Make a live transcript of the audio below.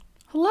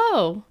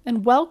Hello,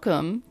 and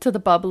welcome to the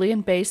Bubbly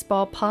and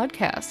Baseball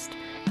podcast,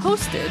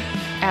 hosted,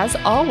 as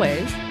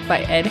always, by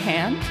Ed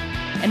Hand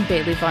and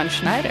Bailey Von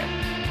Schneider.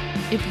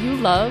 If you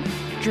love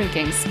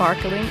drinking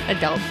sparkling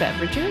adult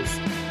beverages,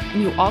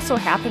 and you also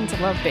happen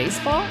to love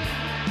baseball,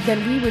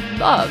 then we would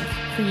love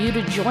for you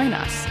to join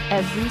us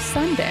every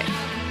Sunday.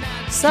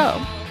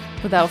 So,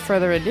 without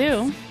further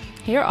ado,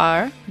 here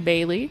are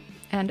Bailey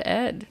and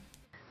Ed.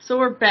 So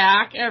we're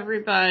back,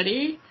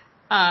 everybody,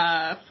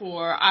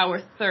 for our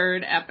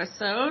third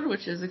episode,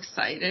 which is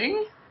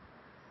exciting.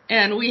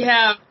 And we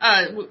have,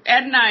 Ed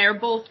and I are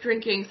both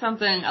drinking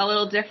something a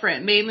little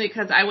different, mainly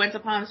because I went to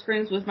Palm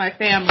Springs with my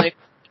family.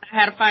 I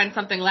had to find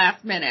something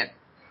last minute.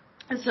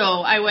 And so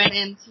I went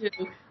into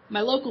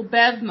my local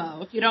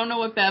Bevmo. If you don't know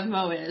what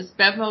Bevmo is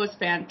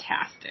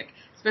fantastic,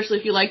 especially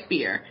if you like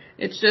beer.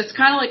 It's just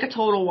kind of like a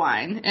Total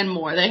Wine and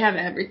more. They have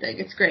everything.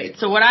 It's great.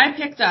 So what I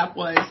picked up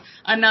was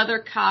another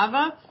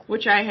Cava,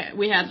 which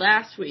we had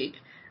last week.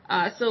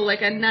 So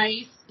like a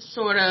nice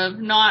sort of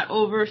not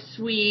over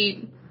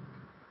sweet,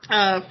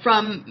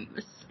 from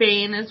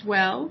Spain as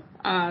well.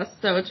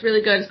 So it's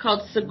really good. It's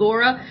called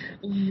Segura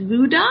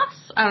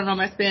Vudas. I don't know,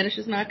 my Spanish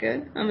is not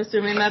good. I'm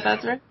assuming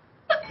that's right.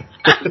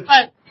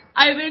 But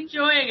I'm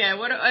enjoying it.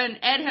 And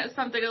Ed has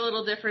something a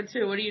little different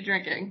too. What are you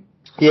drinking?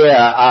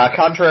 Yeah,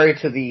 contrary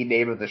to the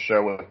name of the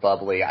show with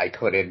Bubbly, I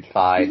couldn't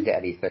find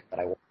anything that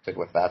I wanted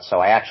with that. So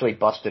I actually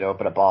busted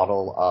open a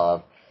bottle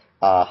of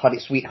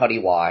sweet honey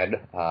wine,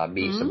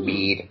 some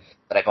mead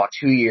that I bought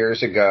 2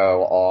 years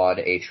ago on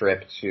a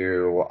trip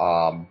to,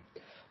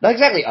 not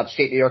exactly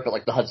upstate New York, but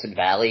like the Hudson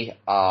Valley.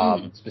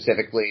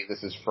 Specifically,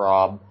 this is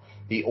from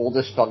the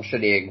oldest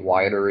functioning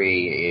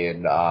winery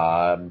in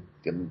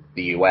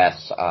the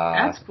U.S.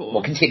 That's cool.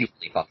 Well,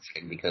 continually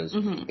functioning because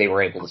they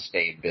were able to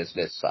stay in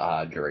business,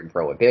 during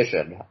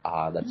Prohibition.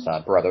 That's,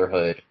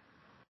 Brotherhood,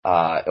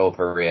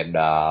 over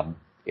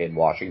in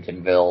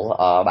Washingtonville.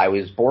 I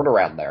was born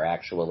around there,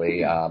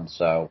 actually.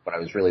 So when I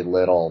was really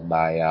little,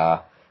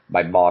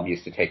 my mom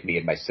used to take me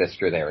and my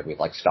sister there, and we'd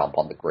like stomp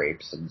on the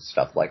grapes and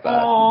stuff like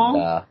that. Aww.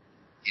 And,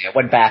 it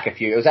went back a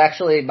few. It was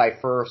actually my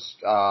first,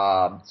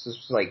 this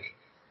was like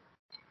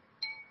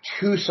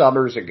 2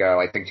 summers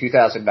ago, I think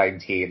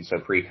 2019, so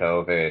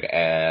pre-COVID,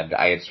 and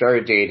I had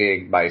started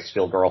dating my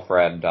still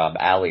girlfriend,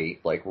 Allie,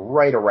 like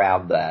right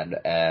around then,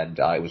 and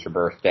it was her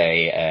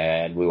birthday,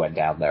 and we went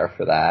down there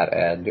for that,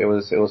 and it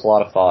was a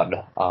lot of fun.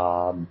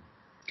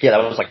 Yeah,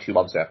 that was like 2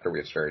 months after we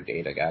had started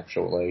dating,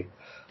 actually.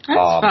 That's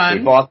fun. So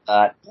we bought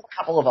that. A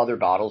couple of other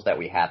bottles that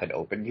we haven't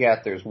opened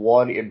yet. There's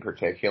one in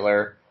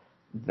particular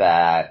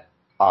that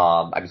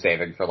I'm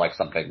saving for like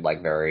something like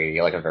a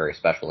very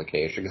special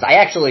occasion. Because I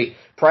actually,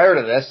 prior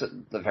to this, at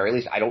the very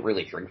least, I don't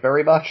really drink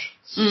very much.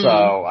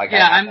 So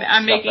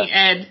I'm making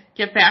Ed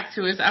get back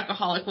to his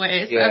alcoholic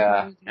ways.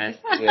 Yeah,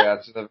 yeah,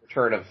 it's the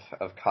return of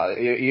college.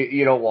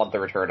 You don't want the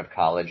return of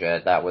college,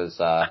 Ed. That was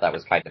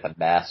kind of a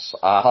mess.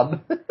 I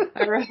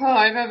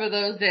remember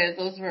those days.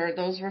 Those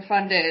were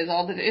fun days.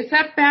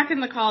 Except back in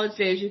the college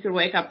days, you could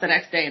wake up the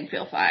next day and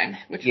feel fine.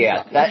 Which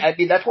was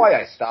lovely. That's why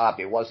I stopped.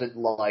 It wasn't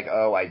like,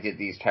 oh, I did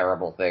these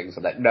terrible things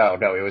and that. No,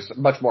 it was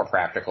much more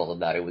practical than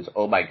that. It was,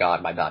 oh my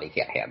god, my body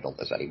can't handle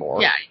this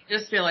anymore. Yeah, you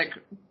just feel like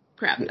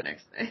crap the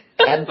next day.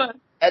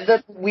 And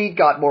then we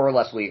got more or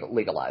less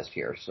legalized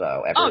here, so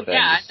everything. Oh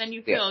yeah, and then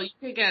you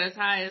could get as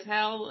high as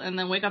hell and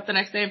then wake up the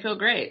next day and feel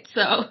great.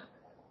 So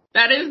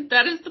that is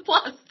the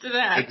plus to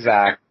that.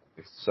 Exactly.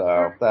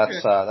 So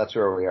that's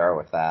where we are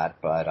with that.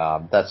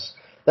 But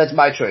that's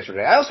my choice for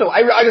today.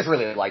 I just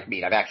really like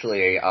meat. I've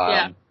actually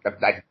I've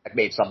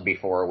made some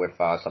before with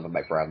some of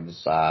my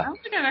friends I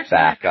don't think I've actually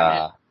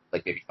back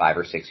like maybe 5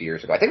 or 6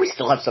 years ago. I think we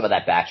still have some of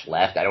that batch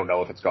left. I don't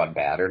know if it's gone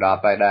bad or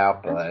not by now,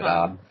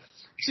 but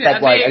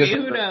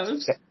who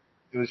knows?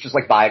 It was just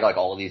like buying like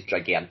all of these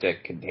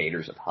gigantic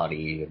containers of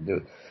honey, and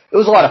it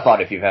was a lot of fun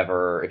if you have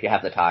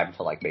the time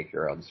to like make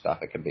your own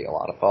stuff. It can be a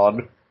lot of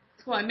fun.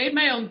 Well, I made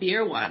my own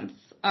beer once.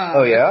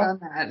 Oh yeah?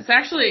 It's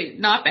actually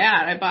not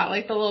bad. I bought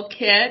like the little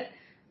kit.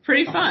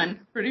 Pretty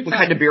fun. What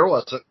kind of beer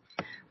was it?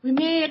 We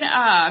made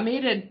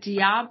a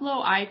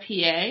Diablo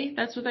IPA.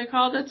 That's what they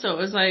called it. So it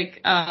was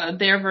like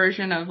their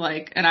version of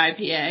like an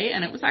IPA,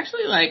 and it was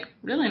actually like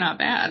really not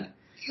bad.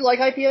 Do you like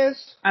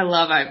IPAs? I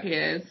love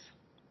IPAs.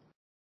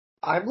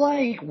 I'm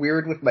like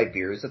weird with my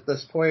beers at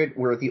this point,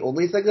 where the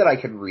only thing that I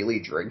can really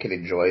drink and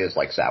enjoy is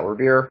like sour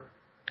beer.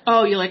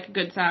 Oh, you like a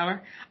good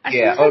sour?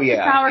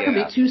 Sour can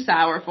be too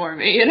sour for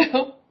me, you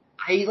know?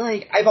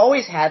 I've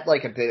always had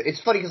like a bit,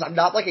 it's funny because I'm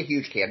not like a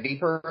huge candy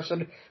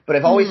person, but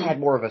I've always had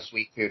more of a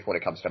sweet tooth when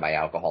it comes to my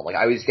alcohol. Like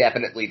I was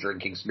definitely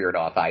drinking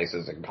Smirnoff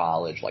Ices in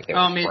college, like they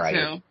were me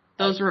too.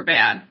 Those were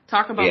bad.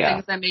 Talk about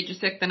things that made you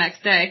sick the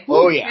next day.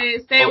 Oh yeah.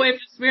 Stay away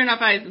from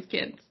Smirnoff Ices,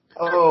 kids.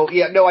 Oh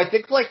yeah, no, I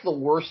think like the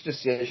worst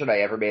decision I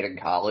ever made in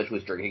college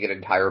was drinking an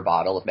entire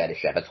bottle of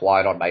Manischewitz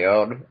wine on my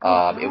own.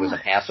 It was a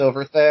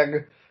Passover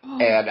thing.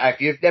 And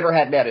if you've never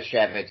had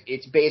Manischewitz,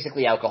 it's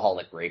basically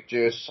alcoholic grape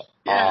juice.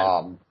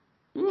 Yeah.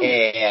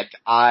 And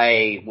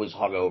I was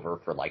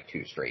hungover for like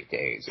 2 straight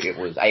days. It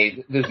was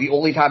the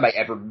only time I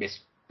ever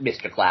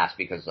missed a class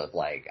because of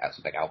like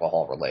something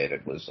alcohol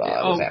related was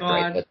after God.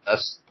 I did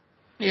this.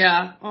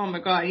 Yeah. Oh my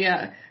God.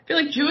 Yeah. I feel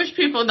like Jewish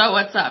people know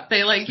what's up.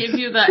 They like give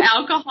you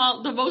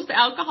the most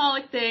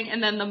alcoholic thing,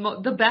 and then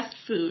the best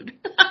food.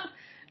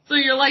 So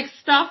you're like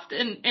stuffed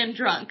and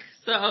drunk.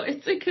 So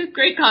it's a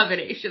great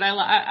combination.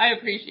 I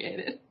appreciate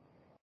it.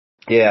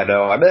 Yeah,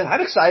 no,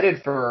 I'm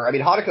excited for. I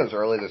mean, Hanukkah's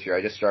early this year.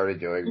 I just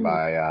started doing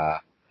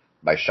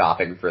my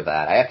shopping for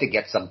that. I have to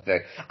get something.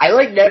 I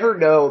like never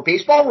know.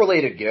 Baseball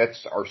related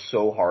gifts are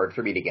so hard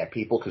for me to get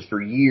people because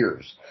for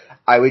years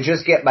I would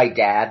just get my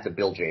dad the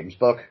Bill James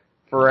book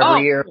for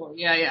every year. Cool.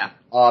 Yeah.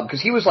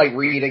 Because he was like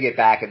reading it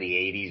back in the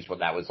 80s when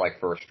that was like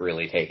first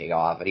really taking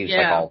off, and he was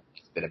like all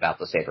been about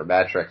the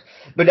sabermetrics.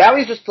 But now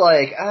he's just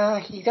like,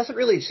 he doesn't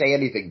really say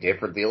anything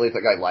different. The only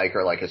thing I like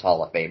are like his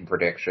Hall of Fame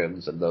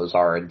predictions, and those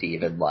aren't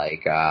even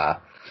like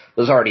that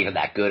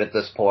good at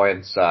this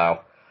point. So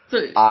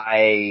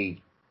like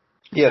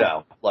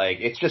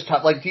it's just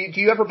tough. Like, do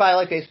you ever buy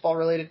like baseball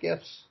related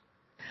gifts?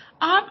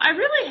 I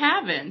really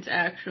haven't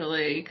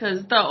actually,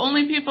 because the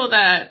only people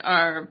that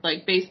are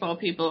like baseball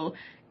people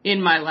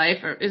in my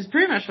life is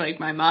pretty much like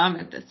my mom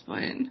at this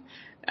point,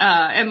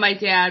 and my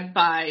dad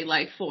by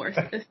like force.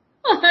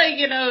 Like,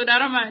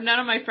 none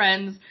of my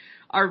friends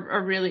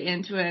are really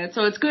into it.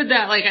 So it's good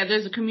that like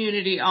there's a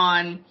community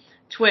on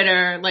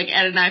Twitter. Like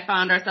Ed and I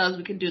found ourselves,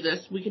 we can do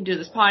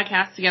this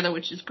podcast together,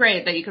 which is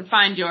great that you can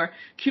find your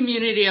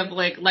community of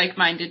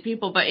like-minded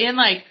people. But in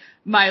like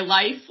my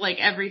life, like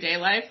everyday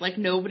life, like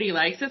nobody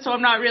likes it. So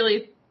I'm not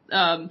really,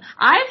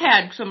 I've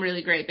had some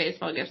really great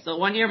baseball gifts though.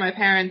 One year my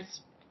parents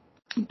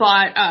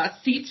bought,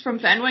 seats from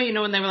Fenway,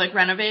 when they were like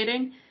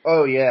renovating.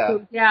 Oh yeah.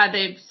 So, yeah,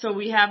 so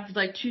we have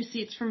like 2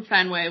 seats from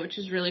Fenway, which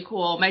is really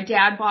cool. My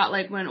dad bought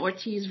like when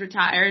Ortiz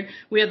retired,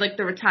 we had like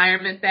the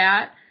retirement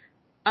bat,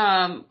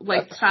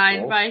 That's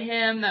signed cool. by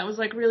him. That was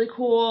like really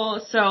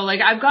cool. So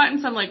like I've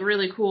gotten some like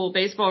really cool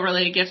baseball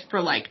related gifts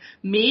for like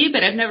me,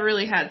 but I've never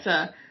really had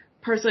to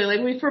personally,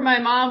 like for my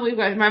mom,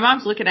 my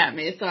mom's looking at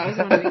me, so I was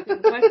wondering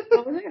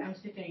what was it? I was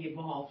thinking of your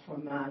ball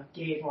from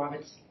Dave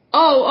Roberts.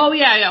 Oh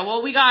yeah.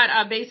 Well, we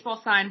got a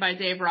baseball signed by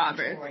Dave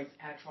Roberts.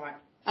 At Trot.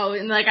 Oh,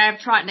 and like I have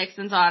Trot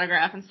Nixon's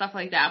autograph and stuff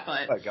like that,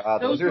 but oh my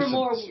God, those were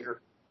more.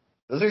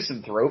 Those are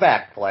some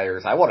throwback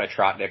players. I want a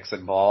Trot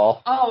Nixon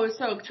ball. Oh,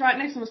 so Trot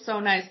Nixon was so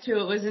nice too.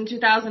 It was in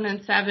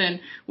 2007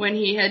 when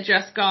he had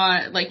just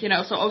gone,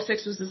 so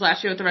 06 was his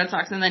last year with the Red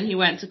Sox, and then he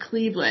went to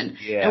Cleveland.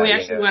 Yeah, and we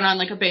actually went on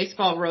like a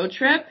baseball road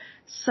trip.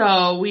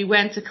 So we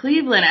went to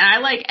Cleveland,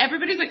 and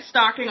everybody's like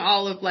stocking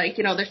all of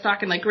they're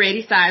stocking like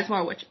Grady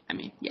Sizemore, which, I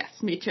mean,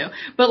 yes, me too.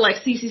 But like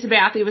CC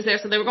Sabathia was there,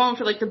 so they were going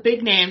for like the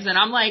big names, and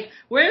I'm like,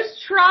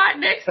 where's Trot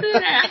Nixon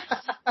at?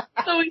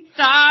 So he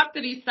stopped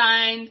and he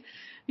signed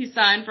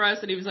for us,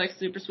 and he was like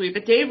super sweet.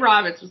 But Dave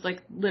Roberts was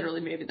like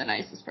literally maybe the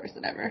nicest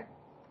person ever.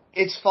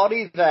 It's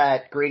funny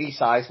that Grady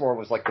Sizemore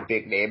was like the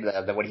big name,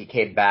 and then when he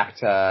came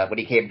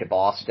to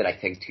Boston, I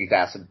think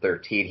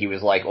 2013, he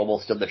was like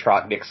almost in the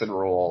Trot Nixon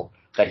role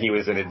that he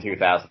was in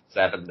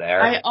 2007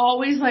 there. I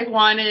always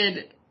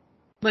wanted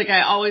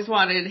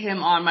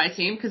him on my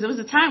team because it was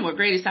a time where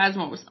Grady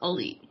Sizemore was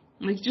elite.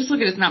 Like, just look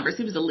at his numbers.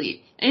 He was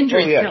elite.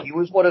 Injuries. Oh yeah, he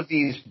was one of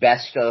these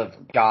best of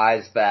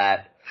guys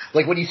that,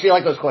 like, when you see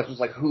like those questions,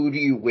 like, who do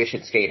you wish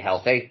had stayed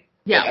healthy?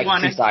 Yeah, like, I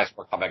can see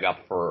Sizemore coming up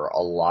for a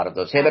lot of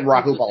those. Him and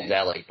Rocco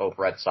Baldelli, both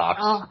Red Sox.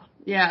 Oh,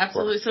 yeah,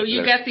 absolutely. So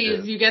you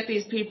get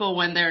these people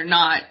when they're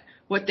not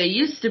what they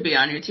used to be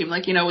on your team.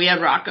 Like, we had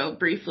Rocco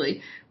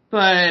briefly.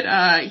 But,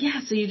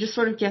 so you just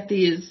sort of get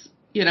these,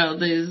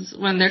 these,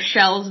 when they're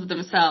shells of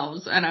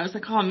themselves. And I was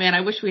like, oh man, I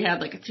wish we had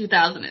like a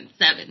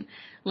 2007,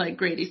 like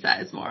Grady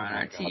Sizemore on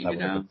our team, that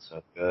would have been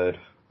so good.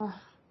 Oh,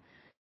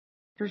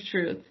 for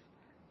truth.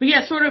 But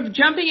yeah, sort of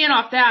jumping in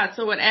off that.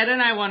 So what Ed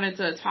and I wanted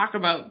to talk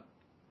about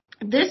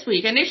this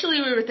week,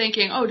 initially we were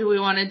thinking, do we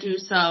want to do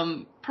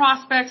some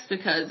prospects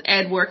because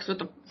Ed works with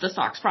the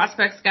Sox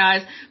prospects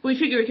guys. We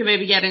figured we could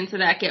maybe get into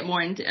that, get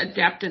more into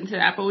depth into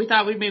that, but we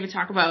thought we'd maybe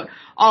talk about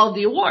all of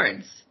the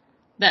awards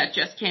that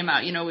just came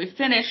out. We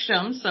finished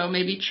them, so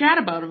maybe chat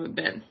about them a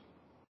bit.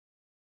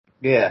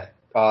 Yeah.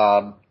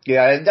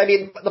 And I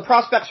mean, the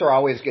prospects are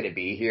always going to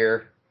be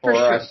here for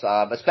us,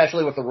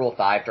 especially with the Rule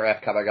 5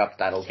 draft coming up.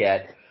 That'll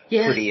get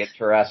pretty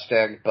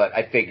interesting, but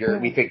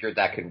we figured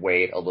that could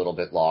wait a little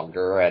bit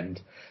longer,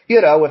 and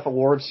with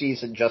award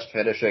season just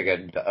finishing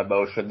and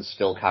emotions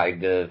still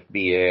kind of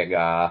being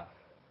a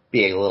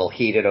little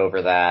heated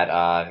over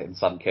that in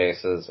some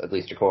cases, at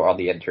least on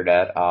the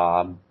internet,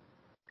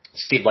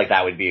 seemed like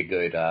that would be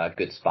a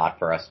good spot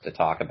for us to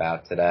talk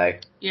about today.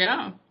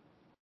 Yeah.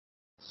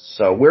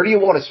 So where do you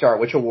want to start?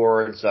 Which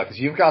awards? Because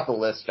you've got the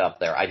list up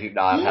there. I do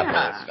not have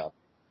the list up.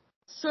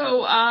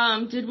 So,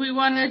 did we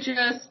want to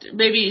just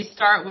maybe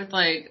start with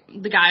like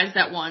the guys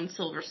that won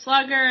Silver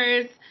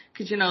Sluggers?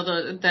 Because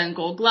then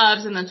Gold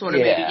Gloves, and then sort of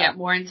maybe get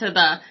more into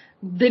the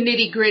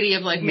nitty gritty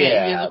of like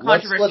the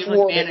controversy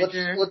with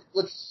manager.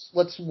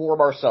 Let's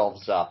warm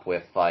ourselves up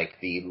with like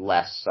the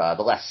less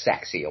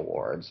sexy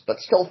awards, but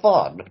still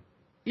fun.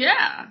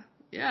 Yeah,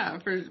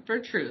 for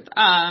truth.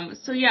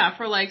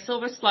 For like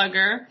Silver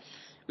Slugger,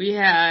 We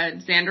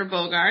had Xander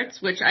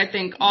Bogaerts, which I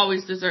think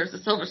always deserves the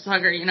Silver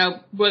Slugger, you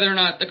know, whether or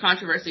not the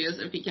controversy is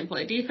if he can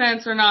play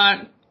defense or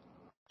not.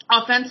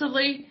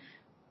 Offensively,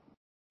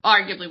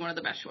 arguably one of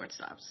the best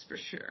shortstops, for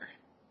sure.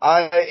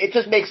 It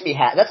just makes me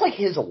happy. That's like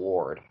his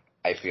award,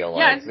 I feel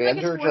Yeah, like. it's like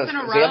his fourth in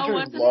a row,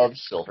 Xander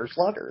loves Silver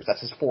Sluggers.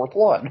 That's his fourth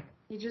one.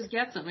 He just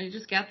gets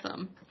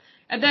them.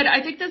 And then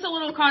I think there's a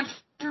little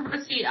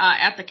controversy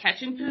at the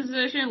catching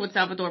position with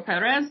Salvador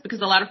Perez,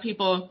 because a lot of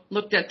people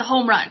looked at the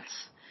home runs.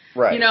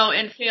 Right. You know,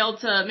 and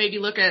failed to maybe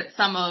look at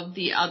some of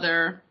the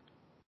other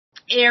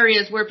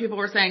areas where people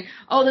were saying,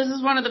 oh, this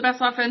is one of the best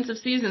offensive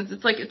seasons.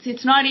 It's like,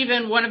 it's not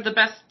even one of the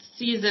best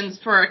seasons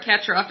for a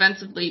catcher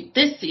offensively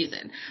this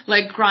season,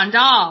 like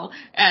Grandal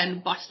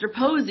and Buster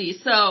Posey.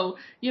 So,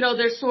 you know,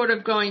 there's sort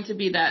of going to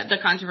be the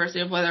controversy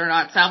of whether or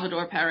not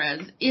Salvador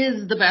Perez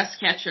is the best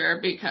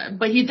catcher,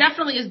 but he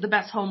definitely is the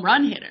best home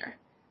run hitter.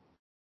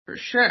 For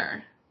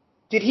sure.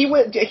 Did he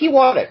win? He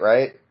won it,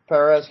 right?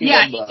 Perez? He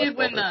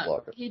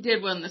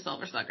did win the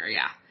Silver Slugger,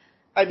 yeah.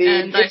 I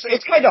mean,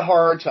 it's kind of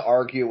hard to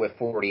argue with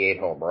 48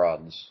 home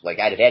runs, like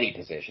at any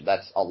position.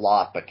 That's a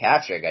lot, but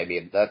catching, I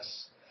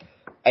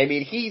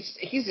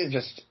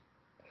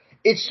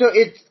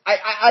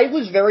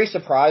was very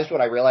surprised when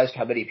I realized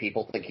how many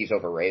people think he's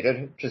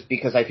overrated, just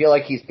because I feel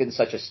like he's been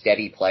such a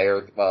steady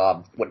player,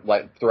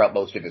 throughout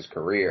most of his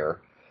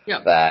career.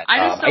 Yep. That,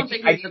 I just don't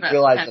think he's the best. I didn't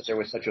realize that there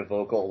was such a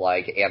vocal,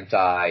 like,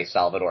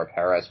 anti-Salvador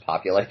Perez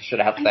population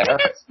out there. I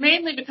think it's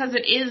mainly because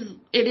it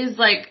is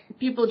like,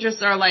 people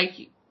just are like,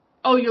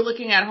 oh, you're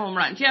looking at home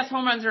runs. Yes,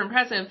 home runs are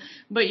impressive,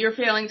 but you're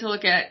failing to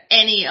look at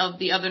any of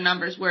the other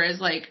numbers, whereas,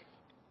 like,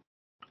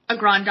 a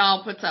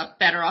Grandal puts up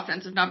better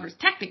offensive numbers,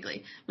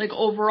 technically, like,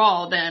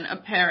 overall than a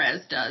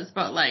Perez does,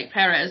 but, like,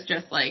 Perez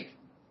just, like,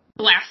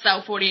 blasts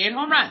out 48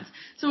 home runs.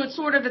 So it's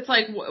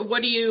like,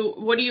 what are you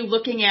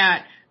looking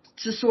at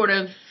to sort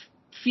of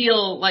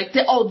feel like,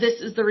 this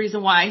is the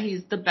reason why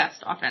he's the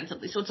best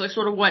offensively. So it's like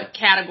sort of what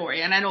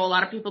category. And I know a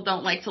lot of people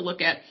don't like to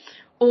look at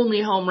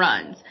only home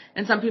runs,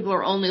 and some people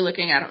are only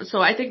looking at it.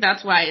 So I think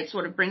that's why it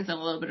sort of brings in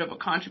a little bit of a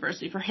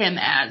controversy for him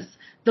as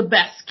the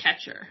best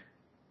catcher.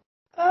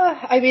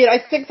 I mean, I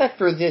think that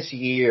for this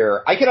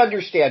year, I can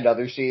understand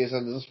other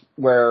seasons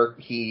where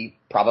he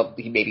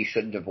maybe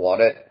shouldn't have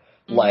won it.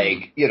 Mm-hmm.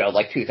 Like, you know,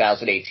 like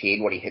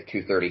 2018 when he hit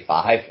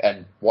 235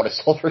 and won a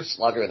Silver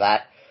Slugger.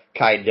 That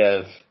kind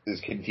of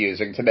is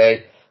confusing to me.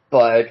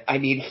 But, I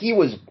mean, he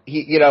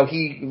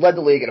led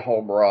the league in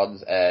home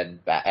runs and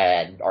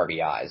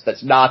RBIs.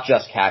 That's not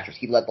just catchers.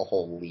 He led the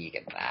whole league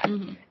in that.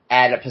 Mm-hmm.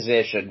 At a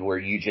position where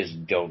you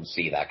just don't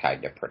see that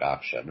kind of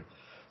production.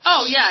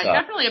 Oh, yeah,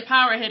 definitely a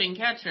power hitting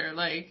catcher,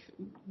 like,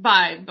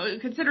 but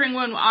considering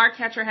when our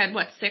catcher had,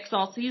 6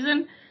 all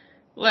season?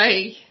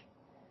 Like,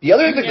 the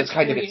other thing that's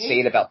kind of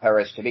insane about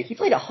Perez to me, he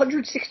played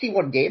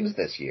 161 games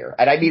this year.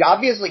 And I mean,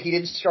 obviously he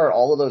didn't start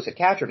all of those at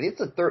catcher,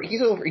 but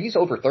he's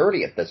over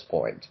 30 at this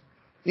point.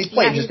 He's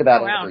playing just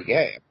about every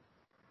game.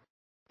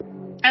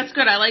 That's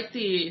good. I like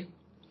the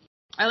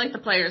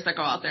players that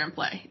go out there and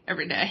play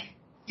every day.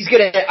 He's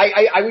gonna,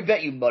 I would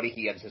bet you money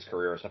he ends his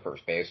career as a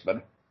first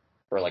baseman.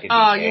 Or like a DH.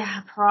 Oh,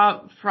 yeah,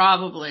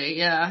 probably,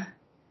 yeah.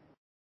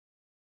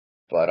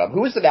 But, who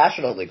was the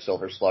National League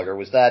Silver Slugger?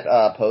 Was that,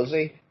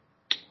 Posey?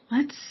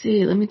 Let's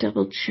see, let me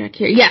double check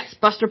here. Yes,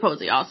 Buster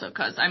Posey also,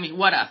 cause, I mean,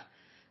 what a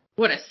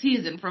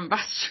season from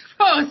Buster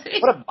Posey.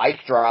 What a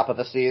mic drop of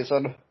a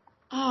season.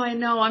 Oh, I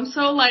know, I'm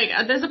so like,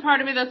 there's a part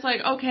of me that's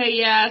like, okay,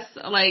 yes,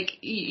 like,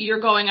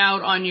 you're going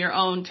out on your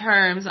own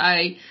terms,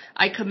 I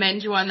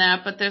commend you on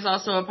that, but there's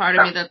also a part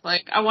of me that's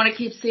like, I want to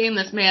keep seeing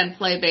this man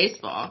play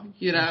baseball,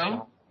 you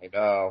know? I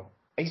know.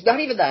 He's not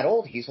even that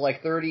old. He's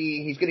like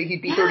 30.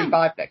 He'd be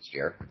 35 next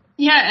year.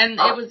 Yeah, and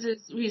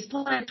he's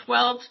played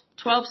 12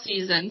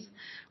 seasons,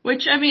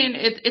 which, I mean,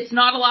 it's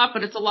not a lot,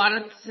 but it's a lot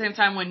at the same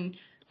time when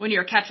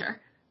you're a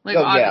catcher. Like,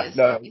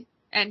 obviously. Yeah, no.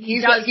 And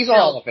he's a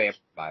Hall of Famer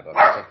by book.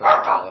 He's a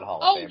valid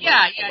Hall of Famer. Oh,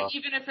 yeah.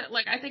 Even if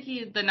I think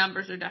the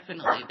numbers are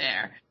definitely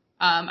there.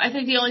 I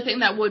think the only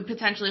thing that would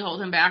potentially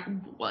hold him back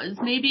was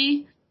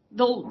maybe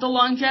the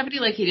longevity.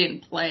 Like, he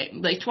didn't play,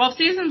 12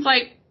 seasons,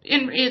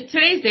 in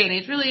today's day and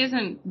age really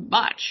isn't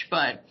much,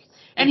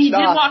 and he did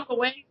walk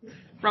away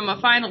from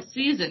a final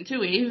season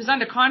too. He was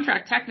under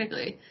contract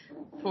technically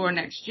for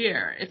next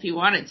year if he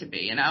wanted to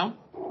be, you know?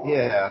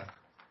 Yeah.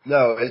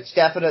 No, it's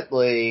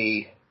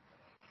definitely,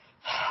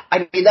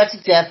 I mean,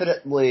 that's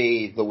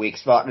definitely the weak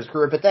spot in his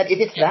career, but then if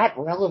it's that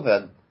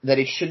relevant, then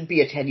it shouldn't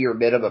be a 10-year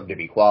minimum to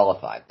be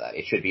qualified then.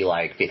 It should be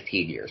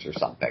 15 years or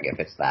something if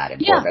it's that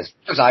important. Yeah. As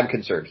far as I'm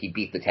concerned, he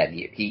beat the 10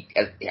 years. He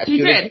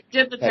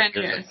did the 10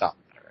 years.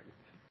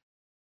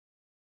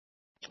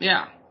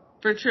 Yeah,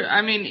 for true.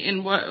 I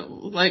mean,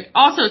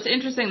 also it's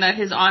interesting that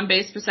his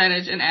on-base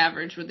percentage and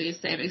average were the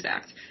same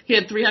exact. He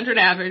had 300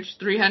 average,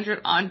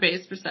 300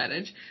 on-base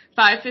percentage,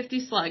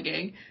 550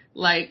 slugging,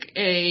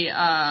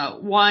 a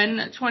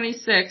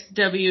 126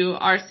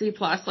 WRC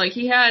plus.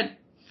 He had,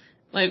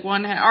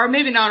 or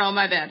maybe no,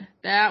 my bad.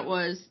 That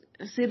was,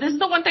 see, this is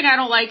the one thing I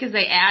don't like is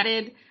they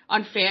added,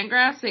 on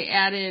Fangraphs, they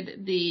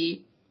added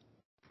the,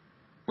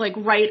 like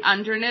right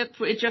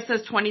underneath. It just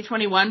says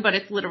 2021, but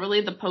it's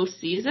literally the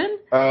postseason.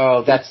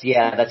 Oh, that's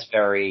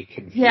very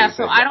confusing. Yeah,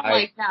 so I don't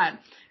like that.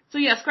 So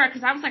yeah, correct,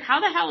 because I was like,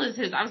 how the hell is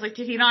his? I was like,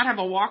 did he not have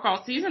a walk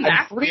all season?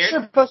 That's I'm pretty weird.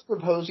 sure Buster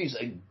Posey's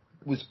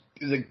was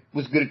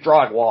good at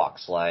drawing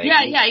walks. Like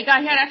Yeah, he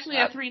had actually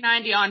a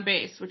 390 on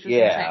base, which was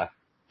insane.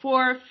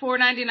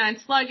 499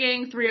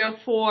 slugging,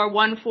 304,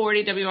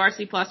 140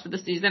 WRC plus for the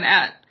season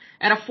at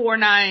a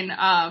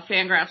 4.9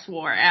 Fangraphs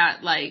WAR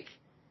at like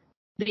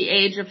the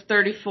age of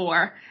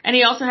 34, and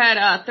he also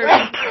had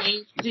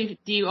 13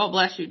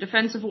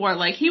 defensive WAR.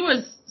 Like he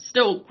was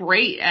still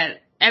great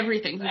at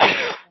everything he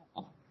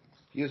did.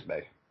 Excuse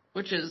me.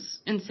 Which is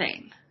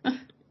insane.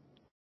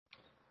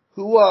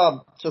 Who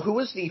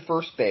was the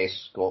first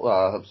base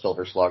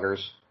Silver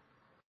Sluggers?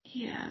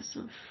 Yeah,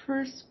 so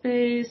first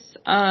base,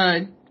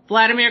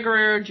 Vladimir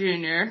Guerrero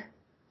Jr.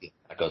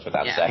 That goes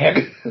without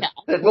saying.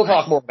 Yeah. We'll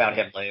talk more about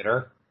him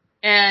later.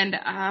 And,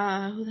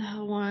 who the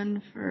hell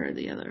won for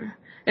the other?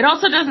 It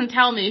also doesn't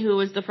tell me who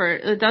was the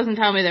first, it doesn't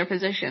tell me their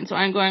position, so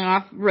I'm going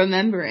off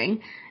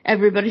remembering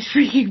everybody's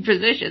freaking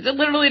positions. It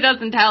literally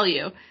doesn't tell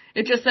you.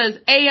 It just says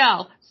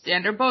AL,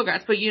 Xander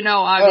Bogaerts, but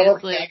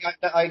obviously. Oh,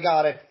 okay. I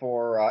got it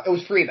for, it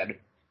was Freeman.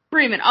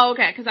 Freeman. Oh,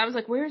 okay, because I was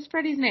like, where's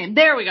Freddie's name?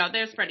 There we go.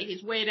 There's Freddie.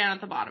 He's way down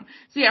at the bottom.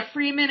 So yeah,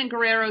 Freeman and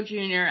Guerrero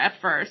Jr. at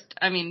first.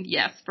 I mean,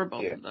 yes, for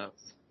both of those.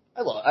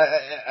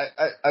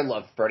 I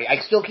love Freddie. I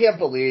still can't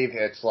believe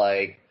it's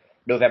like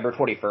November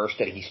 21st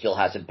and he still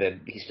hasn't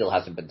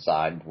been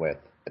signed with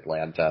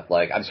Atlanta.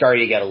 Like, I'm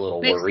starting to get a little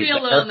worried. Makes me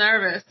a little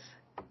nervous.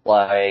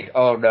 Like,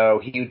 oh no,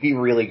 he would be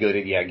really good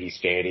at Yankee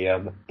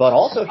Stadium, but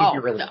also he'd be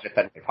really good at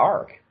Fenway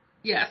Park.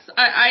 Yes,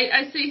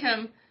 I see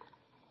him.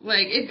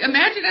 Like,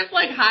 imagine if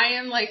like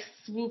Hyan like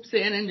swoops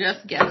in and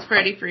just gets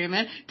Freddie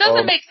Freeman.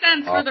 Doesn't make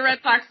sense for the Red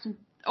Sox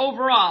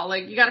overall.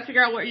 Like, you got to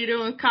figure out what you're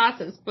doing with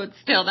Casas, but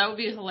still, that would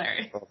be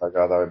hilarious. Oh my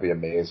god, that would be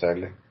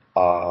amazing.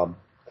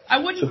 I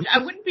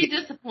wouldn't be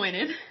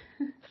disappointed.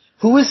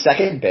 Who was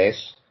second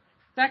base?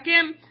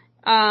 Second,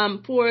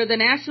 for the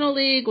National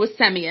League was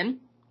Semien.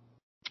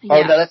 Yeah.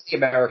 Oh no, that's the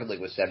American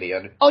League was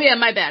Semien. Oh yeah,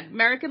 my bad.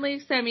 American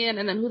League Semien,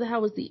 and then who the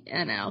hell was the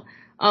NL?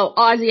 Oh,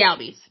 Ozzie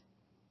Albies.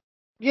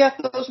 Yeah,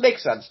 those make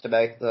sense to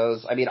me.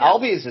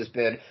 Albies has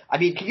been,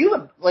 can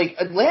you, like,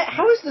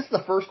 how is this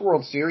the first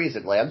World Series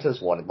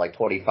Atlanta's won in, like,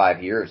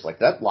 25 years? Like,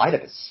 that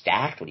lineup is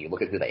stacked when you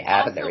look at who they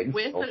have in their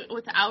infield.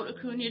 Without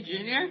Acuna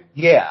Jr.?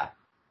 Yeah.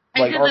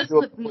 I did this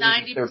with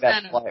 90% their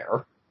best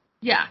player.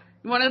 Yeah.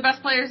 One of the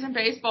best players in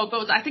baseball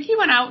goes, I think he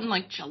went out in,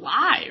 like,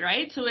 July,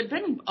 right? So it had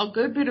been a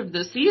good bit of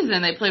the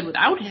season they played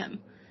without him.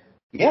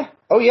 Yeah.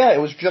 Oh, yeah, it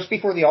was just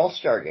before the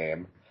All-Star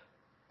game.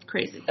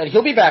 Crazy. And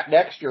he'll be back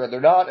next year, and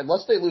they're not,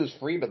 unless they lose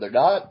Freeman, they're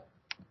not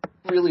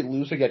really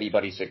losing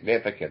anybody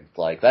significant.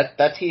 Like,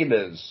 that team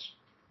has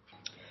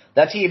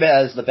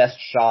the best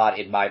shot,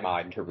 in my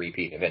mind, to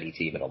repeat of any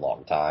team in a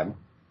long time.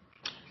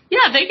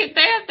 Yeah, they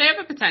have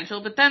a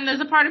potential, but then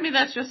there's a part of me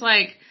that's just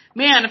like,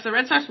 man, if the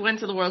Red Sox went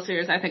to the World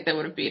Series, I think they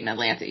would have beaten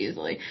Atlanta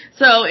easily.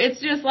 So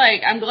it's just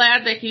like, I'm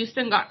glad that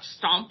Houston got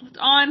stomped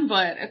on,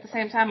 but at the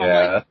same time, I'm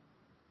like,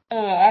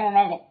 I don't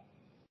know.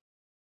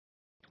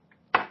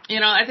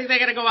 I think they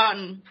got to go out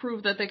and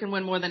prove that they can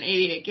win more than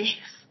 88 games.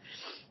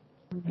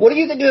 What do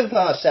you think of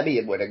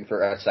Semien winning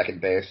for second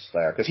base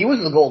there? Because he was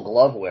the Gold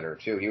Glove winner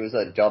too. He was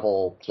a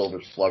double Silver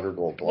Slugger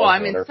Gold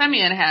Glove winner.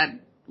 Semien had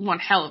one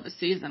hell of a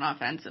season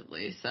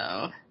offensively.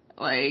 So,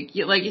 like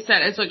you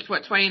said, it's like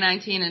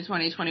 2019 and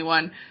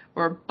 2021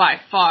 were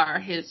by far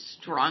his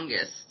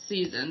strongest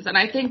seasons, and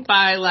I think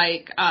by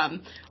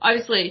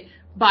obviously.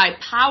 By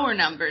power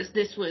numbers,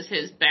 this was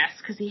his best,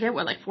 because he hit,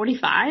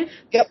 45?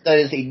 Yep, that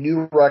is a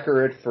new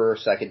record for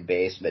second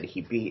baseman. He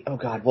beat,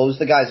 what was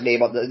the guy's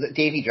name?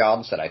 Davey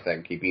Johnson, I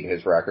think. He beat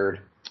his record.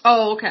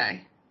 Oh,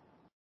 okay.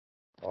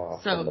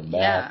 So,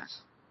 yeah.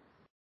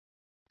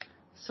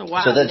 So,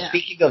 wow. So then,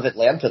 speaking of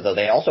Atlanta, though,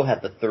 they also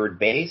have the third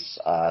base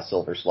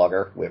Silver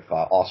Slugger with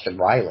Austin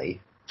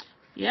Riley.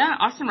 Yeah,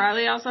 Austin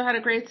Riley also had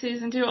a great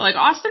season, too. Like,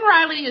 Austin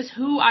Riley is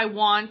who I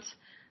want,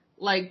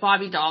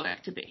 Bobby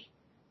Dalbec to be.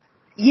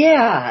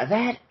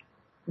 Yeah,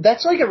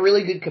 that's like a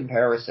really good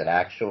comparison,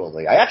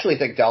 actually. I actually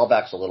think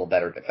Dalbec's a little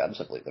better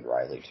defensively than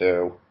Riley,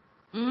 too.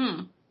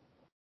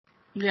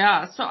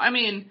 Yeah, so,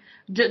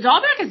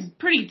 Dalbec is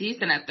pretty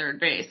decent at third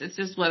base. It's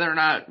just whether or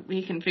not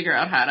he can figure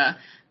out how to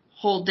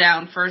hold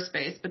down first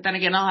base. But then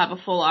again, I'll have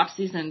a full off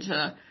season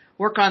to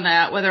work on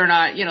that, whether or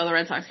not, the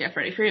Red Sox get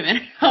Freddie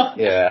Freeman.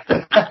 Yeah.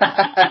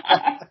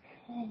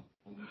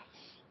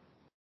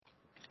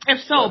 If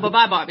so,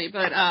 bye-bye, Bobby.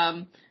 But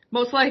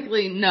most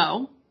likely,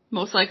 no.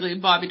 Most likely,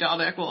 Bobby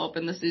Dalbec will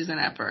open the season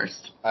at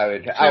first. I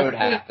would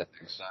have to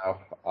think so.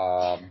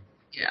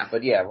 Yeah.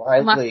 But yeah,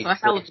 Riley.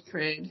 Unless a hell of a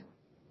trade.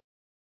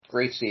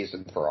 Great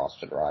season for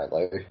Austin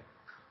Riley.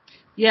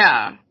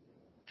 Yeah,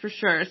 for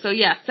sure. So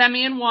yeah,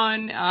 Semien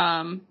won.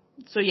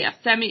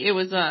 It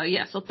was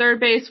so third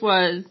base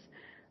was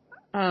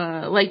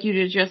like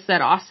you just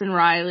said, Austin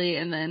Riley,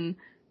 and then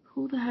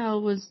who the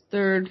hell was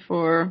third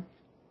for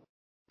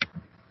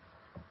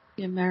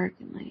the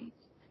American League?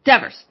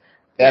 Devers.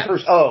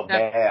 Devers? Oh,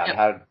 man. Yep.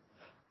 How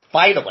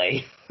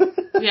Finally.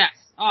 Yes.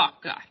 Oh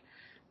God.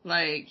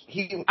 Like,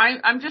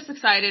 I'm just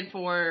excited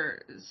for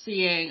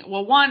seeing,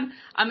 well, one,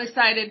 I'm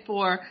excited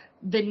for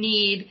the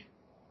need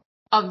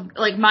of,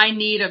 like, my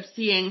need of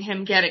seeing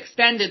him get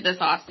extended this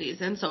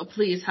offseason, so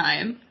please,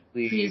 Chaim,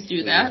 please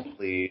do that.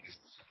 Please.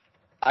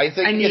 I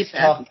think it's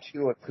tough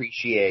to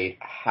appreciate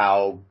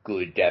how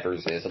good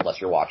Devers is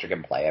unless you're watching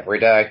him play every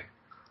day.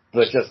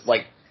 But just,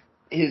 like,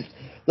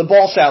 the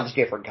ball sounds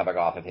different coming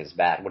off of his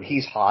bat. When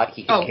he's hot,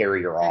 he can carry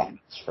your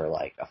offense for,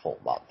 like, a full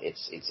month.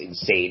 It's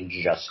insane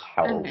just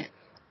how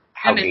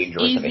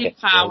dangerous of a hit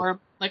power.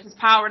 Like, his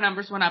power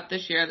numbers went up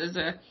this year. His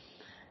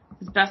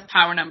best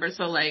power numbers.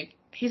 So, like,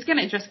 he's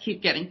gonna just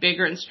keep getting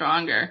bigger and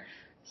stronger.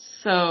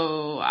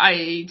 So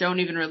I don't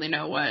even really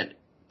know what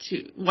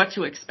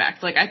to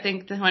expect. Like, I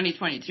think the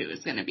 2022 is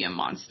gonna be a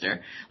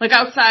monster. Like,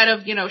 outside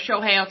of,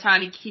 Shohei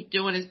Ohtani keep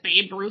doing his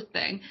Babe Ruth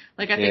thing.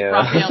 Like, I think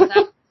Rafael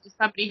Devers is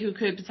somebody who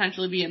could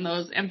potentially be in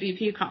those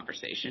MVP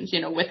conversations,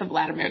 with a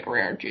Vladimir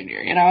Guerrero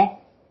Jr.,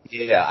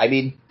 Yeah, I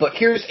mean, but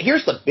here's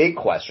the big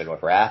question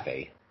with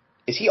Rafi.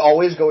 Is he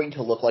always going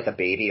to look like a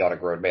baby on a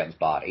grown man's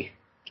body?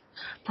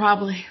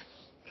 Probably.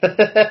 He's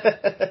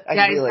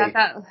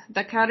got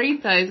that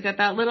carita. He's got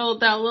that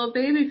little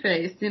baby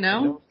face,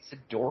 It's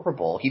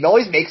adorable. He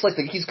always makes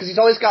because he's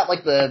always got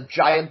like the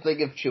giant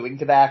thing of chewing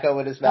tobacco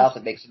in his mouth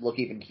that makes him look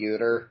even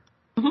cuter.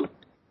 Mm-hmm.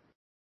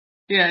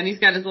 Yeah, and he's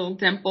got his little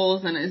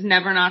dimples and is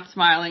never not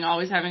smiling,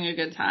 always having a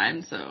good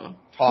time. So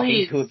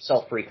talking to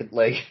himself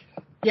frequently.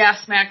 Yeah,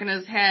 smacking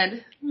his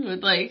head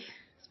with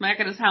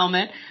smacking his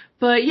helmet.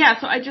 But yeah,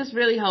 so I just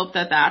really hope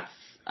that that's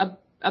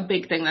a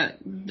big thing that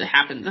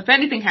happens. If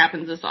anything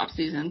happens this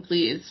offseason,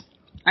 please,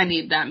 I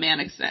need that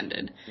man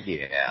extended.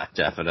 Yeah,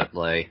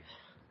 definitely.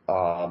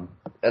 And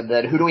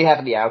then who do we have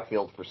in the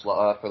outfield for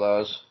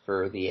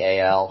the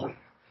AL?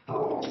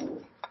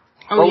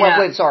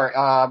 Wait,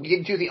 sorry. We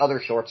didn't do the other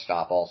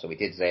shortstop also. We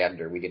did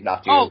Xander. We did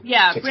not do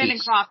Tatis. Brandon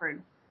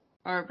Crawford.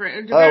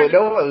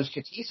 No, it was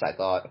Tatis, I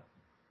thought.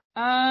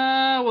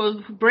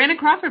 Well, Brandon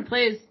Crawford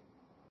plays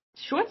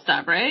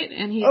shortstop, right?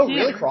 And he's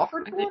really,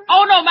 Crawford?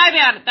 Oh no, my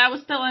bad. That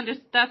was still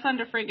that's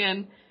under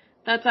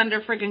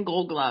friggin'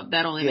 Gold Glove.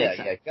 That only makes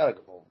sense. Yeah, got a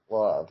Gold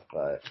Glove,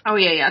 but. Oh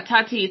yeah,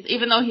 Tatis.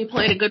 Even though he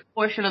played a good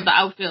portion of the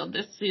outfield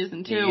this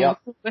season too, we'll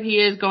see what he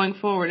is going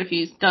forward if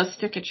he does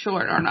stick it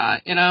short or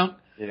not.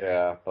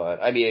 Yeah,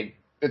 but I mean,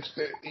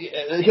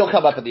 he'll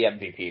come up in the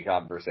MVP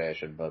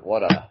conversation. But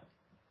what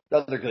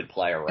another good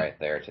player right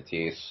there,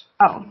 Tatis.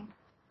 Oh,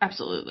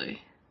 absolutely.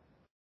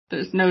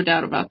 There's no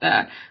doubt about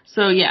that.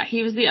 So, yeah,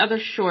 he was the other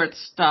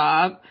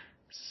shortstop.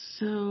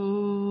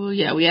 So,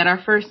 yeah, we had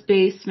our first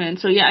baseman.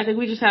 So, yeah, I think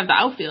we just have the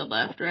outfield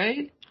left,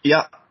 right?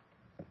 Yeah.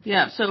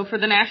 Yeah, so for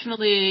the National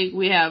League,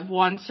 we have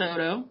Juan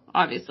Soto,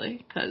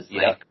 obviously, because,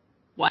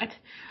 what?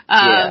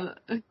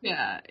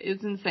 Yeah,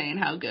 it's insane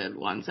how good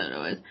Juan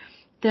Soto is.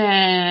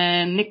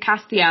 Then Nick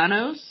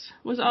Castellanos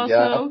was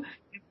also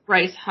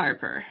Bryce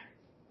Harper.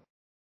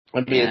 I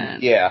mean,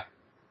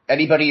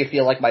 Anybody you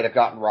feel like might have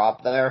gotten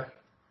robbed there?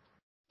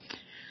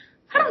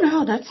 I don't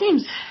know. That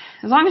seems,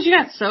 as long as you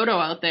got Soto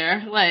out there,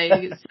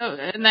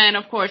 and then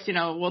of course,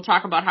 we'll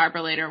talk about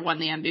Harper later, won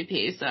the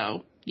MVP,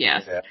 so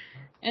yes. Yeah.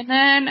 And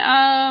then,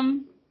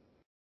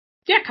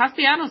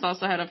 Castellanos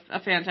also had a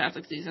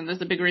fantastic season.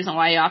 There's a big reason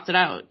why he opted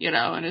out,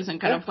 and isn't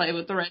going to play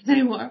with the Reds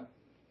anymore.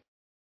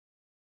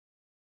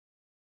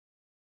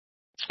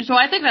 So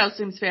I think that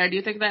seems fair. Do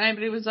you think that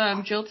anybody was,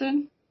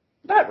 jilted?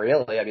 Not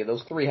really. I mean,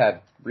 those three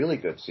had really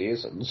good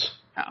seasons.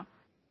 Oh.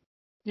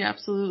 Yeah,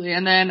 absolutely.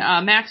 And then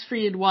Max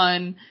Fried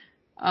won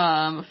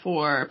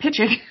for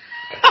pitching.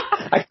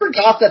 I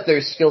forgot that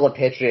there's still a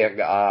pitching,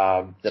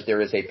 that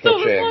there is a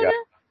pitching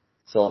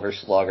Silver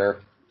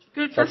Slugger.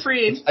 Good for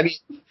Fried. I mean,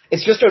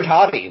 it's just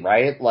Ohtani,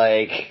 right?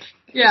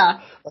 Yeah.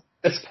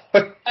 That's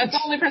the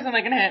only person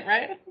that can hit,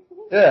 right?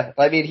 Yeah.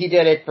 I mean, he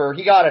got it for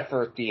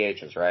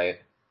DHs, right?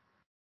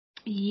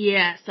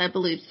 Yes, I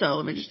believe so.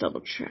 Let me just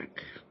double check.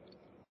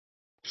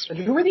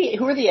 Who are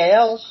the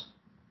ALs?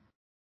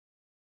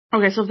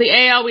 Okay, so for the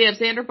AL, we have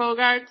Xander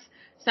Bogaerts,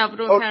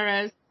 Salvador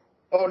Perez.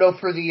 Oh no,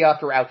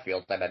 for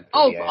outfield, I meant.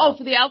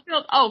 For the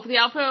outfield,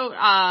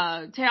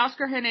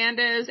 Teoscar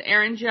Hernandez,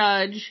 Aaron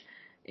Judge,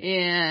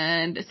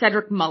 and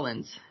Cedric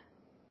Mullins.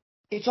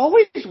 It's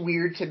always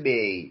weird to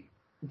me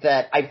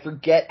that I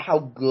forget how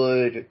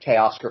good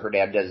Teoscar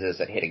Hernandez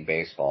is at hitting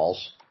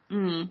baseballs.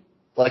 Mm.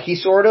 Like, he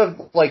sort of,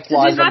 flies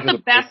under the... He's not the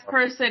best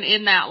person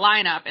in that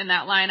lineup, and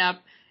that lineup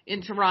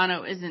in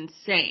Toronto is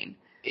insane.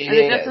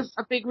 That's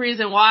a big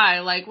reason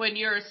why, when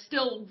you're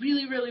still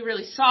really, really,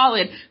 really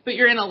solid, but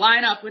you're in a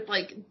lineup with,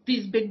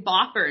 these big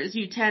boppers,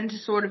 you tend to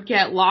sort of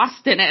get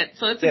lost in it.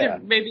 So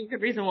that's maybe a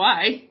good reason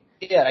why.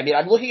 Yeah, I mean,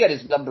 I'm looking at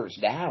his numbers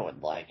now,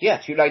 and,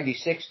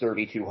 296,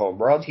 32 home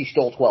runs, he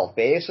stole 12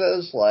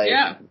 bases,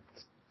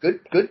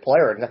 good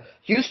player. And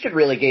Houston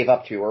really gave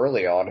up too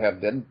early on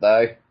him, didn't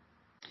they?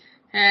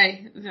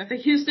 Hey, I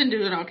think Houston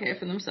doing okay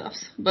for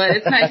themselves, but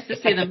it's nice to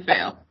see them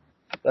fail.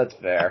 That's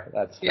fair.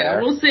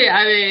 Yeah, we'll see.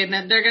 I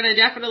mean, they're going to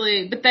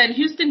definitely... But then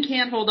Houston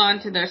can't hold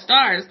on to their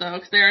stars, though,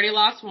 because they already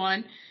lost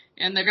one.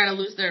 and they're gonna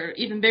lose their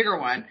even bigger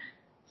one.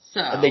 So.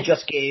 And they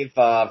just gave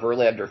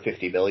Verlander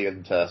 $50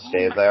 million to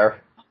stay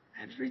there.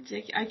 That's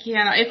ridiculous. I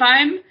can't. If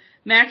I'm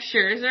Max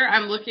Scherzer,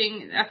 I'm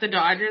looking at the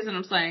Dodgers and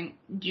I'm saying,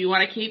 do you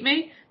want to keep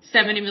me?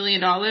 $70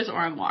 million or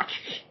I'm walking.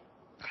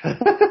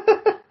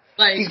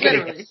 Like, He's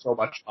literally. getting so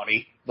much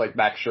money, like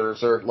Max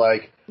Scherzer.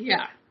 Like,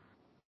 Yeah.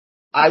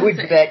 I would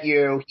insane. bet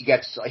you he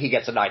gets a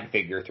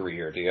 9-figure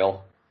 3-year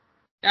deal.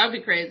 That would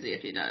be crazy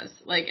if he does.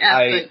 Like,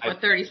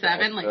 at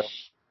 37? Like,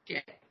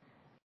 shit.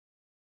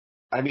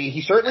 I mean,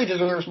 he certainly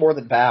deserves more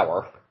than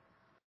Bauer.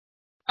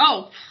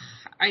 Oh,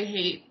 I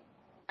hate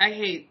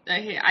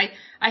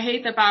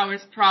that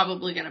Bauer's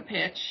probably going to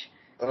pitch.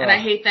 And I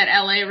hate that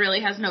LA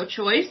really has no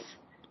choice.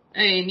 I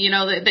mean, you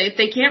know,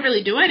 they can't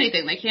really do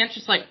anything. They can't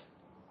just, like,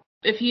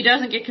 if he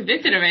doesn't get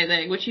convicted of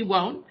anything, which he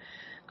won't,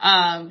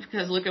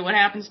 because look at what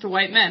happens to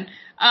white men.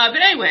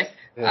 But anyways,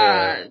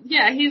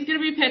 he's going to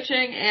be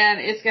pitching,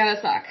 and it's going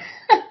to suck.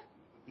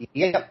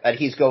 Yep, and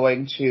he's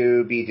going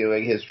to be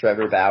doing his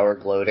Trevor Bauer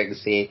gloating,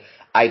 see,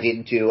 I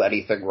didn't do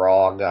anything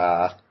wrong,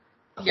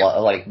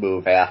 like,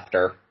 move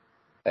after.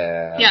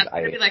 And yeah, it's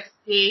going to be like,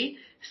 see,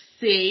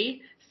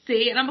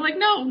 and I'm like,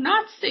 no,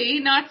 not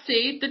see,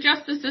 the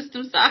justice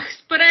system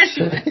sucks, but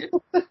anyway.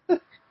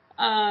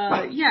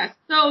 Yes,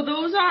 so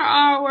those are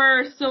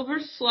our Silver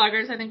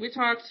Sluggers. I think we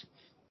talked,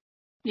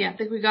 I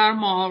think we got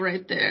them all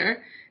right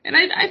there. And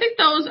I think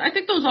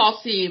those all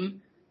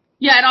seem,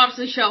 and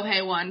obviously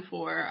Shohei won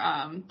for,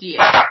 DH.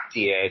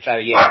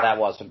 That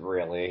wasn't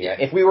really,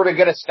 if we were to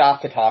get a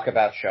stop to talk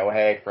about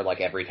Shohei for,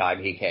 like, every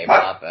time he came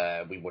up,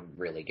 we wouldn't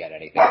really get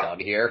anything done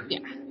here.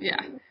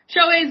 Yeah.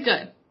 Shohei's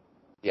good.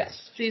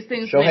 Yes. These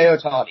things.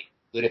 Shohei Ohtani,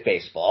 good at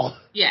baseball.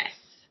 Yes.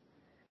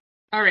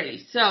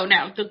 Alrighty, so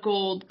now the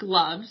Gold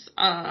Gloves.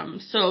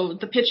 So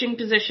the pitching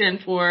position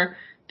for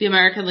the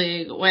American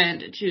League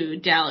went to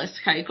Dallas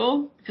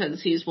Keuchel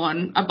because he's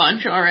won a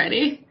bunch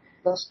already.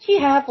 Doesn't he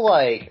have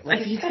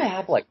he's gotta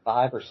have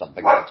 5 or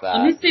something like that?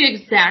 Let me see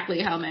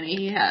exactly how many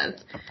he has.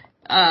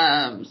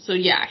 So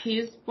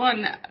he's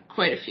won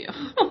quite a few.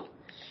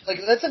 Like,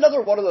 that's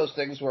another one of those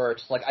things where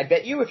it's like, I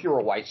bet you if you're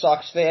a White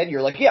Sox fan,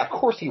 you're like, yeah, of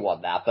course he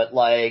won that, but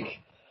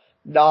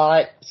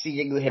not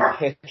seeing him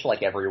pitch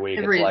every week.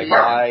 It's like,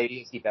 why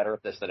is he better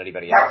at this than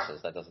anybody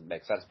else's? That doesn't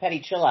make sense. Penny,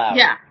 chill out.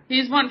 Yeah,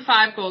 he's won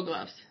 5 Gold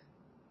Gloves.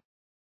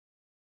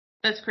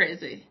 That's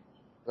crazy.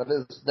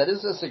 That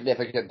is a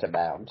significant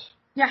amount.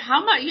 Yeah,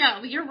 how much?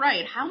 Yeah, you're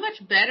right. How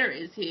much better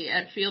is he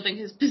at fielding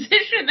his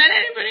position than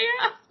anybody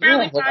else?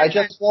 I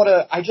just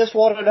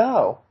want to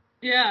know.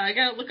 Yeah, I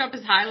gotta look up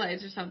his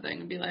highlights or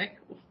something and be like,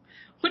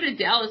 what are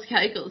Dallas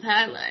Keuchel's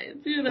highlights?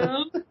 You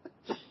know,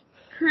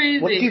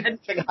 crazy. What do you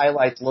think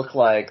highlights look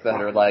like that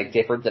are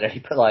different than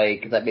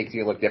anybody? That makes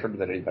you look different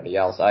than anybody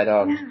else? I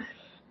don't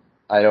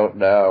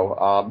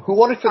know. Who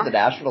won it for the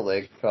National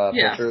League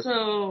pitchers?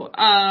 So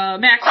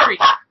Max Fried.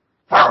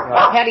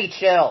 Penny,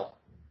 chill.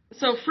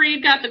 So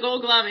Fried got the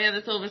Gold Glove and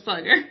the Silver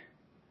Slugger,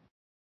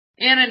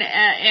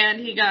 and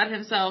he got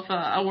himself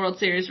a World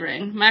Series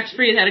ring. Max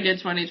Fried had a good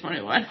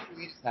 2021.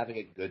 He's having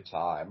a good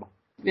time.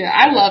 Yeah,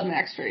 I love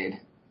Max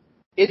Fried.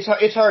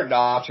 It's hard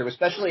not to,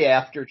 especially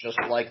after just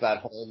that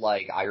whole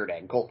iron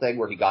ankle thing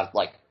where he got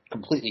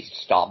completely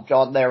stomped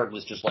on there and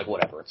was just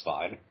whatever, it's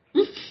fine.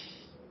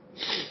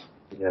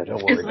 Yeah,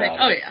 don't worry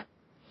about it.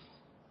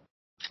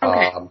 Oh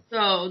yeah. Okay,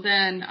 so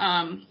then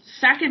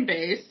second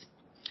base,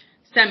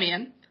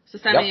 Semien. So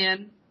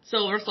Semien,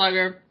 Silver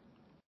Slugger,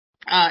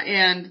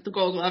 and the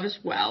Gold Glove as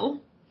well.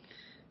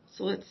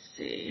 So let's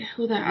see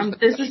who that.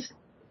 This is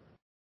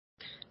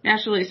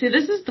National League. See,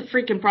 this is the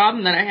freaking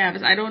problem that I have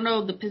is I don't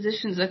know the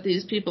positions that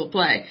these people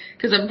play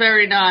because I'm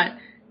very not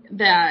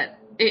that,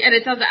 and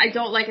it doesn't. I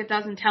don't it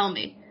doesn't tell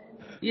me.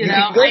 You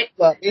know,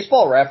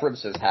 Baseball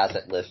References has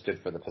it listed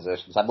for the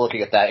positions. I'm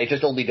looking at that. It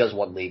just only does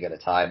one league at a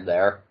time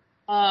there.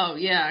 Oh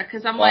yeah,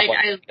 because I'm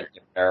the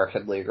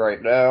American League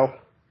right now.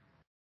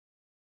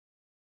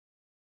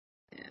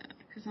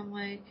 Because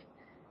I'm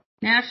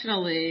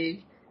National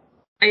League.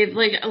 I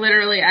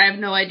literally I have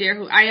no idea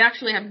who. I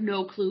actually have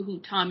no clue who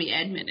Tommy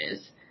Edman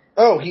is.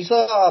 Oh, he's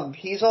on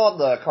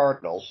the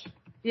Cardinals.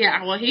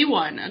 Yeah, well, he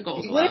won a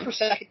Gold Glove. He won it for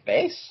second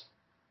base.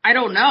 I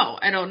don't know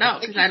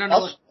because I don't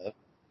know what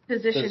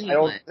position he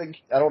played.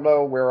 I don't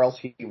know where else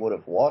he would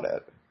have won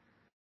it.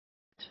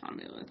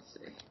 Tommy, let's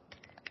see.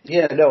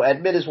 Yeah, no,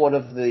 Edman is one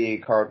of the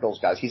Cardinals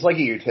guys. He's a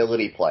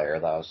utility player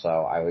though, so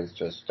I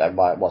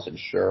wasn't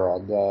sure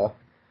on the.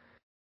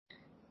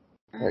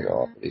 Hang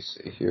on, let me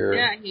see here.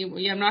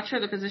 Yeah, I'm not sure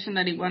the position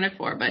that he won it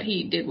for, but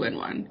he did win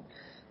one.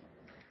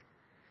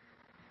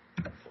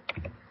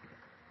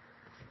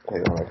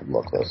 Hang on, I can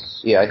look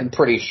this. Yeah, I'm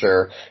pretty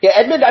sure. Yeah,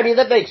 Edmund, I mean,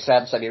 that makes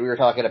sense. I mean, we were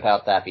talking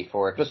about that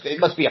before. It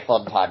must be a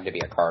fun time to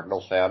be a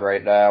Cardinals fan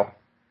right now.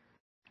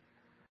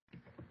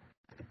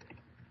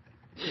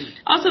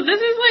 Also, this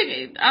is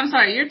like, I'm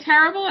sorry, you're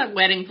terrible at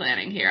wedding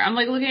planning here. I'm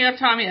like looking up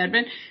Tommy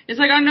Edman. It's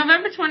like on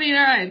November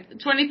 23rd,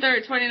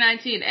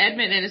 2019,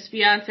 Edman and his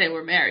fiance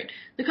were married.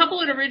 The couple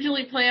had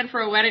originally planned for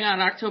a wedding on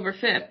October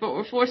 5th, but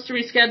were forced to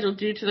reschedule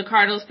due to the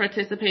Cardinals'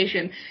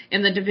 participation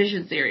in the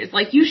division series.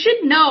 Like, you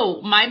should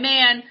know my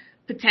man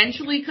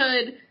potentially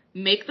could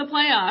make the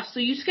playoffs,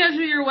 so you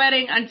schedule your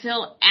wedding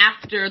until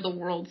after the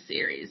World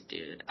Series,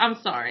 dude. I'm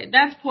sorry.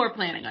 That's poor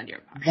planning on your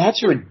part.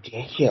 That's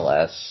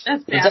ridiculous.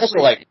 That's bad It's also,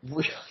 planning. like,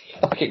 really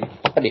fucking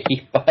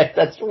funny, but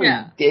that's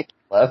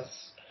ridiculous.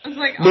 It's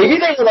like, Maybe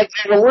they were like,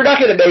 well, we're not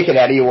going to make it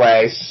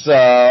anyway, so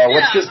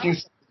let's just do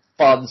something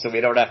fun so we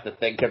don't have to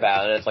think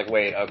about it. It's like,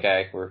 wait,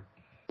 okay, we're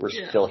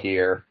still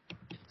here.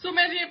 So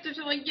imagine you have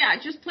to, like,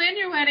 just plan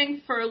your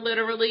wedding for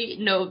literally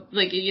in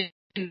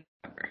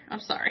November. I'm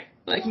sorry.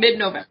 Like,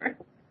 mid-November.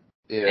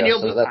 Yeah, and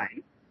you'll so be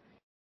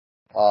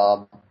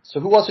fine. So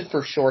who was it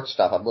for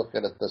shortstop? I'm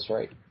looking at this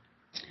right.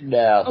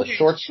 No, the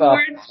shortstop.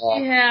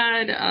 We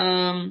had,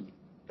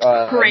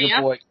 Correa.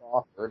 Your boy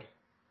Crawford.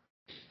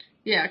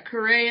 Yeah,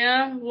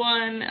 Correa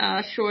won,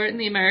 short in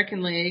the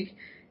American League.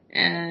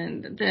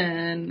 And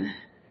then,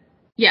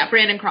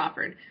 Brandon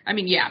Crawford.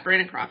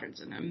 Brandon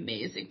Crawford's an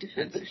amazing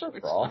defensive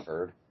shortstop.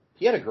 Crawford.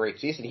 He had a great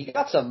season. He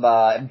got some,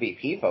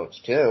 MVP votes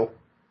too.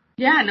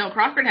 Yeah, no,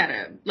 Crawford had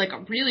a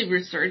really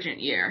resurgent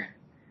year.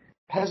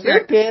 Has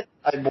there been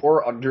a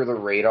more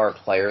under-the-radar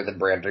player than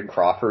Brandon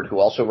Crawford who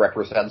also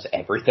represents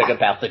everything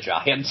about the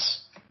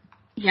Giants?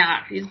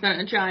 Yeah, he's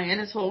been a Giant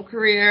his whole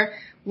career,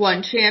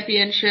 won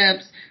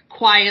championships,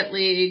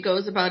 quietly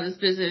goes about his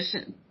business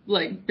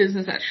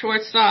at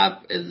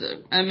shortstop, is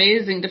an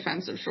amazing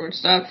defensive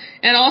shortstop,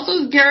 and also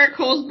is Garrett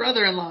Cole's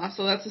brother-in-law,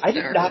 so that's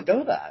hysterical. I did not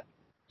know that.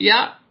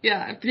 Yeah.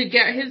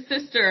 His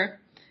sister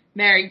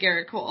married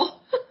Garrett Cole.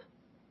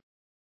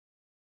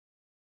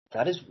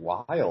 That is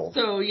wild.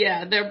 So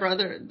yeah, they're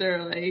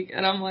like,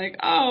 and I'm like,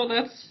 oh,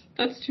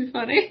 that's too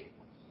funny.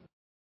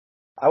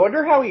 I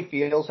wonder how he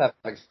feels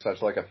having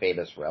such like a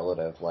famous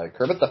relative. Like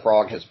Kermit the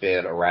Frog has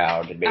been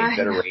around and made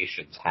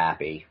generations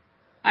happy.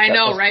 I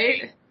know,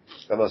 right?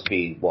 That must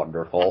be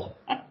wonderful.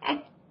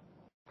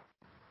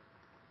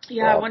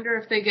 Yeah, well, I wonder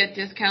if they get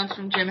discounts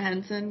from Jim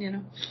Henson, you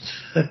know.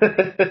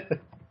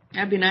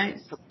 That'd be nice.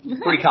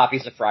 3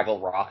 copies of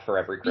Fraggle Rock for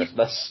every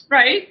Christmas.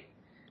 Right?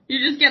 You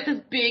just get this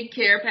big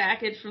care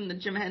package from the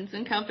Jim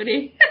Henson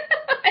Company.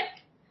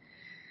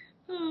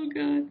 Oh,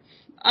 God.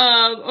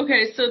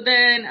 Okay, so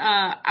then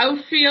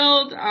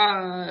outfield,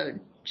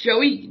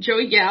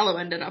 Joey Gallo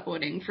ended up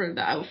winning for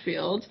the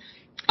outfield.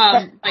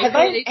 Have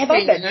I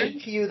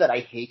mentioned to you that I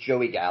hate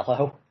Joey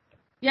Gallo?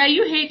 Yeah,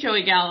 you hate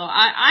Joey Gallo.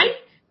 I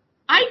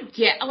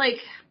get, like,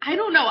 I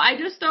don't know. I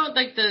just don't,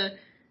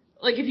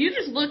 if you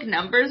just look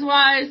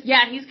numbers-wise,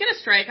 yeah, he's going to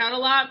strike out a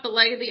lot, but,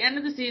 at the end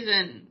of the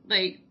season,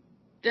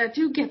 that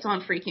dude gets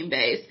on freaking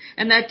base,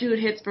 and that dude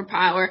hits for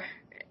power.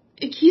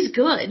 He's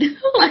good.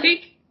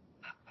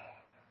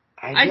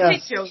 I'd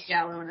take Joey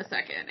Gallo in a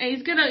second. And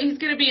he's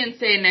gonna be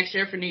insane next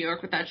year for New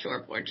York with that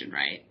short fortune,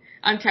 right?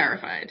 I'm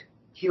terrified.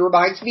 He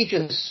reminds me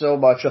just so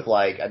much of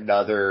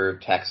another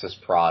Texas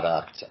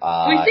product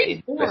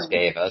in Chris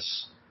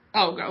Davis.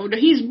 Oh God,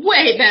 he's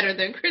way better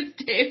than Chris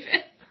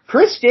Davis.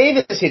 Chris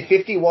Davis hit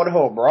 51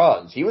 home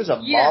runs. He was a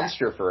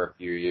monster for a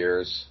few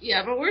years.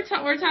 Yeah, but we're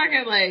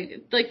talking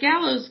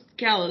Gallo's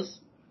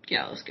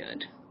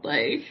good.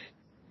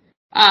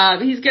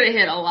 He's gonna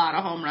hit a lot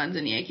of home runs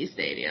in Yankee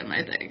Stadium,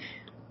 I think.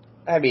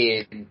 I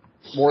mean,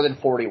 more than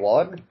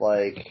 41.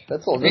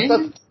 That's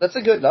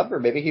a good number.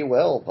 Maybe he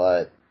will,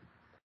 but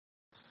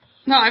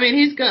no, I mean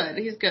he's good.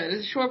 He's good.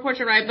 It's a short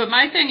portrait, right? But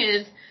my thing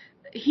is,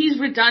 he's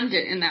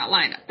redundant in that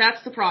lineup.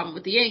 That's the problem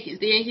with the Yankees.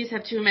 The Yankees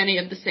have too many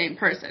of the same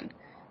person.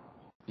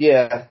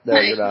 Yeah, no,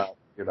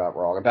 you're not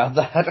wrong about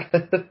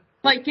that.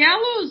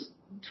 Gallo's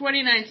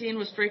 2019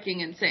 was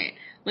freaking insane.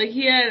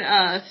 He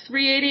had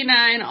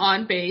 389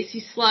 on base. He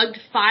slugged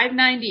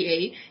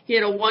 598. He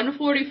had a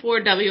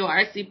 144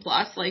 WRC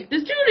plus.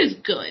 This dude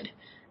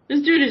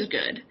is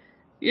good.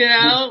 You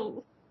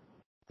know?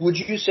 Would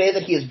you say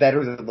that he is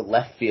better than the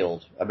left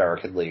field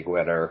American League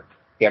winner,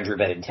 Andrew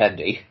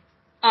Benintendi?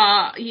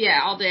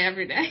 Yeah, all day,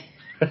 every day.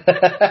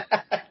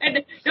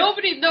 And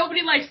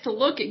nobody likes to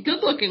look at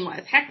good-looking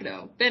wise. Heck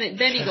no.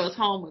 Benny goes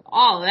home with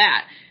all of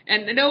that.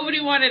 And nobody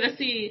wanted to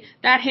see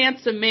that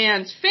handsome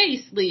man's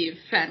face leave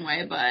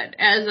Fenway, but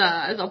as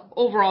a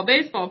overall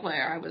baseball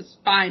player, I was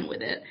fine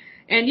with it.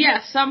 And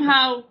yes,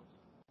 somehow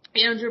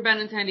Andrew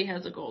Benintendi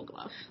has a Gold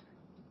Glove.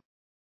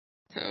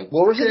 So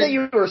what was it that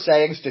you were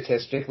saying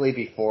statistically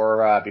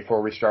before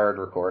we started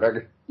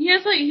recording? He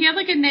had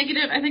a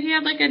negative, I think he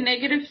had a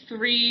negative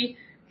 3.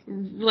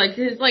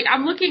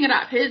 I'm looking it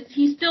up.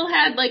 He still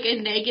had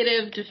a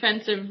negative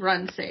defensive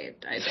run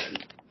saved, I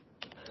think.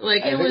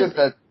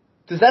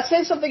 Does that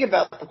say something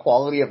about the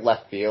quality of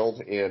left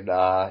field in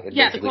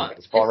Major League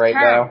Baseball right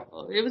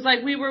terrible. Now? It was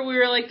we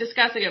were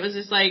discussing it. It was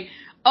just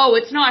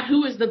it's not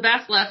who is the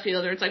best left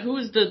fielder. It's who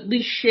is the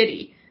least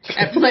shitty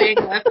at playing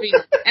left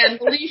field. And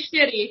the least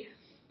shitty,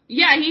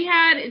 yeah, he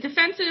had a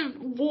defensive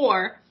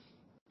WAR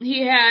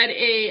he had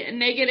a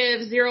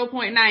negative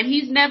 0.9.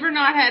 He's never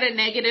not had a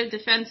negative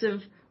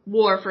defensive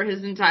WAR for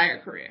his entire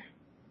career.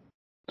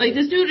 Like,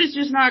 this dude is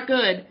just not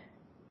good.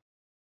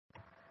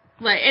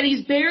 Like, and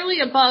he's barely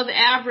above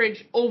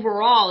average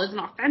overall as an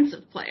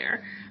offensive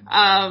player.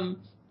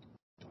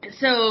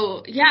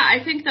 So, yeah,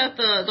 I think that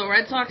the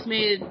Red Sox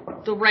made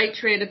the right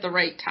trade at the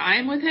right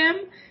time with him.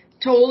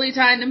 Totally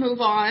time to move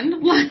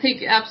on.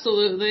 Like,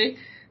 absolutely.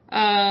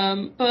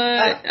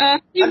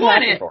 But he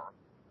won it.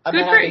 I'm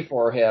happy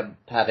for him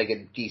having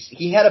a decent.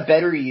 He had a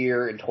better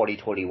year in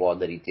 2021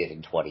 than he did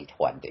in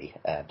 2020,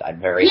 and I'm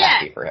very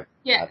happy for him.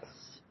 Yes,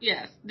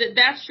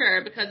 that's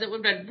sure, because it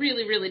would have been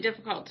really, really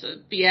difficult to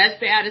be as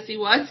bad as he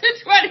was in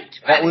 2020.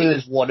 That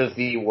was one of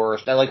the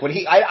worst. Like when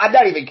I'm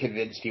not even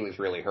convinced he was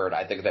really hurt.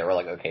 I think they were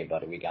like, "Okay,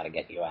 buddy, we got to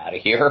get you out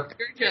of here."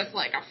 You're just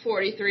like a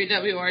 43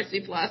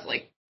 WRC plus.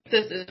 Like,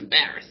 this is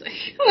embarrassing.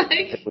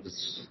 Like,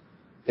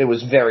 it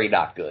was very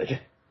not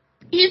good.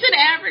 He's an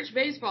average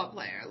baseball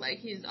player. Like,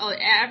 he's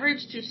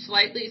average to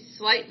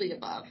slightly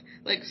above.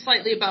 Like,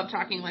 slightly above,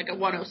 talking like a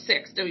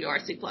 106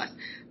 WRC plus,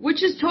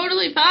 which is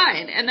totally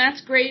fine. And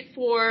that's great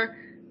for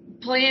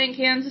playing in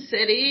Kansas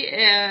City,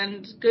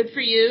 and good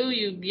for you.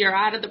 You're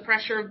out of the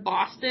pressure of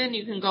Boston.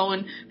 You can go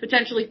and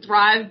potentially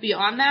thrive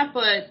beyond that.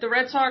 But the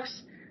Red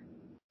Sox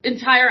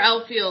entire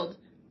outfield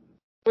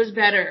was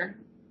better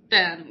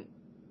than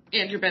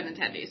Andrew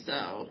Benintendi,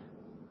 so...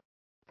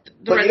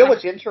 But you know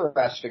what's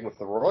interesting with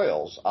the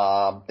Royals?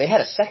 They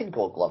had a second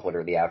Gold Glove winner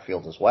in the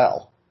outfield as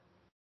well,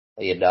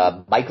 in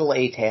Michael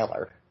A.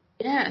 Taylor.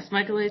 Yes,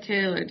 Michael A.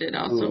 Taylor did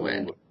also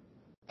win.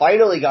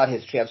 Finally got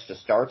his chance to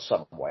start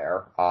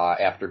somewhere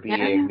after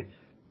being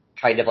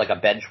kind of like a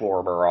bench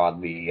warmer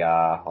on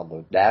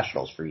the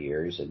Nationals for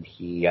years, and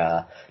he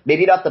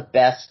maybe not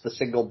the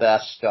single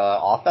best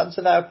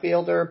offensive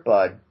outfielder,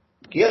 but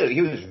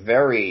he was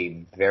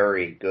very,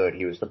 very good.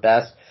 He was the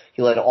best.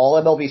 He led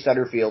all MLB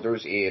center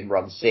fielders in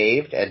runs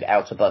saved and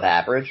outs above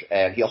average,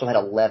 and he also had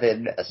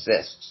 11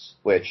 assists,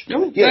 which,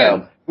 you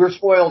know, we're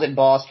spoiled in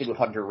Boston with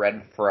Hunter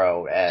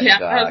Renfroe and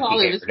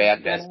Kike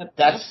Hernandez.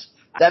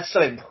 That's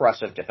some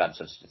impressive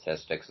defensive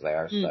statistics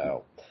there,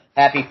 so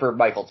happy for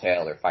Michael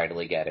Taylor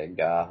finally getting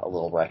a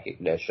little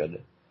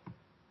recognition.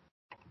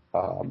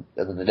 And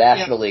then the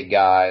National League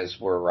guys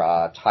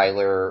were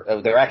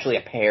Tyler. They're actually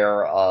a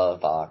pair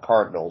of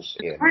Cardinals.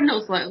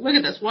 Cardinals, look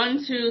at this: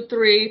 1, 2,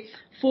 3,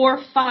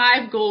 4,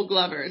 5 Gold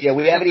Glovers. Yeah,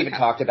 we haven't even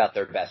talked about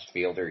their best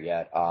fielder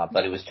yet,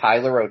 but it was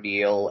Tyler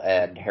O'Neill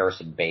and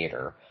Harrison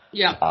Bader.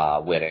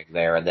 Winning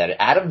there, and then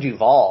Adam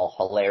Duvall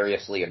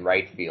hilariously in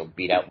right field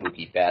beat out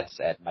Mookie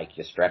Betts and Mike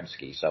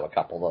Yastrzemski. So a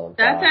couple of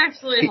that's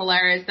actually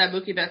hilarious that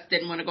Mookie Betts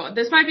didn't want to go.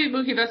 This might be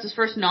Mookie Betts'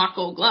 first not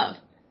Gold Glove.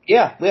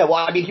 Yeah. Well,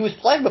 I mean, he was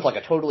playing with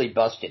like a totally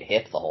busted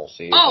hip the whole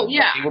season. Oh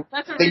yeah,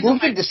 they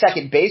moved him to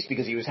second base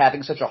because he was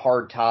having such a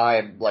hard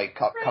time like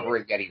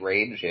covering any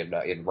range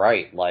in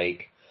right.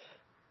 Like,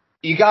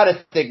 you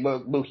gotta think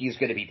Mookie's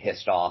gonna be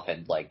pissed off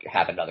and like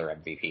have another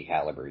MVP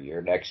caliber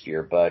year next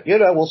year. But you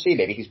know, we'll see.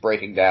 Maybe he's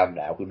breaking down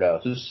now. Who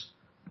knows?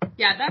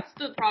 Yeah, that's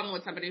the problem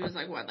with somebody who's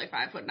like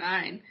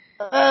 5'9".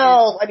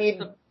 Well, I mean,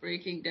 the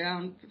breaking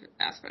down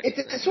aspect.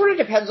 It sort of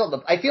depends on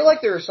the. I feel like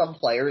there are some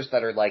players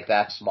that are like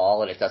that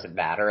small and it doesn't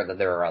matter, and then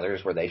there are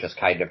others where they just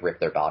kind of rip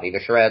their body to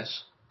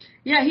shreds.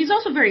 Yeah, he's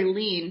also very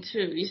lean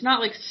too. He's not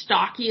like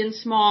stocky and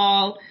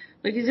small.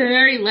 Like, he's a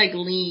very like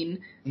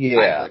lean.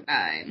 Yeah.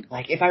 5'9".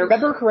 Like, if I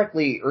remember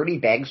correctly, Ernie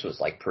Banks was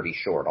like pretty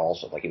short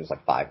also. Like, he was like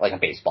a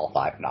baseball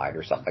 5'9"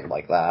 or something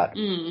like that.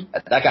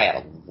 That guy had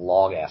a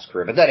long ass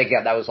career. But then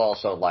again, that was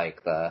also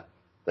like the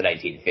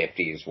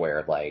 1950s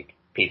where like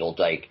people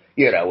like,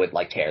 you know, would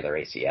like tear their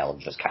ACL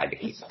and just kind of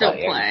keep still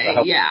playing.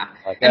 So, yeah.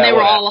 Like, and they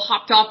were all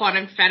hopped up on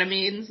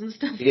amphetamines and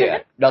stuff.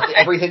 Yeah.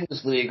 Everything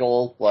was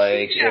legal,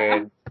 like,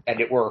 and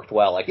it worked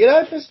well. Like, you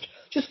know,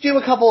 just do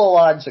a couple of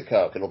lines of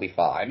coke, it'll be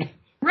fine.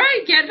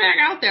 Right, get back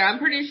out there. I'm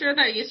pretty sure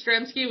that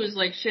Yastrzemski was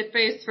like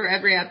shit-faced for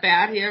every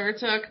at-bat he ever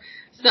took.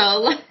 So,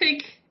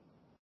 like,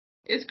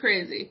 it's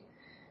crazy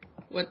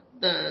what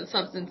the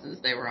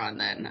substances they were on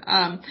then.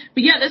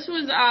 But yeah, this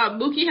was,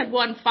 Mookie had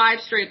won 5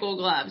 straight Gold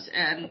Gloves,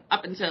 and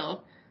up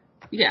until,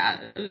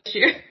 this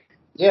year.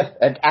 Yeah,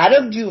 and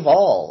Adam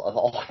Duvall, of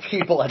all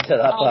people, ended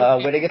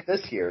up winning it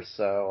this year,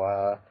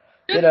 so,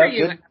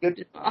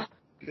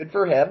 good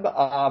for him.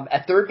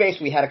 At third base,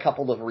 we had a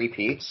couple of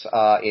repeats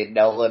in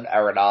Nolan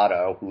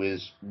Arenado, who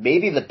is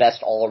maybe the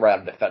best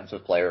all-around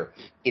defensive player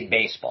in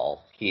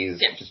baseball. He's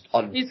just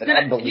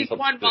unbelievable. He's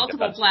won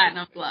multiple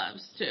platinum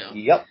gloves, too.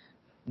 Yep.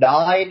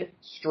 9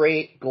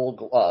 straight Gold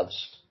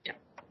Gloves. Yeah.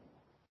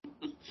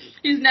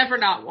 He's never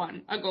not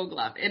won a Gold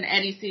Glove in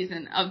any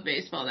season of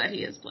baseball that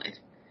he has played.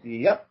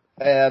 Yep.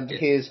 And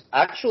his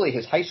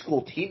high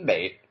school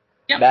teammate,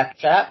 Matt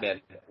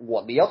Chapman,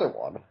 won the other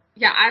one.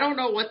 Yeah, I don't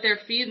know what they're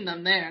feeding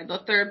them there. The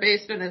third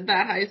baseman in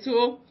that high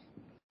school.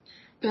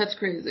 That's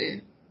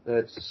crazy.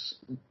 It's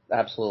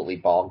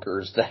absolutely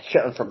bonkers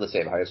that from the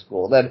same high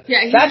school. Then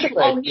he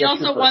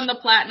also won the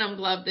Platinum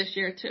Glove this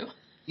year too.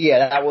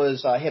 Yeah, that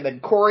was him,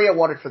 and Correa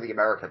won it for the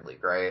American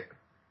League, right?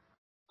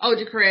 Oh,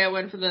 did Correa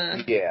win for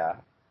the? Yeah.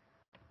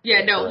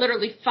 Yeah, no,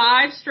 literally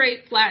 5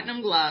 straight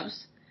platinum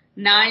gloves,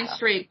 9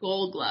 straight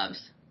gold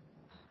gloves.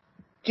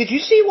 Did you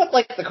see what,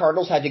 like, the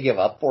Cardinals had to give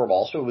up for him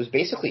also? It was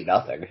basically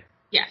nothing.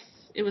 Yes,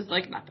 it was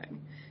like nothing.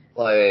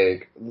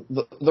 Like,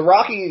 the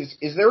Rockies,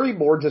 is there a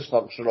more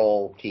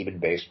dysfunctional team in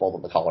baseball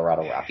than the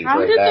Colorado Rockies How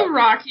right did now? the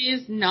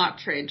Rockies not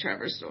trade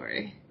Trevor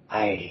Story?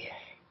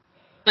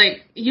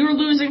 Like, you were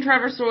losing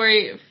Trevor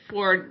Story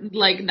for,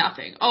 like,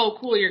 nothing. Oh,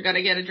 cool, you're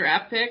gonna get a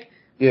draft pick?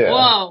 yeah.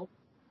 Whoa.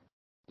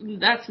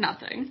 That's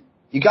nothing.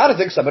 You gotta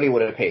think somebody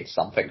would have paid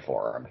something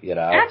for him, you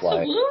know?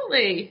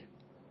 Absolutely.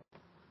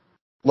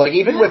 Like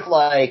even with,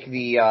 like,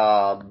 the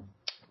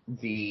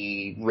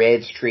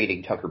Reds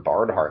trading Tucker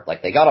Barnhart,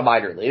 like, they got a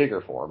minor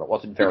leaguer for him. It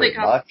wasn't very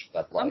much,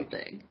 but, like...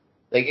 Something.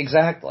 Like,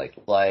 exactly.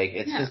 Like,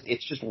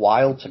 it's just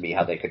wild to me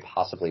how they could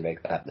possibly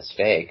make that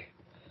mistake.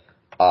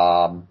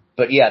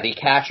 But yeah, the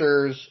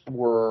catchers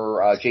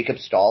were Jacob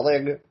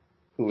Stalling,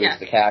 who is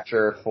the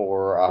catcher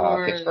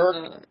for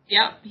Pittsburgh.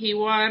 Yep, he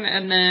won,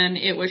 and then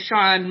it was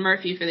Sean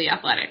Murphy for the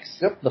Athletics.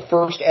 Yep, the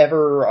first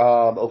ever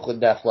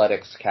Oakland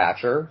Athletics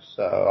catcher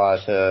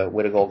to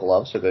win a Gold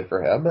Glove, so good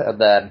for him.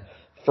 And then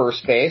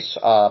first base,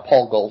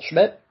 Paul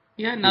Goldschmidt.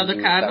 Yeah,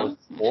 another Cardinal.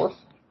 That was fourth.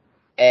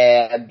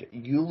 And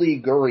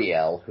Yuli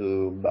Gurriel,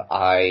 whom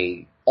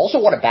I also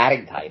won a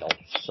batting title,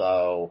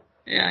 so...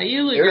 Yeah,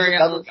 Yuli Gurriel. There's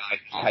another guy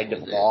who's kind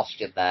of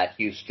lost in that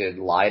Houston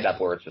lineup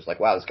where it's just like,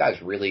 wow, this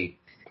guy's really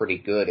pretty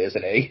good,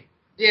 isn't he?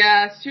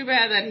 Yeah, it's too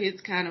bad that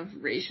he's kind of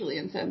racially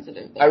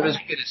insensitive, though. I was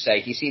going to say,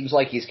 he seems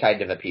like he's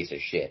kind of a piece of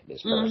shit,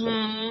 this person.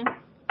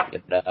 Mm-hmm.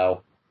 You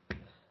know?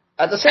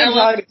 At the same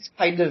time, it's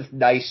kind of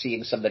nice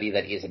seeing somebody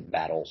that isn't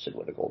Matt Olson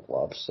with a Gold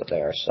Glove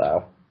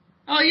so.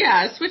 Oh,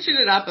 yeah, switching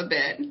it up a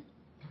bit.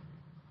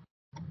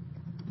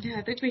 Yeah,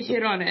 I think we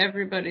hit on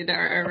everybody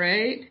there,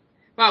 right?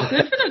 Wow,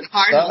 good for the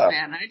Cardinals,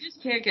 man. I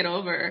just can't get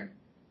over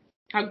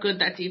how good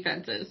that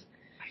defense is.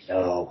 I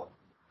know.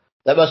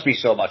 That must be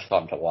so much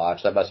fun to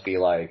watch. That must be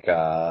like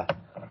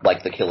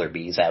the Killer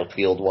Bees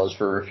outfield was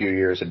for a few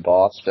years in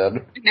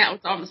Boston. Now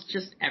it's almost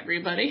just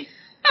everybody.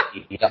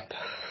 Yep.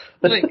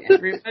 Like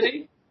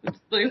everybody. It's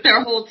like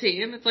their whole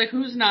team. It's like,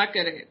 who's not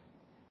good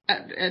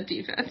at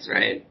defense,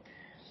 right?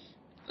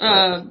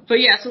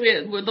 But yeah, so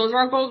those are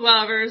our Gold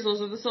Glovers,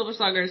 those are the Silver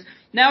Sluggers.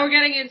 Now we're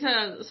getting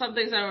into some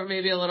things that were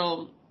maybe a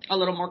little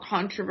more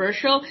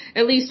controversial,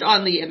 at least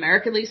on the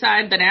American League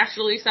side. The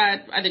National League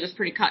side, I think, was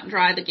pretty cut and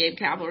dry that Gabe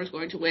Kapler is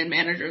going to win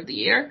Manager of the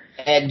Year.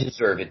 And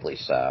deservedly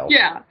so.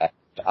 Yeah.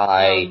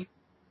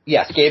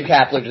 Yes, Gabe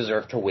Kapler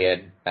deserved to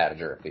win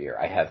Manager of the Year.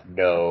 I have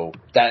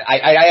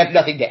I have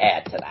nothing to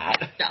add to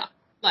that. Yeah.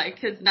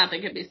 Because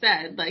nothing can be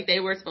said. Like, they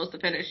were supposed to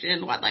finish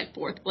in,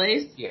 4th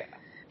place? Yeah.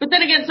 But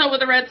then again, so were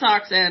the Red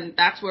Sox, and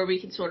that's where we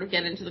can sort of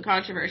get into the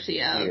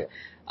controversy of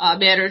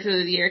Manager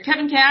of the Year.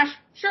 Kevin Cash,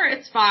 sure,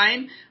 it's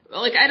fine.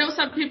 Like, I know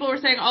some people were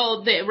saying,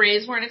 the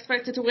Rays weren't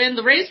expected to win.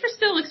 The Rays were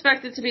still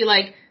expected to be,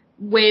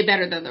 way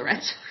better than the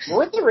Red Sox.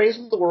 Weren't the Rays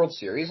in the World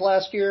Series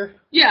last year?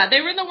 Yeah,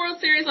 they were in the World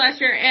Series last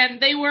year, and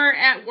they were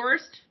at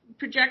worst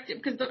projected,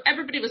 because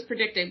everybody was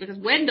predicting, because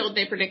when don't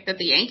they predict that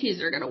the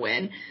Yankees are going to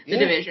win the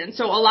division?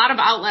 So a lot of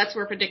outlets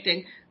were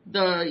predicting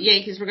the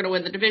Yankees were going to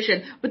win the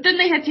division. But then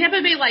they had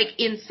Tampa Bay,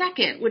 in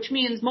second, which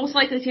means most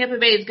likely Tampa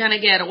Bay is going to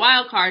get a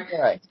wild card.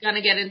 Right. It's going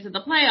to get into the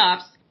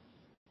playoffs.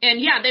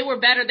 And yeah, they were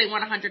better. They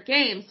won 100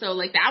 games. So,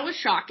 that was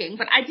shocking.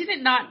 But I did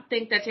not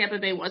think that Tampa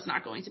Bay was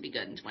not going to be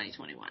good in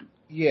 2021.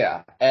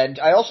 Yeah. And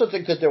I also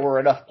think that there were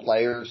enough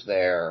players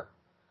there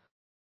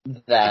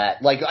that,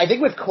 I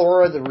think with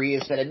Cora, the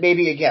reason, and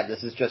maybe, again,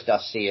 this is just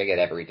us seeing it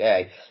every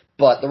day,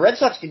 but the Red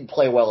Sox didn't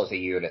play well as a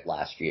unit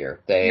last year.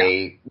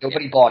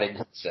 Nobody bought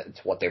into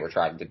what they were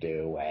trying to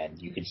do,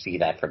 and you could see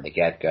that from the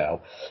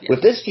get-go. Yeah.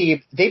 With this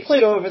team, they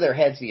played over their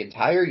heads the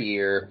entire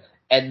year,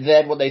 and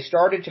then when they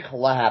started to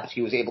collapse,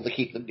 he was able to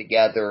keep them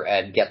together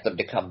and get them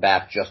to come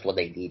back just when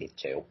they needed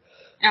to.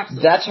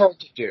 Absolutely. That's hard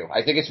to do.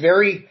 I think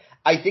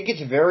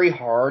it's very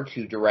hard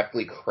to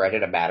directly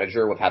credit a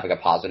manager with having a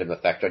positive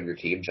effect on your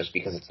team just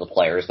because it's the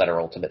players that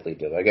are ultimately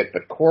doing it.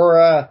 But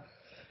Cora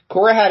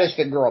had his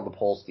finger on the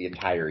pulse the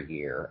entire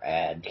year,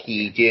 and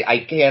he did.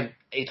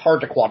 It's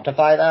hard to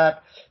quantify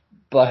that,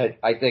 but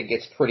I think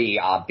it's pretty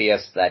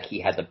obvious that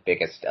he had the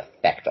biggest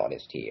effect on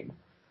his team.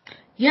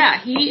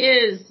 Yeah, he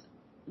is.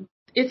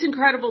 It's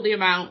incredible the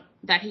amount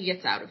that he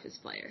gets out of his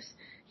players.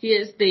 He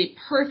is the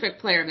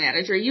perfect player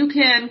manager. You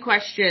can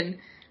question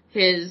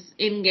his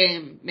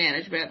in-game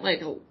management.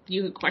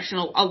 You could question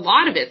a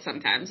lot of it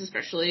sometimes,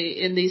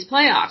 especially in these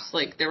playoffs.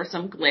 There were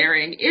some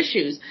glaring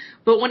issues.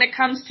 But when it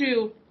comes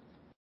to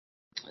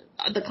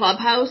the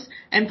clubhouse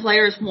and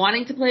players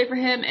wanting to play for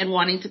him and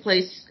wanting to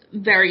play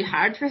very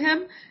hard for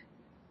him,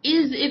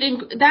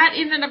 that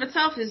in and of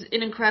itself is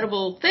an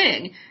incredible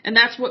thing. And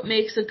that's what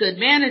makes a good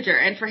manager.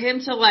 And for him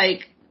to,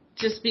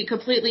 just be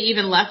completely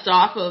even left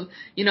off of,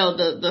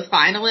 the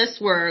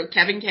finalists were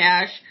Kevin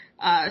Cash,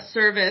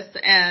 Service,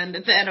 and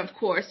then, of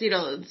course,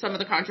 some of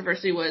the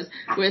controversy was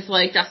with,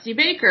 Dusty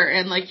Baker,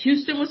 and,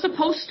 Houston was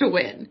supposed to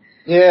win.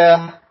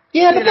 Yeah.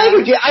 Yeah, but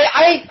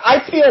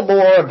I feel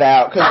more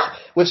about, because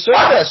with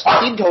Service, the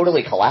team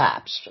totally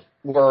collapsed.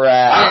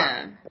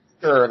 Whereas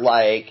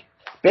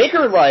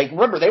Baker,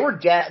 remember, they were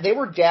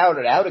down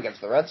and out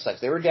against the Red Sox.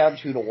 They were down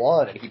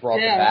 2-1, and he brought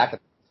them back in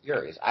the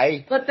series.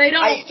 But they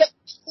don't. It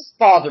doesn't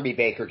bother me,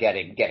 Baker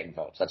getting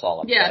votes. That's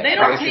all I'm saying. Yeah, they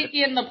don't take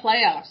in the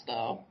playoffs,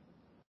 though.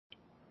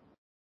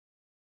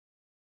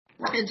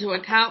 Into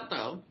account,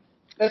 though.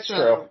 That's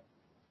true.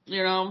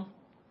 You know?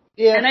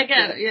 Yeah. And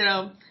again, you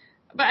know,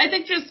 but I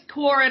think just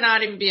Cora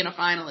not even being a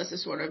finalist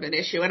is sort of an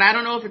issue. And I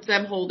don't know if it's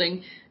them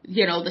holding,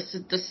 you know, the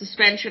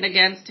suspension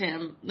against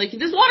him. Like,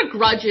 there's a lot of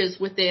grudges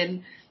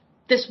within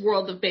this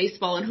world of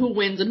baseball and who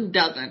wins and who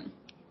doesn't.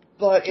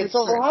 But it's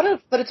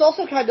it's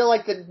also kind of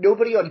like that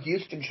nobody on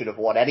Houston should have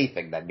won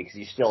anything then, because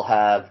you still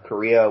have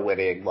Korea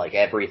winning, like,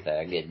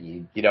 everything,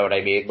 and you know what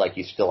I mean? Like,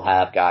 you still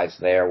have guys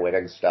there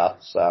winning stuff,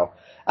 so,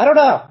 I don't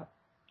know.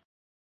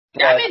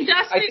 Yeah, I mean,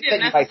 Dusty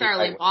didn't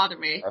necessarily bother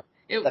me.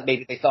 That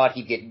maybe they thought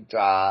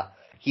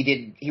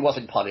he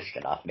wasn't punished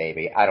enough,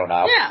 maybe. I don't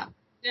know.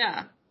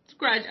 Yeah.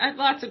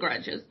 Lots of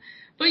grudges.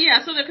 But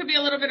yeah, so there could be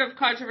a little bit of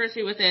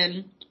controversy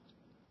within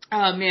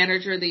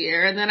Manager of the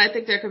Year, and then I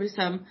think there could be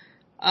some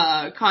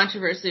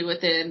controversy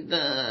within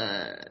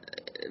the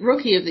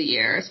Rookie of the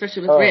Year,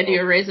 especially with Randy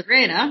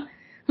Arozarena,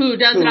 who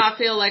does not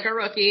feel like a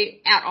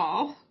rookie at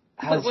all.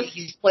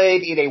 He's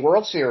played in a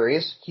World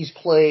Series. He's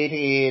played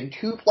in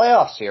 2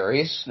 playoff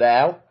series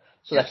now,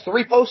 so that's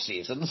 3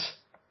 postseasons.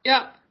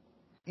 Yep.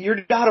 You're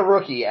not a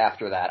rookie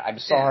after that. I'm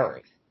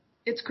sorry.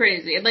 It's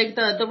crazy. Like,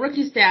 the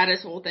rookie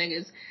status whole thing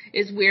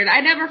is weird. I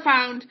never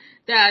found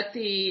that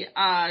the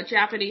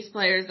Japanese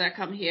players that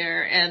come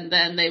here and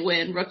then they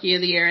win Rookie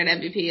of the Year and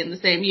MVP in the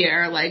same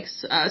year, like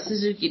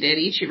Suzuki did,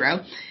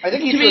 Ichiro. I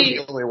think he's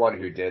the only one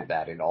who did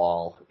that in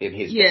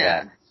his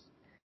defense.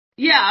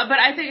 Yeah, but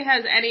I think,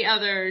 has any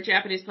other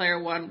Japanese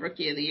player won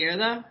Rookie of the Year,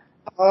 though?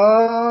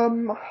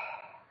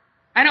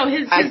 I know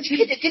did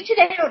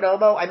Hideo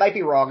Nomo? I might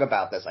be wrong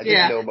about this. I think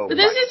Nomo. But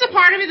this is the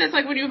part of me that's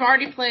like, when you've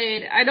already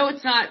played, I know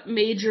it's not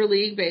Major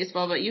League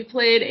Baseball, but you've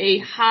played a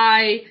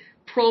high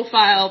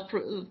profile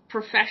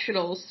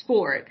professional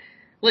sport,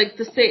 like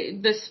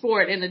the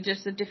sport in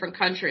just a different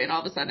country, and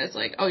all of a sudden it's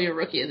like, oh, you're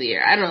Rookie of the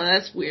Year. I don't know,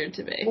 that's weird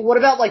to me. Well, what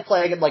about like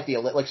playing in like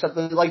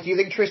something like, do you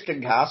think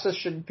Tristan Casas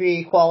should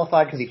be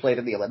qualified because he played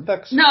in the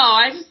Olympics? No,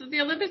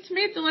 the Olympics, to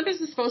me, the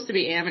Olympics is supposed to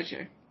be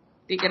amateur.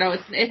 You know,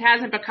 it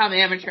hasn't become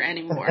amateur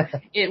anymore.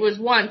 It was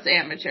once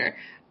amateur.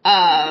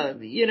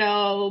 You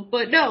know,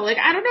 but no, like,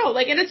 I don't know,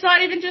 like, and it's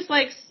not even just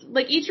like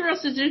Ichiro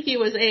Suzuki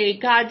was a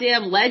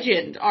goddamn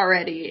legend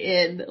already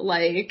in,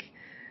 like,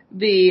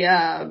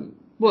 the,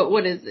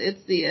 what is,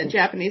 it's the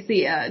Japanese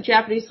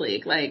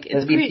league, like,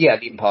 it's the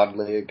Nippon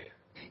League.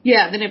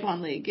 Yeah, the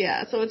Nippon League,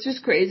 yeah, so it's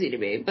just crazy to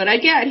me. But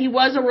again, he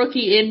was a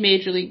rookie in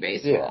Major League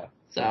Baseball. Yeah.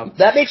 So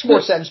that makes more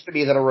sense to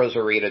me than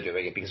Arozarena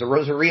doing it, because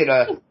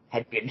Arozarena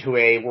had been to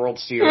a World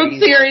Series.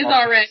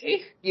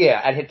 Already. Yeah,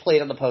 and had played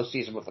in the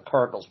postseason with the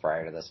Cardinals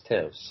prior to this,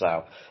 too.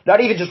 So,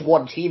 not even just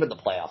one team in the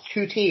playoffs,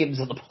 2 teams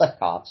in the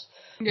playoffs.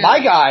 Yeah.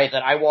 My guy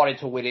that I wanted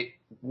to win it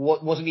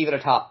wasn't even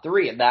a top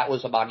 3, and that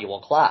was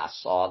Emmanuel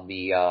Class on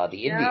the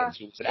Indians,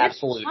 who was an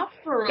absolute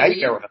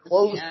nightmare with a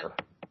closer.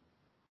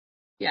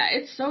 Yeah,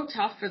 it's so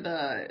tough for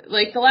the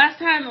last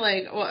time,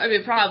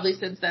 probably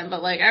since then,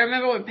 but, I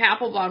remember when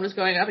Papelbon was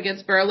going up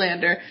against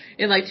Verlander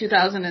in,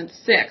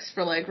 2006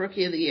 for,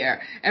 Rookie of the Year,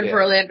 and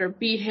Verlander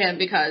beat him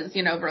because,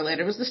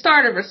 Verlander was the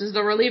starter versus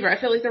the reliever. I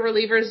feel like the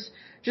relievers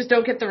just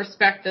don't get the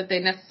respect that they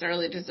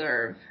necessarily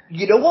deserve.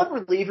 You know what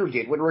reliever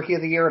did win Rookie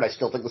of the Year, and I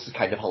still think this is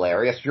kind of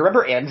hilarious? Do you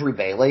remember Andrew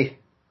Bailey?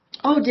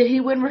 Oh, did he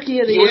win Rookie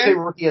of the Year? He was a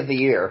Rookie of the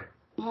Year.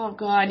 Oh,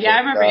 God. Yeah, I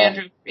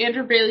remember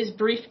Andrew Bailey's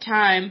brief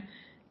time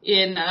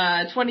in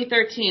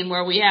 2013,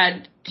 where we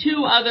had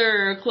 2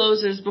 other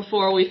closers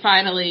before we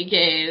finally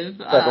gave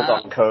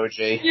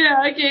Koji. Yeah,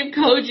 I gave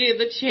Koji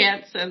the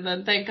chance, and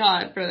then thank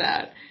God for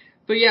that.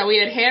 But yeah, we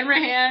had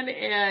Hanrahan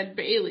and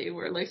Bailey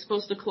were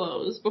supposed to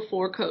close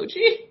before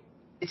Koji.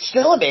 It's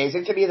still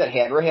amazing to me that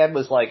Hanrahan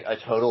was a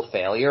total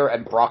failure,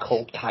 and Brock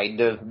Holt kind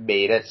of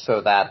made it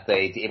so that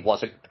it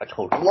wasn't a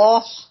total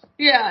loss.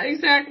 Yeah,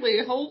 exactly.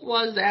 Holt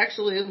was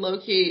actually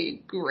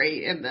low-key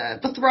great in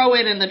the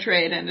throw-in and the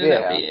trade ended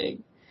up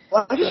being.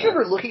 Well, I just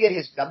remember looking at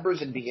his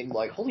numbers and being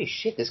like, holy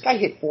shit, this guy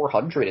hit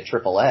 400 at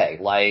AAA.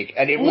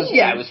 And it was,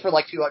 it was for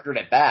 200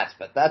 at bats,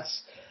 but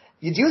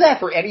you do that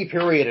for any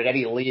period in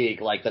any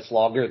league, that's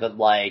longer than,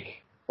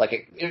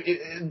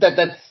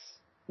 that's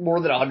more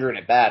than 100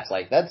 at bats.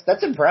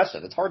 That's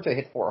impressive. It's hard to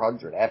hit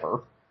 400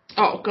 ever.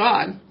 Oh,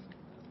 God.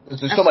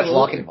 There's so much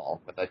luck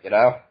involved with it,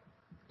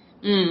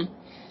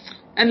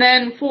 And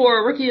then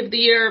for Rookie of the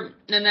Year,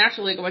 the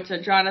National League went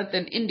to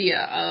Jonathan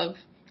India of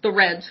the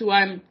Reds, who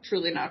I'm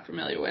truly not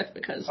familiar with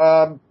because...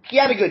 he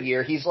had a good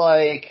year. He's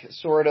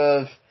sort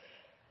of...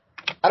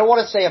 I don't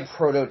want to say a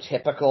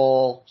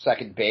prototypical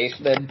second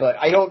baseman, but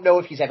I don't know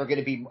if he's ever going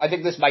to be... I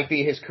think this might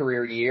be his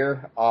career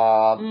year.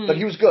 But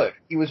he was good.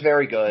 He was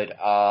very good.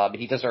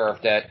 He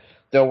deserved it.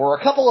 There were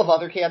a couple of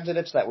other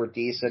candidates that were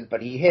decent,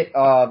 but he hit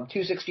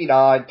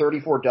 269,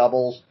 34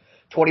 doubles,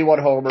 21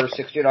 homers,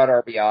 69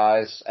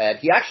 RBIs, and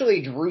he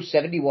actually drew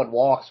 71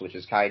 walks, which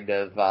is kind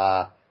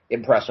of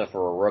impressive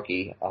for a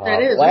rookie.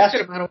 That is. That's a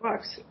good amount of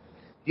bucks.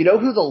 You know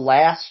who the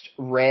last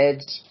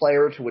Reds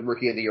player to win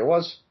Rookie of the Year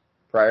was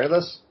prior to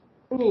this?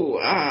 Ooh,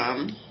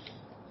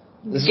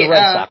 This is a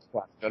Red Sox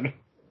question.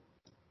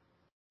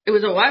 It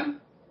was a what?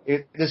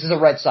 This is a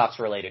Red Sox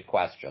related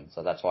question,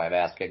 so that's why I'm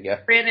asking you.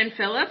 Brandon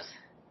Phillips?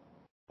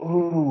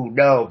 Ooh,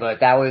 no, but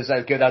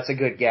that's a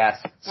good guess.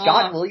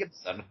 Scott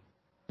Williamson.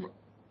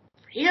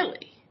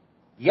 Really?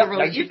 Yep,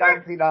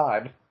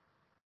 1999.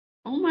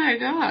 Oh my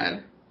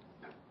god.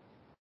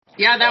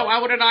 Yeah, I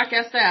would have not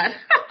guessed that.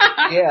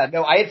 Yeah,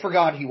 no, I had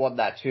forgotten he won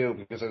that too,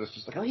 because I was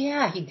just like, oh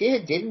yeah, he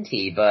did, didn't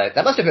he? But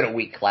that must have been a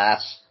weak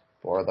class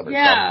for them or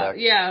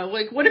something. Yeah,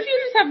 like, what if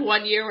you just have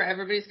 1 year where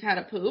everybody's kind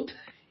of poop?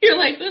 You're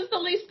like, who's the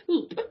least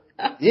poop?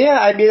 Yeah,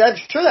 I mean, I'm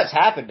sure that's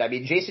happened. I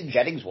mean, Jason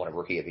Jennings won a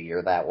Rookie of the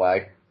Year that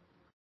way.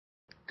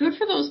 Good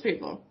for those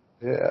people.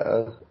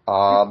 Yeah.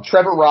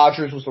 Trevor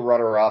Rogers was the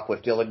runner-up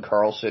with Dylan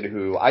Carlson,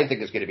 who I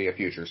think is going to be a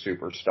future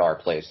superstar,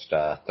 placed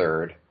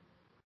third.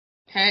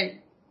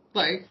 Hey,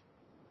 like,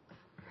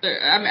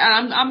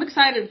 I'm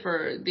excited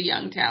for the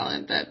young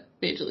talent that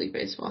Major League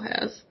Baseball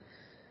has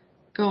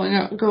going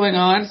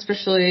on,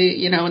 especially,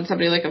 you know, when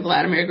somebody like a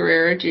Vladimir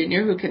Guerrero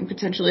Jr. who can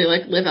potentially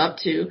like live up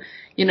to,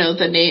 you know,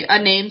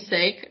 a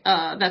namesake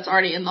that's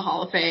already in the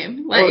Hall of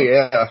Fame. Like, oh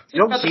yeah,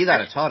 you don't see that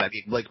a ton. I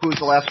mean, like, who was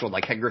the last one?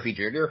 Like Ken Griffey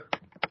Jr.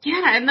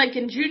 Yeah, and like,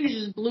 and Jr.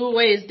 just blew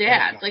away his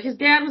dad. Like, his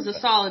dad was a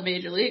solid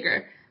major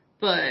leaguer,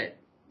 but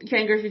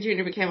Ken Griffey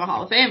Jr. became a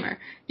Hall of Famer,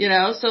 you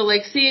know? So,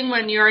 like, seeing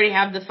when you already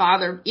have the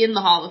father in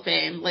the Hall of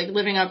Fame, like,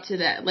 living up to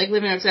that, like,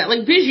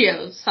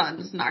 Biggio's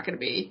son's not gonna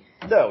be.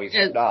 No, he's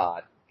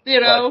not.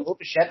 You know? But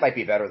Bichette might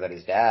be better than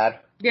his dad.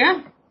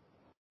 Yeah.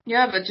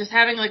 Yeah, but just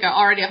having, like,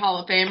 already a Hall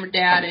of Famer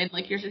dad and,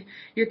 like,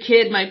 your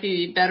kid might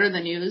be better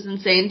than you is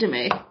insane to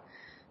me.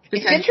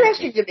 It's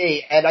interesting to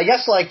me, and I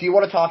guess, like, do you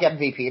want to talk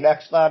MVP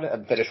next, then,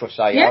 and finish with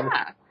Cy Young?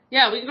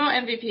 Yeah, we can go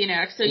MVP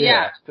next. So,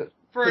 yeah.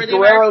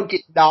 Guerrero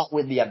did not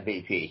win the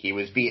MVP. He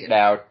was beaten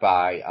out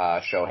by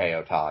Shohei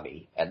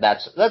Ohtani, and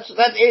that's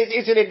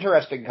an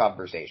interesting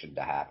conversation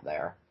to have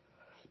there,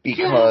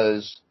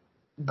 because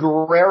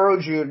Guerrero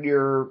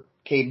Jr.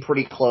 came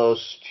pretty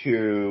close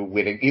to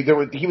winning. He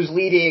was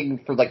leading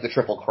for like the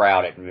Triple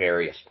Crown at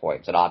various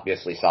points, and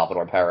obviously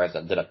Salvador Perez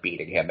ended up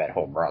beating him at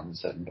home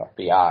runs and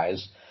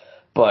RBIs.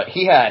 But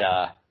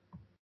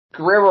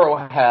Guerrero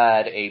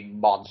had a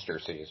monster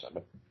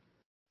season.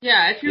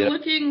 Yeah, if you're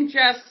looking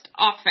just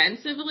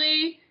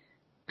offensively,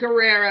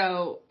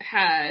 Guerrero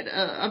had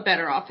a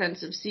better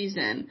offensive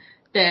season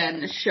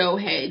than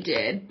Shohei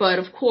did. But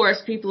of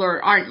course, people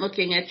aren't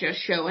looking at just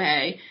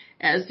Shohei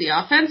as the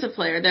offensive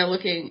player. They're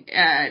looking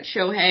at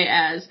Shohei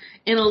as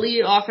an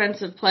elite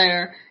offensive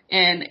player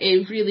and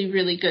a really,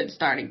 really good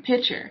starting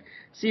pitcher.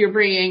 So you're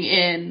bringing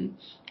in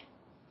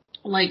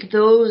like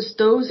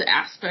those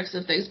aspects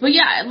of things. But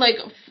yeah, like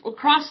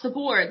across the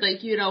board,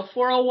 like, you know,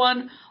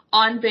 401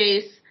 on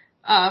base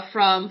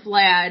from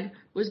Vlad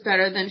was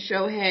better than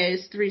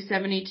Shohei's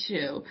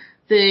 372.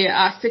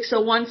 The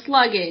 601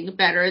 slugging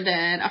better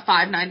than a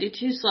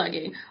 592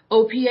 slugging.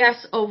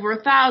 OPS over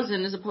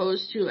 1,000 as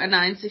opposed to a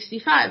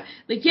 965.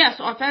 Like, yes,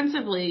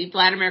 offensively,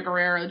 Vladimir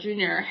Guerrero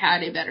Jr.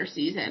 had a better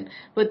season,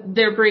 but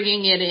they're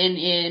bringing it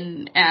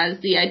in as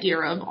the idea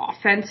of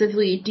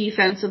offensively,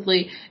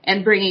 defensively,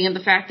 and bringing in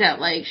the fact that,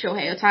 like,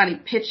 Shohei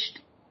Ohtani pitched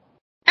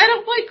at a,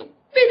 like,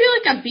 maybe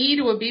like a B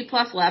to a B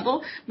plus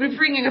level, but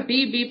bringing a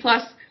B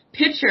plus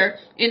pitcher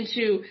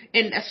into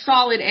a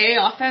solid A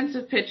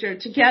offensive pitcher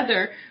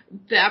together,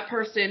 that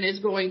person is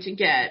going to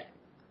get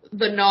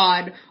the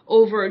nod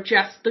over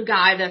just the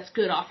guy that's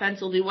good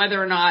offensively, whether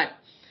or not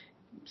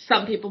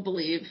some people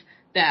believe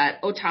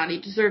that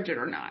Ohtani deserved it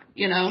or not,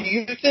 you know? Do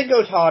you think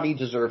Ohtani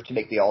deserved to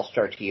make the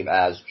All-Star team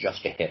as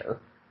just a hitter?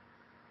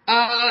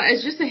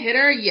 As just a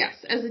hitter, yes.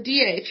 As a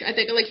DH, I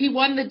think, like, he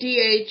won the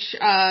DH,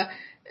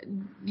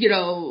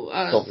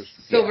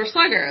 Silver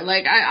Slugger.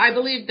 Like, I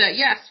believe that,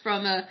 yes,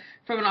 from an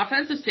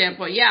offensive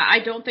standpoint, yeah,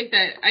 I don't think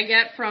that I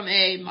get from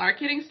a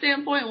marketing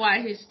standpoint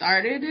why he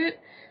started it.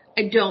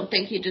 I don't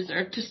think he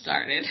deserved to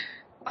start it.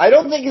 I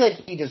don't think that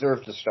he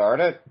deserved to start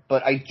it,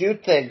 but I do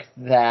think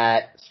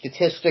that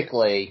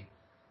statistically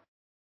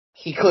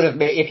he could have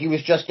made, if he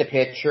was just a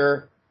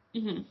pitcher,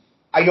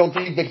 I don't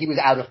think that he was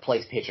out of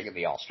place pitching in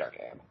the All-Star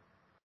game.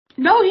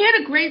 No, he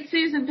had a great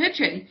season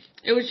pitching.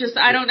 It was just,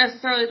 I don't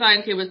necessarily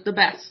think he was the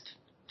best.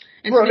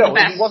 He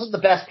wasn't the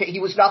best. He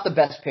was not the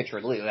best pitcher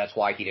in the league. That's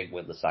why he didn't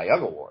win the Cy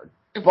Young Award.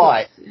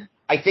 But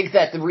I think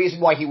that the reason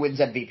why he wins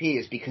MVP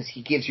is because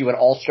he gives you an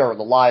all-star in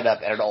the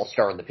lineup and an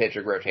all-star in the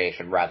pitching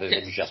rotation rather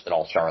than just an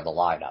all-star in the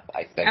lineup.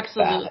 I think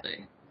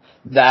absolutely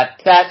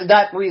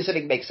that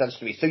reasoning makes sense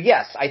to me. So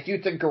yes, I do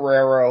think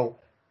Guerrero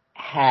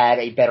had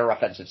a better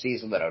offensive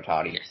season than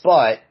Ohtani. Yes.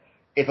 But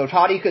if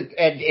Ohtani could,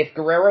 and if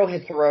Guerrero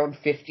had thrown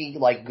 50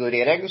 like good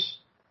innings,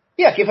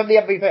 yeah, give him the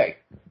MVP.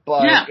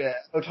 But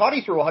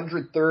Ohtani threw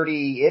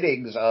 130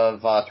 innings of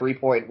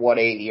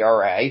 3.18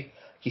 ERA.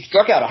 He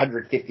struck out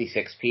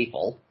 156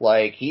 people.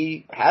 Like,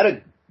 he had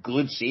a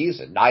good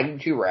season,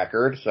 9-2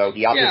 record, so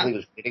he obviously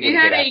was hitting it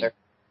out there.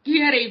 He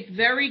had a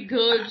very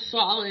good,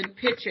 solid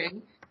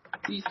pitching,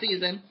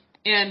 season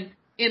and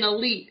an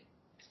elite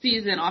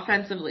season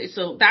offensively.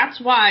 So that's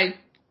why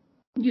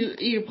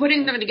you're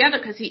putting them together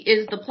because he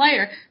is the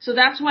player. So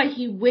that's why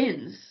he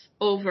wins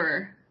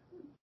over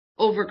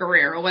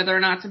Guerrero, whether or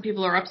not some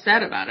people are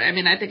upset about it. I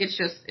mean, I think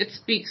it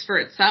speaks for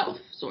itself,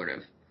 sort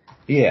of.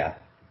 Yeah.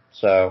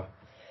 So,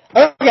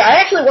 okay,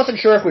 I actually wasn't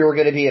sure if we were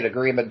going to be in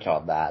agreement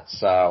on that.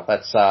 So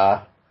let's.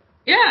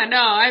 Yeah, no,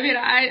 I mean,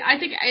 I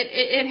think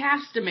it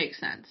has to make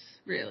sense,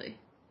 really.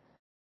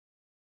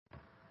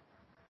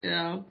 You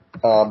know.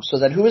 So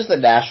then, who is the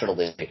National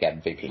League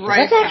MVP?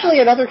 Bryce That's actually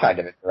another kind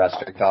of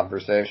interesting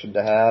conversation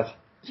to have.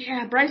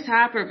 Yeah, Bryce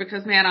Harper,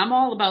 because man, I'm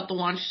all about the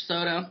Juan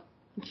Soto.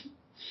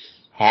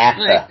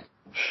 Harper. Like,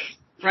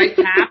 Bryce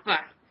Harper.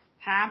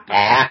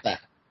 Harper.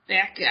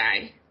 That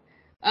guy.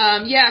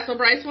 Yeah, so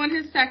Bryce won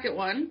his second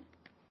one.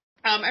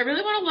 I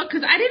really want to look,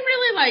 because I didn't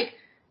really,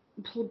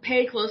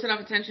 pay close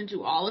enough attention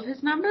to all of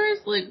his numbers.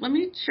 Let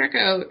me check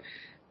out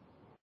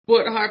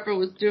what Harper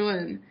was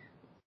doing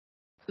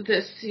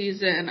this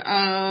season.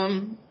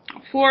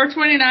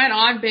 429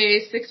 on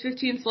base,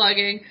 615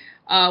 slugging,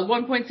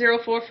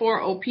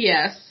 1.044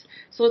 OPS.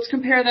 So let's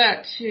compare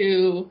that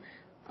to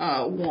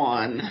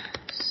Juan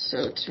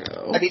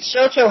Soto. I mean,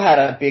 Soto had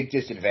a big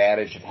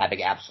disadvantage of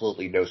having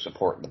absolutely no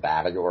support in the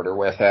batting order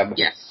with him.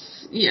 Yes.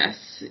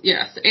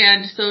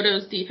 And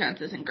Soto's defense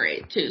isn't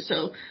great too,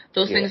 so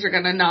those things are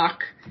gonna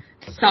knock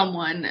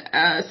someone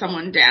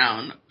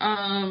down.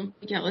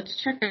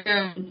 Let's check it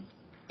out.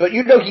 But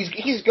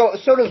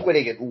Soto's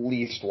winning at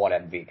least one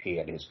MVP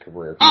in his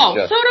career.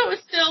 Soto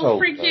is still so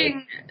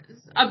freaking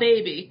a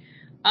baby.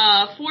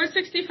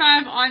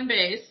 465 on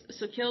base,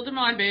 so killed him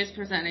on base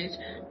percentage.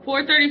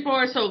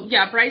 434, so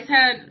yeah, Bryce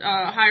had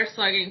higher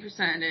slugging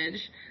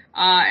percentage.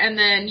 And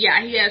then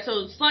he had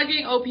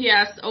slugging,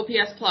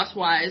 OPS plus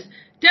wise,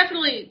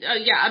 definitely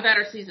a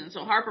better season.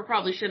 So Harper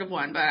probably should have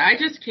won, but I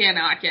just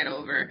cannot get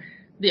over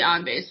the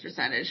on base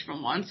percentage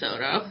from Juan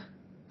Soto.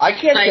 I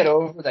can't get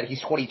over that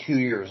he's 22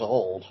 years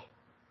old.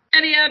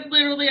 And he had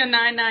literally a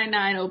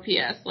 999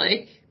 OPS,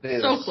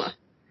 so close.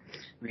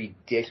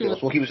 Ridiculous.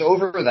 Well, he was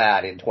over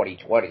that in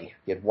 2020.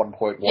 He had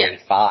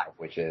 1.15,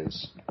 which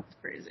is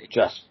crazy.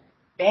 Just,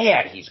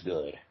 man, he's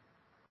good.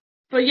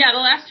 But yeah, the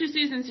last two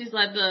seasons he's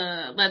led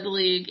the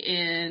league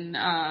in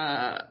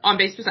on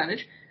base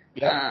percentage.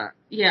 Yeah.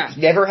 He's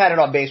never had an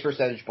on base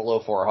percentage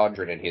below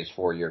 400 in his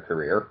 4-year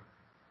career.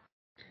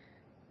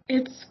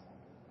 It's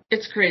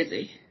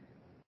crazy.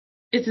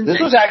 It's insane.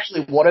 This was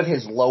actually one of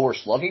his lower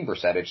slugging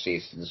percentage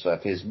seasons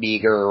of his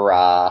meager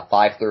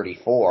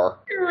 534.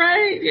 You're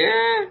right,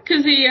 yeah.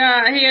 Because he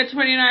had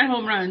 29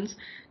 home runs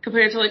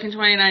compared to in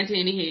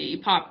 2019 he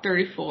popped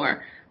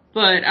 34.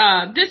 But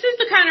this is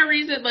the kind of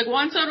reason,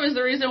 Juan Soto is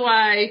the reason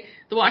why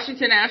the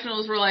Washington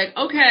Nationals were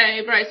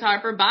okay, Bryce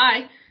Harper,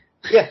 bye.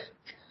 Yeah.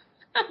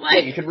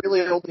 You can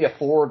really only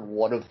afford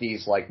one of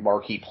these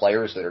marquee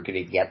players that are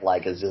going to get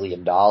 $1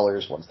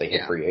 zillion once they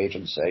hit free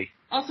agency.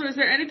 Also, is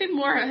there anything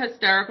more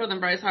hysterical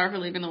than Bryce Harper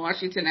leaving the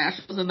Washington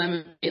Nationals and them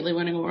immediately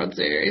winning a World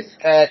Series?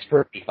 It's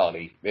pretty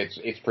funny.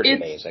 It's pretty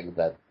amazing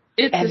that.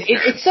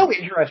 It's so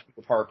interesting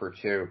with Harper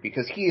too,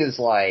 because he is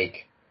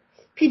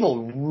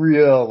people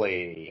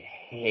really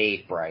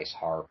hate Bryce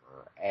Harper,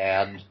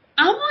 and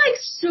I'm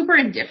super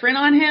indifferent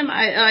on him.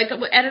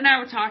 Ed and I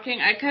were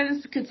talking, I kind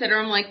of consider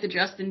him the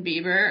Justin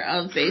Bieber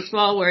of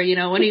baseball, where,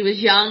 when he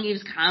was young, he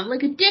was kind of a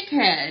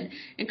dickhead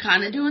and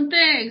kind of doing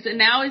things. And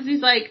now as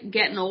he's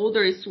getting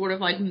older, he's sort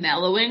of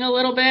mellowing a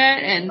little bit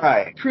and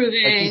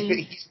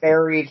proving. He's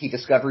married, he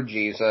discovered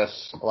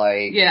Jesus,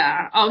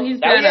 Yeah. Oh, he's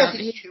now been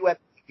he has 2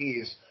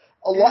 MVPs.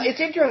 It's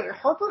interesting.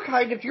 Harper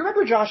do you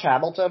remember Josh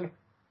Hamilton?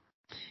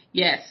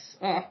 Yes.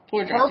 Oh,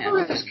 poor Josh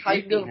Hamilton. Harper is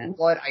kind of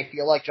what I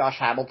feel like Josh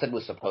Hamilton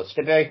was supposed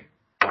to be.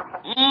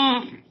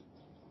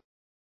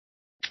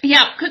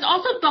 Yeah, because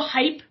also the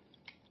hype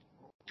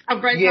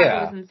of Bryce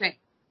Harper was insane.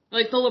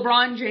 The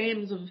LeBron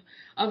James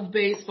of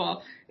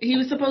baseball. He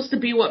was supposed to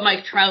be what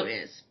Mike Trout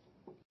is.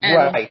 And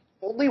right.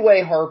 The only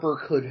way Harper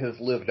could have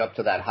lived up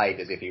to that hype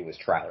is if he was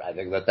Trout. I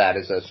think that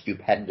is a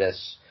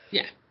stupendous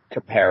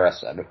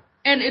comparison.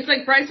 And it's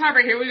Bryce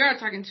Harper, here we are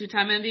talking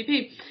 2-time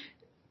MVP.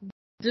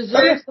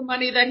 Deserves the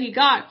money that he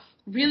got.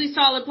 Really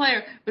solid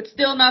player, but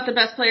still not the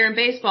best player in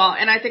baseball.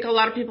 And I think a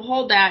lot of people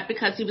hold that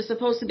because he was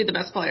supposed to be the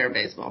best player in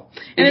baseball.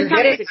 And you're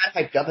getting that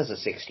hyped up as a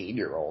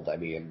 16-year-old. I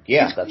mean,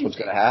 that's what's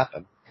going to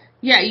happen.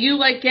 Yeah, you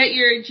get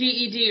your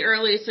GED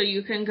early so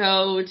you can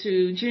go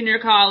to junior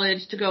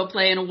college to go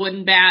play in a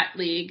wooden bat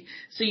league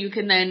so you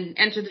can then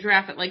enter the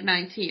draft at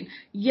 19.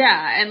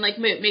 Yeah, and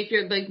make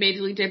your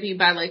major league debut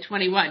by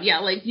 21.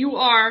 Yeah, you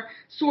are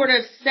sort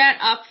of set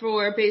up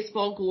for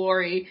baseball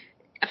glory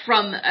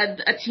from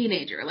a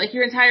teenager.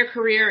 Your entire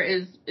career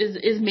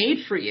is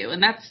made for you,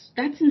 and that's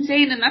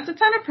insane, and that's a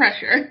ton of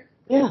pressure.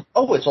 Yeah.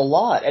 Oh, it's a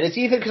lot. And it's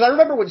even, because I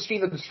remember when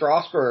Steven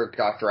Strasburg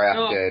got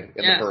drafted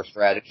in the first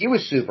round, he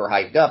was super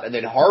hyped up, and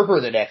then Harper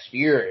the next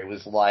year, it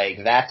was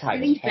that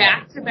time.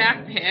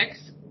 Back-to-back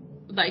picks,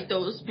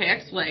 those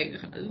picks,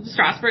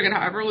 Strasburg and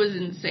Harper was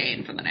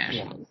insane for the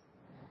Nationals.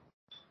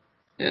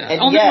 Yeah.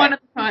 And Only yet, one of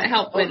them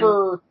helped win.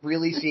 Harper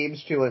really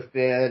seems to have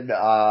been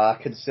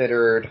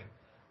considered.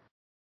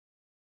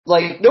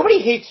 Like, nobody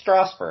hates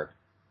Strasburg.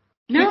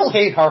 No. People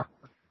hate Harper.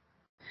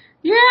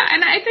 Yeah,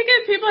 and I think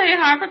that people hate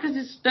Harper because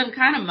he's been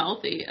kind of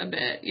mouthy a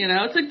bit, you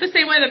know? It's like the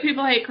same way that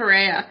people hate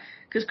Correa,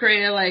 because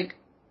Correa, like,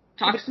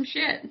 talks some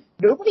shit.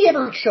 Nobody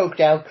ever choked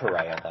out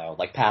Correa, though.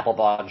 Like,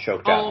 Papelbon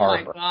choked out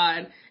Harper. Oh,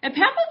 my God. And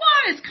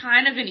Papelbon is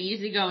kind of an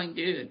easygoing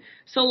dude.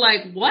 So,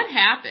 like, what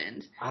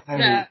happened?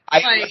 I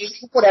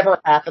think whatever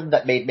happened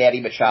that made Manny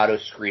Machado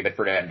scream at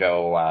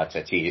Fernando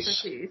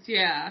Tatis.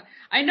 Yeah.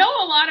 I know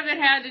a lot of it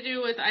had to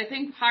do with, I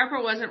think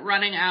Harper wasn't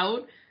running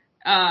out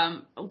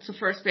to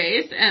first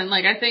base, and,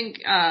 like, I think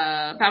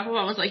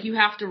Papelbon was like, you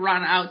have to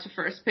run out to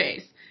first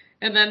base.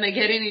 And then they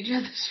get in each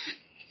other's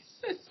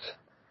faces.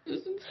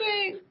 It's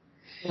insane.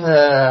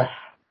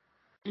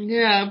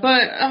 Yeah,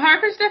 but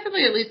Harper's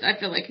definitely, at least I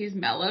feel like he's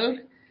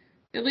mellowed,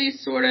 at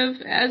least sort of,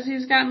 as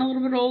he's gotten a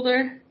little bit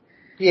older.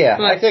 Yeah,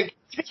 but, I think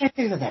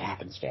that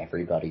happens to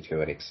everybody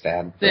to an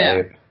extent, Yeah.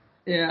 right?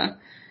 Yeah.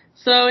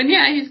 So, and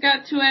yeah, he's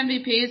got 2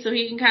 MVPs, so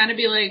he can kind of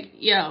be like,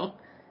 yo,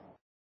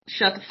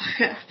 shut the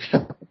fuck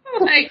up.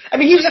 Like, I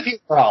mean, he's a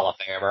future Hall of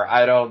Famer.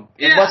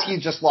 Yeah. Unless he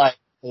just, like,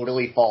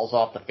 totally falls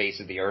off the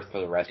face of the earth for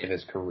the rest of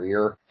his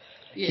career,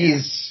 yeah.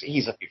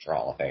 he's a future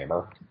Hall of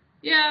Famer.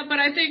 Yeah, but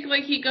I think,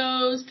 like, he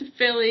goes to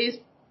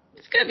Philly.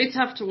 It's gonna be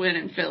tough to win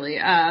in Philly.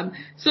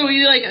 So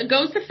he, like,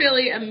 goes to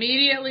Philly,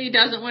 immediately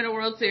doesn't win a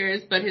World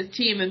Series, but his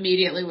team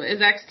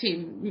his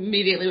ex-team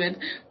immediately wins.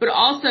 But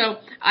also,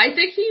 I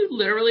think he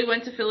literally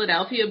went to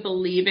Philadelphia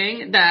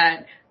believing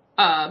that,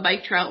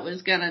 Mike Trout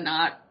was gonna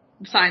not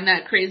sign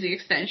that crazy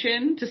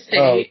extension to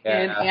stay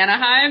in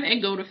Anaheim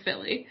and go to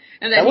Philly.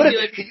 And then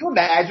can you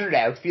imagine an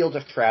outfield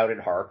of Trout and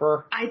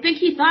Harper? I think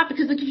he thought,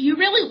 because, like, if you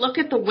really look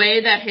at the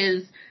way that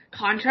his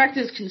contract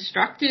is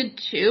constructed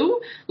too,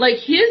 like,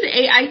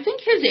 I think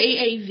his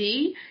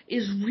AAV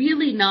is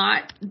really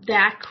not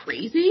that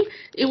crazy.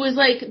 It was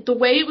like, the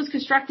way it was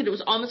constructed, it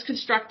was almost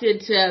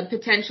constructed to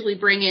potentially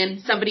bring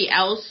in somebody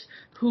else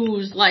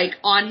who's, like,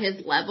 on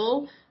his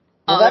level.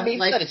 Well, that means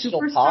like, that it's still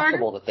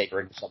possible that they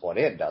bring someone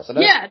in, doesn't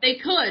it? Yeah, they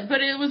could,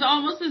 but it was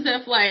almost as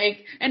if,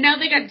 like, and now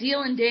they got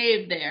Dylan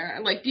Dave there.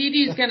 Like,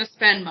 Didi's gonna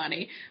spend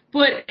money.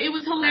 But it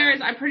was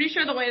hilarious. I'm pretty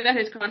sure the way that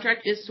his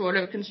contract is sort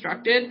of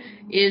constructed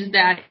is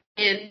that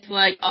it's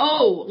like,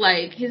 oh,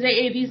 like, his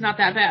AAV's not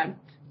that bad.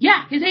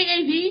 Yeah, his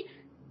AAV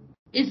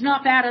is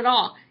not bad at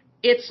all.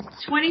 It's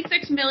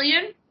 $26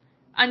 million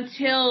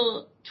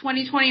until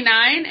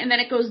 2029, and then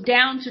it goes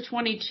down to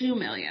 $22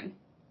 million.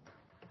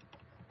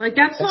 Like,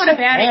 that's not a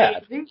bad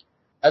AAV.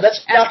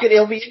 That's not going.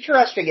 It'll be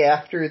interesting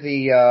after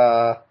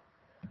the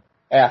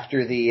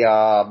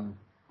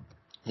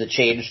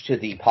change to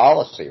the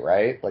policy,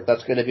 right? Like,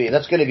 that's going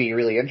to be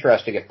really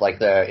interesting if, like,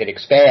 it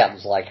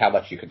expands, like, how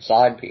much you can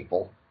sign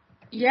people.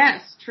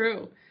 Yes,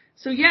 true.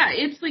 So yeah,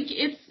 it's like,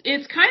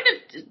 it's kind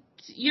of,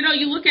 you know,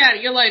 you look at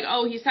it, you're like,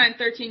 oh, he signed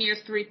 13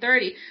 years,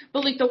 $330.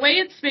 But, like, the way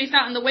it's spaced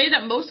out and the way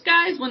that most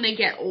guys, when they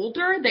get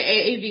older, the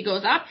AAV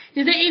goes up,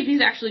 his AAV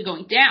is actually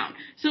going down.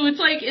 So it's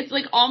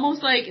like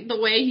almost like the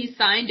way he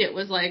signed it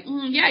was like,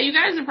 yeah, you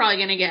guys are probably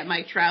going to get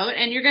Mike Trout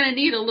and you're going to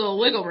need a little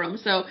wiggle room,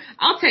 so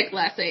I'll take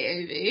less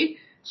AAV.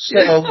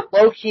 So,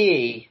 low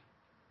key,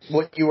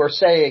 what you are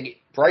saying,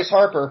 Bryce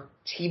Harper,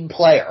 team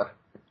player.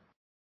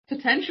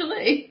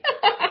 Potentially.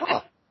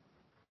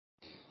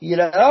 You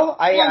know,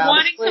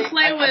 wanting to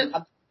play with.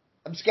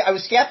 I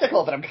was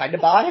skeptical, but I'm kind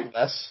of buying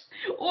this.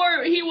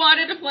 Or he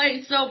wanted to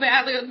play so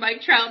badly with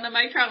Mike Trout, and then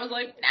Mike Trout was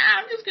like, nah,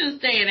 I'm just going to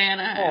stay in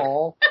Anaheim.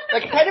 Oh,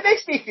 like, it kind of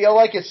makes me feel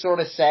like it's sort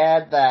of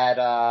sad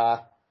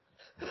that,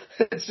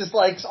 it's just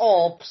like,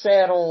 oh,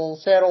 sad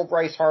old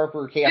Bryce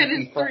Harper can't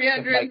be friends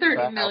with Mike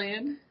Trout. $330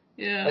 million.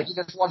 Yeah. Like, he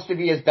just wants to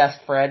be his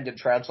best friend, and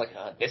Trout's like,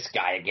 this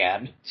guy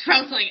again.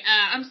 Trout's like,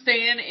 I'm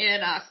staying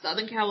in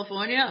Southern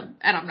California,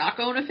 and I'm not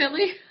going to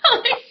Philly.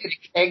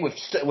 Hang with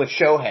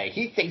Shohei.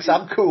 He thinks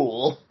I'm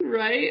cool.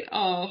 Right?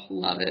 Oh,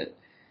 love it.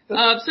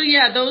 So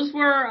yeah, those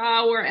were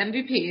our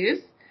MVPs.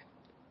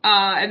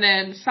 And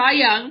then Cy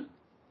Young.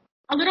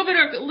 A little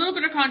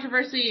bit of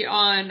controversy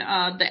on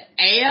the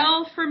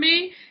AL for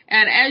me.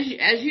 And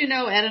as you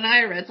know, Ed and I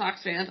are Red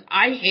Sox fans.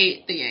 I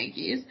hate the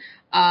Yankees.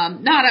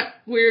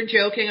 We're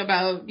joking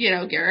about, you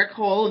know, Garrett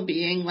Cole and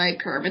being like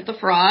Kermit the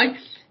Frog.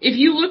 If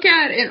you look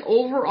at an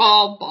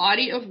overall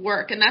body of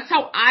work, and that's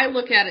how I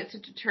look at it to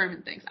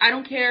determine things. I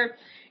don't care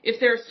if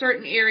there are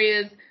certain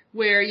areas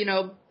where, you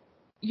know,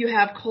 you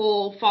have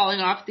Cole falling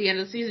off at the end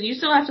of the season. You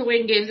still have to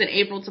wait in games in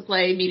April to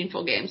play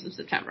meaningful games in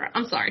September.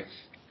 I'm sorry.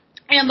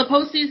 And the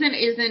postseason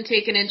isn't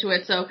taken into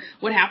it, so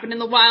what happened in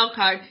the wild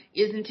card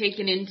isn't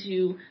taken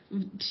into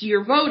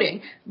your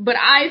voting. But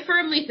I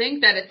firmly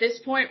think that at this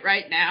point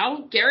right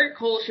now, Garrett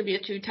Cole should be a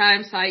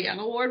 2-time Cy Young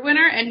Award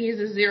winner, and he's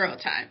a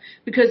 0-time,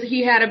 because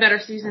he had a better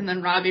season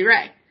than Robbie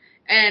Ray.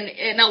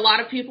 And a lot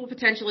of people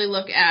potentially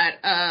look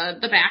at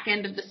the back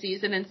end of the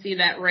season and see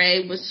that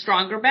Ray was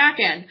stronger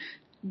back end.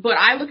 But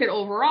I look at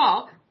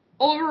overall,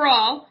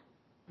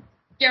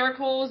 Garrett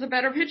Cole was a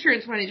better pitcher in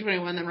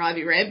 2021 than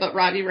Robbie Ray, but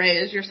Robbie Ray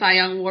is your Cy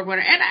Young Award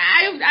winner. And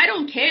I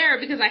don't care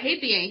because I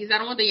hate the Yankees. I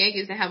don't want the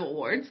Yankees to have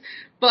awards.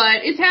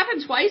 But it's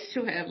happened twice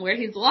to him where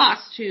he's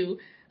lost to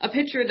a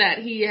pitcher that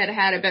he had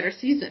had a better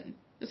season.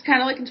 It's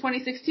kind of like in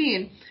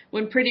 2016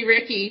 when Pretty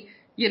Ricky,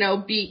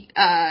 beat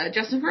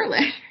Justin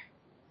Verlander.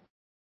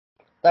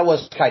 That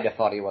was kind of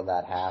funny when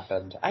that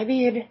happened. I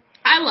mean,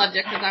 I loved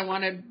it because I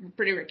wanted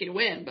Pretty Ricky to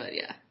win, but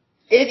yeah.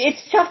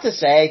 It's tough to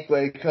say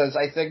because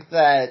I think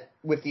that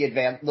with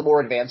the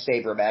more advanced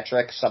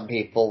sabermetrics, some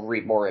people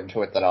read more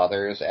into it than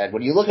others. And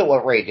when you look at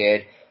what Ray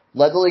did,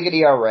 led the league in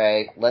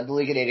ERA, led the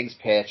league in innings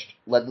pitched,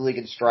 led the league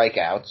in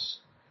strikeouts,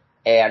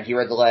 and he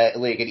led the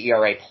league in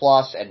ERA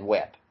plus and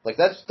WHIP. Like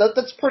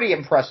that's pretty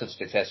impressive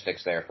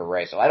statistics there for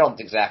Ray. So I don't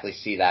exactly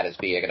see that as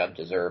being an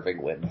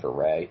undeserving win for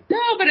Ray.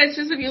 No, but it's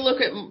just if you look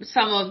at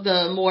some of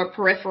the more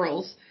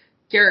peripherals,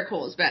 Garrett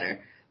Cole is better.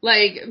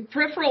 Like,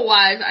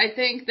 peripheral-wise, I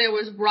think there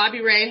was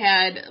Robbie Ray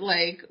had,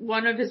 like,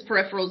 one of his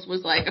peripherals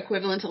was, like,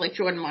 equivalent to, like,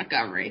 Jordan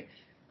Montgomery.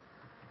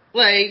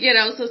 Like,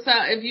 so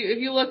if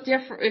you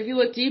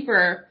look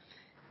deeper,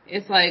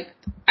 it's like,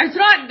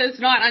 it's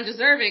not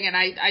undeserving, and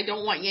I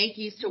don't want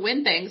Yankees to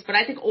win things, but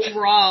I think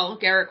overall,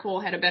 Garrett Cole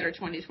had a better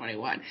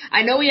 2021.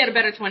 I know he had a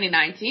better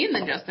 2019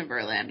 than Justin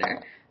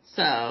Verlander,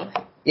 so.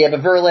 Yeah,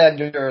 but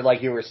Verlander,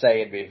 like you were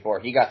saying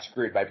before, he got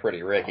screwed by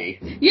Pretty Ricky.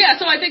 Yeah,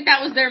 so I think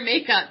that was their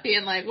makeup,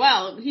 being like,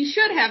 well, he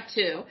should have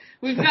two.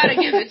 We've got to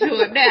give it to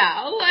him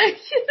now. Like,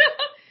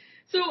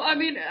 So, I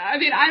mean,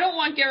 I don't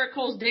want Garrett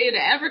Cole's day to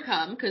ever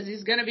come, because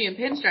he's going to be in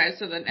pinstripes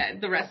for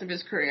the rest of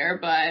his career,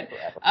 but,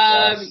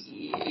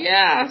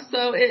 yeah,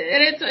 so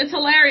it's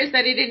hilarious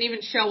that he didn't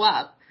even show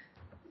up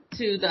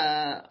to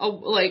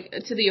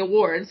the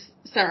awards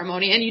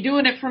ceremony, and you're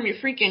doing it from your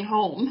freaking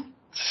home.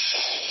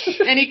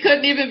 And he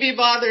couldn't even be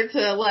bothered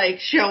to,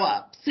 show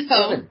up. So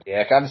what a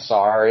dick. I'm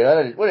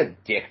sorry. What a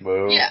dick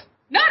move. Yeah.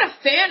 Not a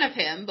fan of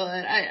him,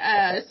 but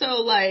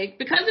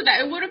because of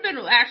that, it would have been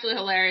actually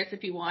hilarious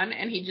if he won,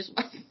 and he just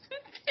wasn't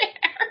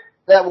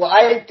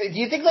there. Do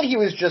you think that he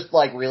was just,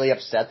 really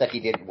upset that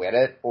he didn't win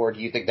it, or do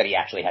you think that he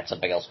actually had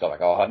something else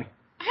going on?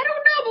 I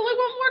don't know, but, what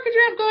more could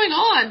you have going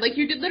on?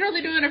 You're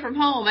literally doing it from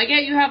home. I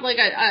get you have,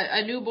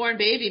 a newborn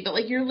baby,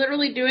 but, you're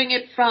literally doing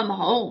it from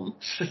home.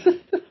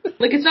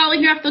 It's not like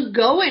you have to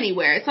go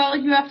anywhere. It's not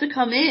like you have to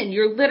come in.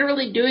 You're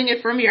literally doing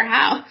it from your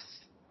house.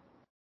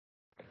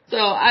 So,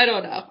 I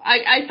don't know.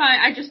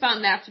 I just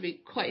found that to be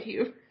quite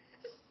huge.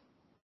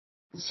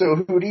 So,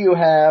 who do you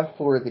have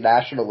for the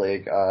National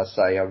League,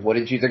 Cy Young? What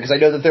did you think? Because I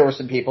know that there were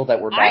some people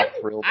that were not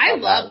thrilled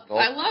about that.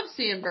 I love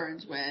seeing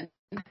Burns win.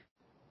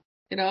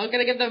 I'm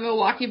gonna give the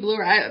Milwaukee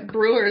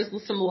Brewers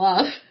some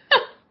love.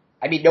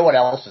 I mean, no one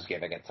else is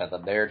giving it to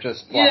them. They're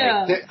just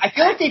I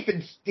feel like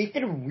they've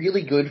been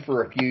really good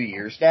for a few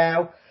years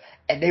now,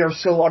 and they are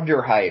so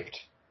underhyped.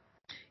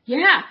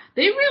 Yeah,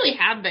 they really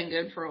have been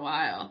good for a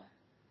while.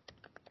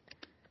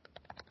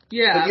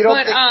 Yeah, but you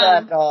don't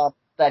think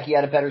that he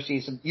had a better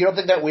season? You don't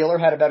think that Wheeler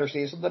had a better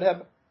season than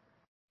him?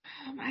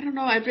 I don't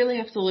know. I'd really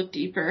have to look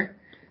deeper.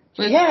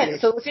 So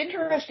what's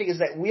interesting is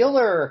that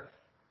Wheeler.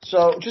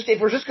 So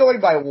if we're just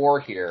going by WAR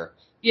here,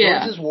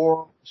 Burns'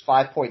 WAR was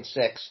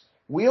 5.6.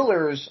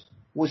 Wheeler's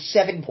was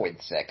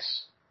 7.6.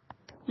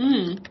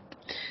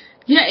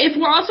 Yeah, if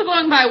we're also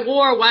going by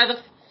WAR, why the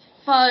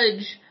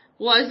fudge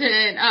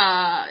wasn't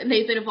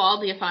Nathan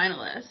Eovaldi a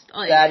finalist?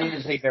 That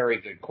is a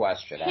very good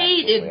question.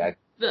 Hated.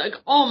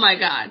 Oh my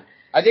god.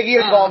 I think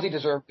Eovaldi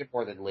deserved it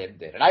more than Lynn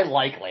did, and I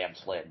like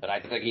Lance Lynn, but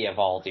I think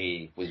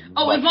Eovaldi was.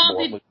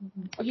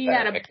 He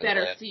had a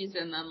better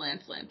season than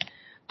Lance Lynn.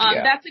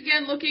 That's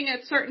again looking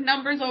at certain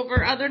numbers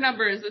over other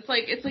numbers. It's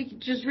like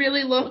just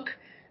really look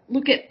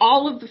at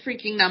all of the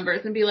freaking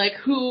numbers and be like,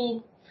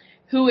 who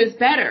is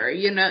better,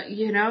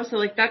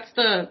 So that's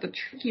the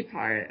tricky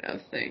part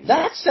of things.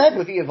 That said,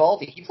 with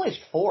Eovaldi, he plays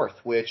fourth,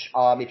 which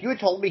if you had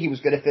told me he was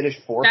going to finish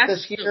fourth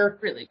this year,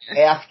 really good.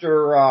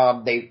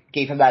 After they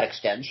gave him that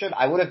extension,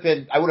 I would have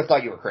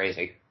thought you were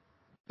crazy.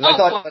 I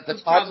thought at the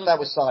time that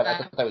was signed, I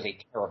thought that was a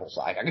terrible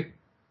signing.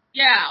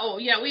 Yeah,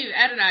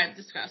 Ed and I have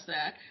discussed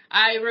that.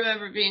 I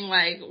remember being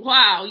like,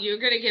 wow, you're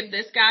gonna give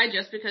this guy,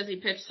 just because he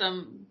pitched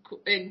some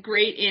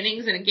great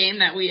innings in a game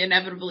that we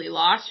inevitably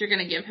lost, you're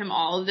gonna give him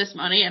all of this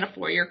money and a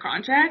 4-year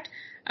contract?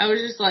 I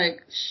was just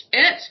like,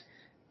 shit.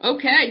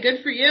 Okay,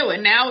 good for you.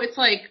 And now it's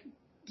like,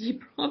 he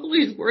probably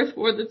is worth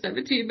more than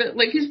 17,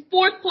 but he's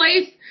fourth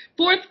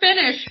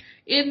finish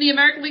in the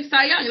American League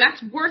Cy Young.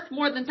 That's worth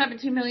more than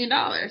 $17 million.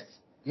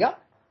 Yep.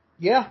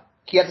 Yeah.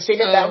 He had the same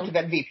amount of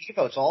MVP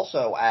votes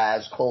also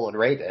as Cole and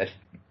Ray did.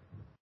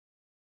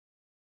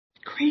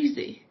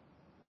 Crazy.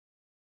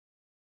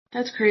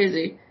 That's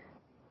crazy.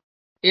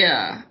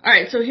 Yeah.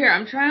 Alright, so here,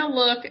 I'm trying to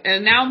look,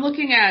 and now I'm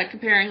looking at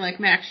comparing,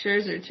 Max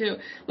Scherzer, too.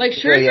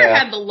 Scherzer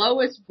had the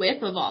lowest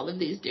whip of all of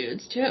these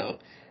dudes, too.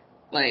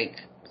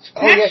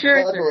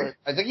 Scherzer.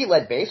 I think he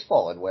led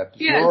baseball in whip.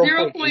 Yeah,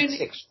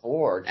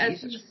 0.864.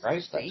 Jesus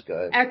Christ, that's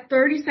good. At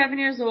 37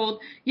 years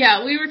old.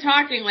 Yeah, we were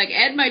talking,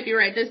 Ed might be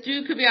right. This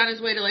dude could be on his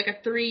way to, a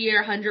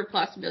 3-year,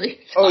 $100+ million.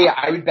 Oh, yeah,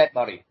 I would bet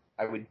money.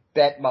 I would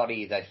bet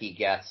money that he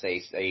gets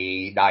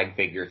a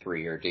 9-figure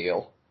 3-year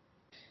deal.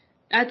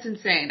 That's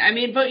insane. I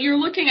mean, but you're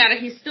looking at it,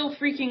 he's still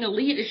freaking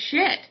elite as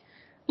shit.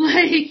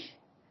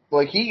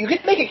 You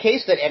could make a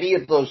case that any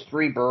of those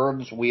 3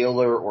 Burns,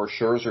 Wheeler, or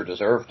Scherzer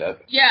deserved it.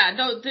 Yeah,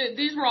 no,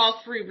 these were all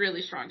 3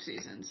 really strong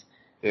seasons.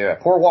 Yeah,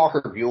 poor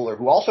Walker Buehler,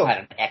 who also had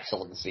an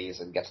excellent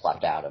season, gets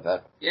left out of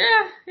it.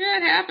 Yeah,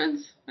 it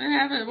happens. It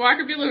happens.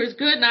 Walker Buehler was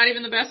good, not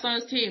even the best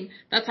on his team.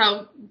 That's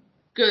how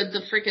good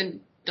the freaking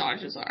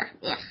Dodgers are.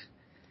 Ugh.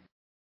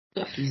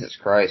 Jesus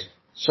Christ.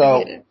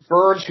 So,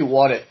 Burns, who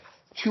won it,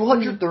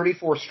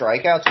 234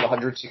 strikeouts in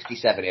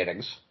 167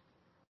 innings.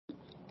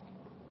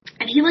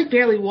 And he,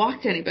 barely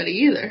walked anybody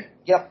either.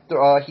 Yep,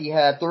 he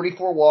had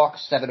 34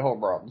 walks, 7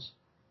 home runs.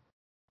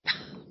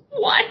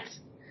 What?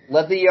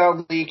 Led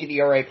the league in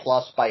ERA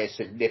plus by a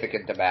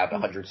significant amount,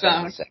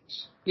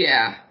 176.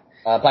 Yeah.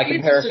 By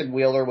comparison,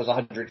 Wheeler was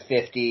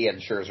 150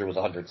 and Scherzer was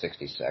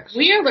 166.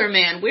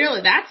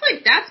 Wheeler,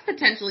 that's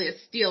potentially a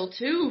steal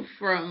too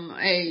from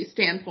a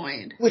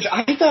standpoint. Which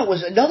I thought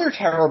was another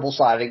terrible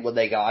signing when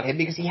they got him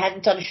because he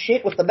hadn't done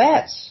shit with the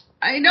Mets.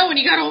 I know, and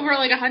he got over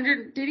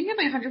 100, did he get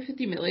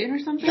 150 million or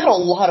something? He got a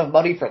lot of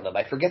money from them.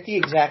 I forget the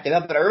exact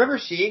amount, but I remember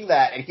seeing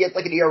that, and he had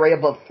an ERA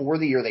above 4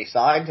 the year they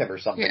signed him or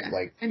something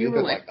and you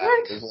were like that.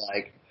 What? It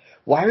was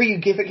why are you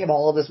giving him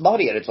all of this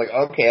money? And it's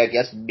okay, I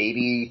guess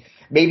maybe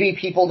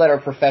people that are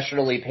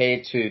professionally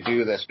paid to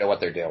do this know what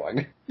they're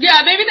doing.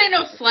 Yeah, maybe they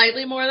know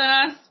slightly more than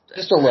us.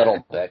 Just a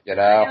little bit,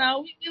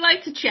 We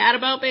like to chat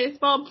about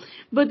baseball,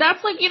 but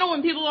that's when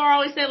people are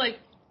always say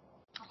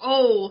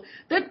oh,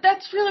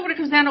 that's really what it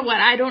comes down to. What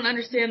I don't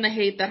understand the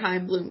hate that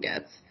Chaim Bloom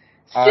gets.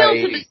 Still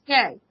to this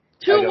day,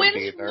 2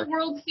 wins from the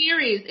World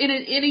Series in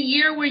a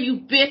year where you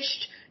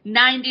bitched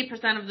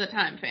 90% of the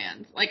time,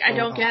 fans. I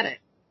don't get it.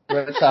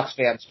 Red Sox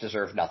fans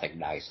deserve nothing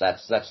nice.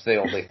 That's the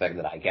only thing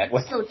that I get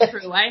with So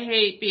true. I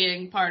hate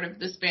being part of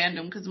this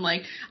fandom because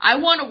I'm I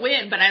want to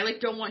win, but I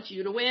don't want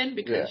you to win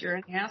because you're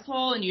an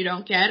asshole and you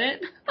don't get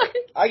it.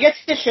 I get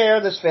to share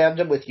this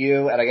fandom with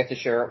you, and I get to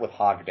share it with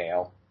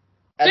Hogdale.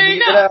 And there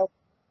you go.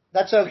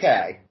 That's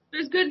okay.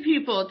 There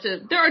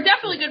are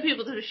definitely good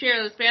people to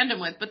share this fandom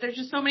with, but there's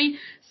just so many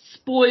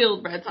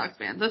spoiled Red Sox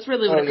fans. That's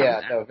really what it comes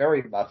down to. No,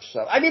 very much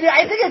so. I mean,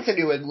 I think it's a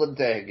New England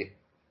thing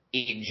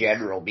in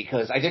general,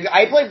 because I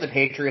blame the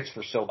Patriots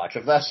for so much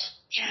of this.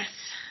 Yes.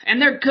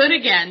 And they're good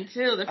again,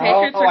 too. The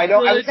Patriots are I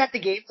know. good. I was at the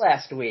game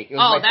last week. It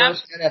was my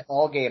first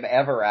NFL game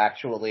ever,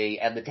 actually,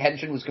 and the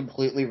tension was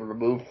completely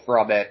removed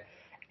from it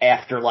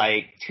after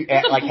halfway through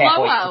the second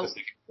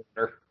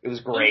quarter. It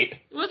was great.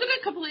 Wasn't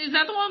it is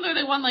that the one where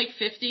they won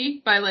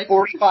 50 by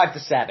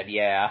 45-7,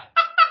 yeah.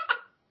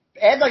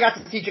 And I got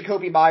to see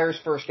Jacoby Myers'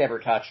 first ever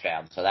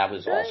touchdown, so that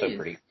was also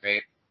pretty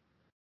great.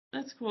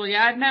 That's cool.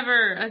 Yeah, I've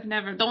never,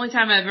 the only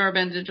time I've ever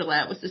been to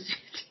Gillette was to see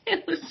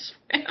Taylor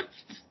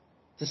Swift.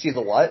 To see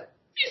the what?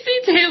 To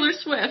see Taylor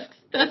Swift.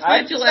 That's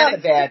my Gillette.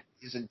 It's not a bad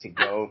reason to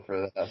go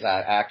for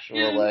that, actually.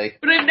 Yeah,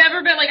 but I've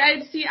never been,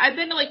 I've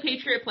been to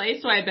Patriot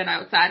Place, so I've been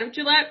outside of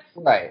Gillette.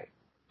 Right.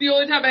 The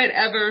only time I had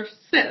ever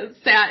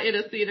sat in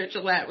a seat at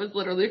Gillette was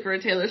literally for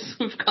a Taylor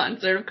Swift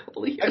concert a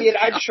couple of years ago.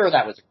 I'm sure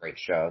that was a great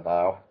show,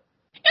 though.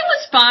 It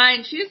was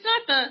fine.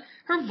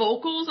 Her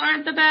vocals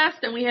aren't the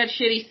best, and we had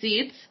shitty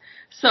seats.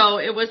 So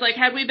it was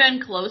had we been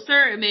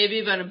closer, it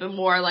maybe would have been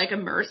more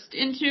immersed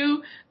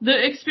into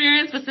the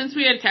experience. But since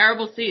we had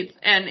terrible seats,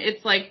 and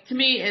it's to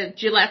me,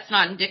 Gillette's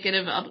not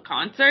indicative of a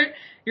concert.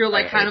 You're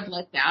kind of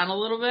let down a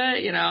little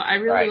bit, I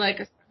really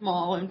like a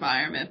small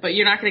environment, but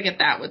you're not going to get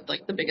that with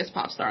the biggest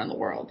pop star in the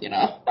world,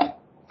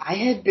 I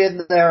had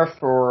been there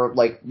for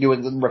New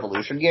England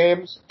Revolution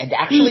games, and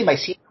actually my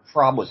senior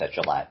prom was at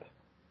Gillette.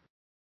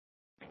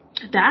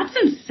 That's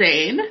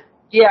insane.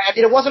 Yeah, I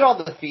mean, it wasn't on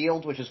the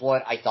field, which is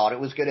what I thought it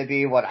was going to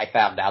be when I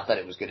found out that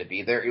it was going to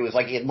be there. It was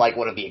in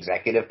one of the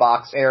executive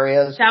box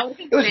areas. That would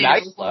be it was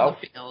nice, though. On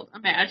the field.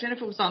 Imagine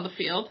if it was on the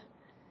field.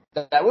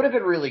 That would have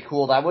been really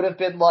cool. That would have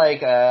been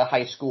a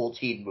high school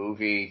teen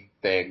movie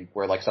thing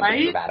where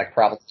something dramatic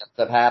probably ends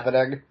up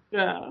happening.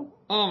 Yeah.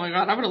 Oh my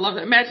god, I would have loved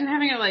it. Imagine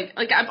having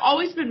it I've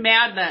always been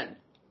mad that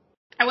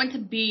I went to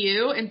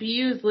BU, and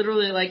BU is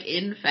literally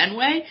in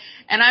Fenway,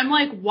 and I'm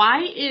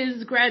why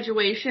is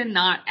graduation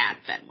not at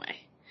Fenway?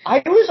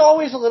 I was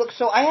always a little,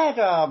 so I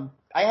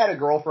had a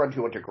girlfriend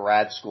who went to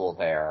grad school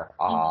there,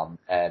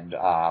 and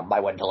I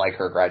went to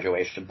her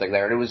graduation thing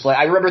there, and it was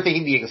I remember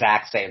thinking the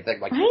exact same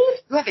thing,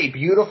 you have a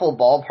beautiful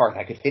ballpark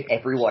that could fit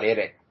everyone in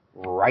it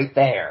right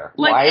there.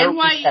 Why are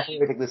we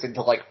separating this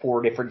into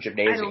 4 different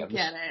gymnasiums? I don't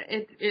get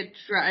it.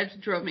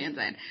 It drove me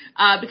insane.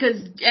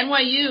 Because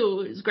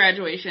NYU's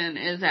graduation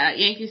is at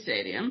Yankee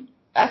Stadium.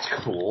 That's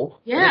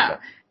cool. Yeah.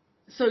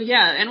 So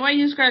yeah,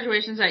 NYU's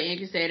graduation is at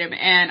Yankee Stadium,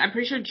 and I'm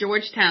pretty sure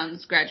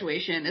Georgetown's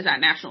graduation is at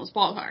Nationals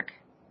Ballpark.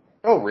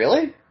 Oh,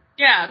 really?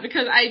 Yeah,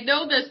 because I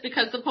know this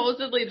because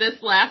supposedly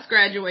this last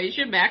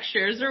graduation, Max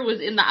Scherzer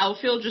was in the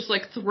outfield just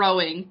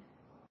throwing,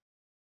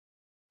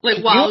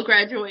 while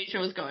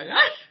graduation was going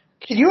on.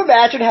 Can you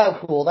imagine how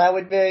cool that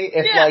would be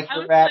if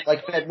you're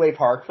at Fenway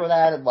Park for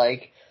that, and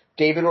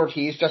David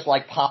Ortiz just,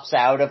 like, pops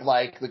out of,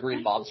 like, the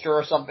Green Monster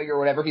or something or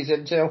whatever he's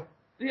into.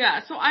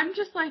 Yeah, so I'm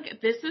just like,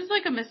 this is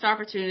like a missed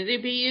opportunity,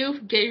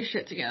 BU. Get your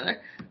shit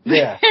together.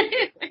 Yeah.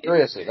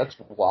 Seriously, that's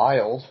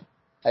wild.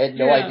 I had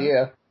no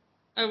idea.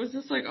 I was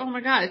just like, oh my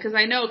god, because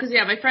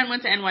my friend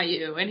went to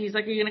NYU, and he's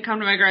like, are you going to come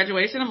to my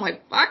graduation? I'm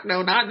like, fuck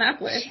no, not in that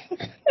place.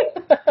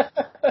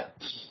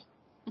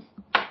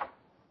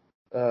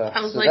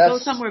 I was like, go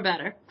somewhere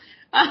better.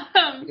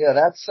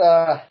 Yeah,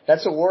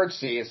 that's award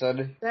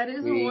season. That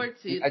is award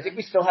season. I think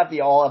we still have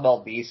the All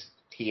MLB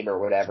team or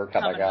whatever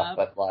coming up,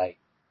 but like,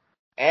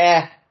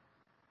 Yeah,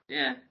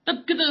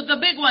 the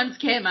big ones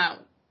came out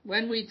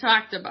when we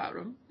talked about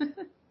them.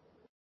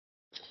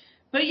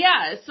 But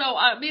yeah, so,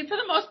 I mean, for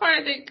the most part,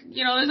 I think,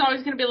 there's always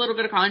going to be a little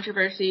bit of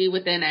controversy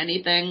within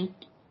anything.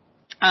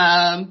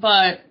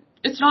 But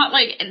it's not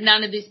like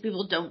none of these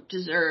people don't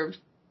deserve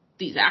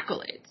these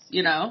accolades,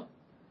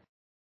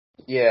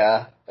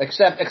 Yeah,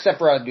 except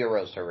for Randy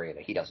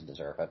Arozarena. He doesn't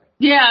deserve it.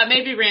 Yeah,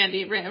 maybe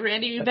Randy.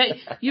 Randy,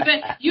 Randy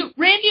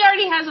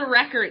already has a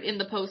record in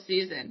the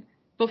postseason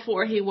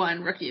before he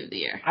won Rookie of the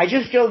Year. I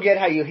just don't get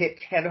how you hit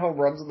 10 home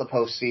runs in the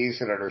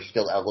postseason and are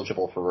still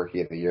eligible for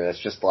Rookie of the Year.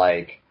 That's just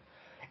like,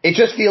 it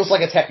just feels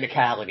like a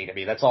technicality to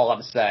me. That's all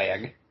I'm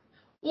saying.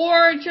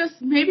 Or just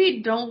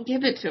maybe don't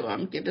give it to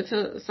him. Give it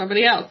to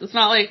somebody else. It's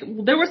not like,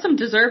 there were some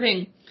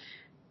deserving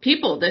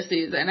people this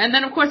season. And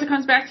then, of course, it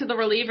comes back to the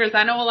relievers.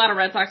 I know a lot of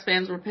Red Sox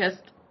fans were pissed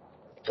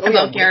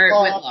about Garrett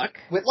Whitlock.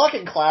 Whitlock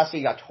and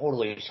Classy got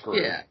totally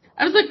screwed. Yeah.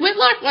 I was like,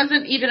 Whitlock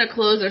wasn't even a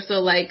closer, so,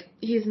 like, at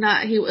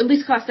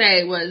least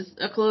Clase was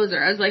a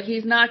closer. I was like,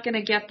 he's not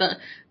gonna get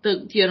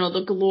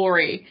the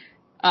glory,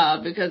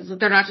 because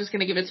they're not just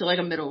gonna give it to, like,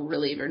 a middle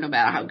reliever, no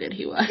matter how good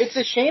he was. It's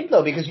a shame,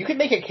 though, because you could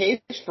make a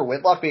case for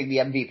Whitlock being the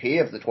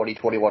MVP of the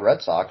 2021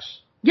 Red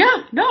Sox.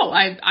 Yeah, no,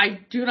 I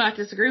do not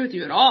disagree with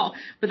you at all,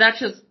 but that's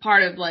just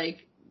part of,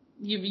 like,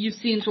 you've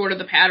seen sort of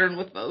the pattern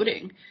with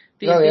voting.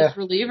 These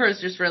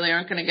relievers just really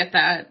aren't gonna get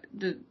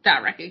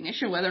that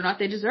recognition, whether or not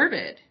they deserve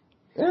it.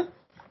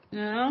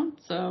 Yeah.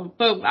 So,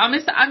 but I'm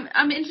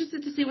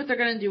interested to see what they're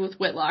going to do with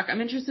Whitlock. I'm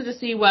interested to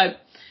see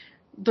what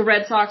the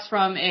Red Sox,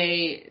 from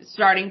a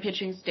starting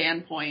pitching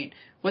standpoint,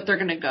 what they're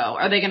going to go.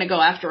 Are they going to go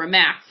after a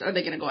Max? Are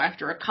they going to go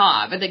after a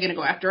Cobb? Are they going to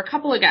go after a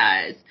couple of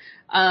guys?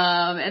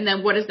 And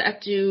then what does that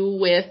do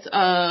with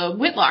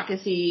Whitlock?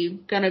 Is he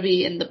going to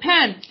be in the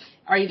pen?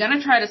 Are you going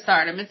to try to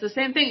start him? It's the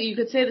same thing. You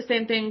could say the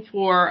same thing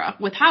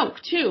with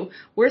Houck, too.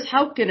 Where's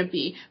Houck going to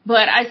be?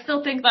 But I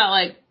still think that,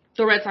 like,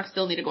 the Red Sox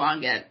still need to go out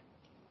and get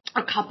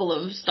a couple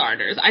of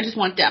starters. I just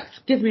want depth.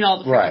 Give me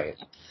all the right.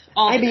 Depth.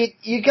 I mean,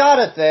 you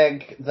gotta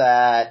think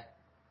that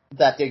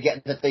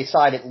they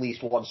sign at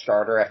least one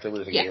starter after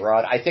losing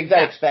A-Rod. I think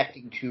that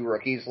expecting two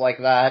rookies like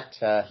that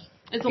to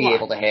be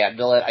able to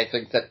handle it, I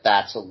think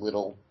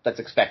that's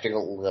expecting a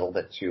little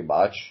bit too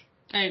much.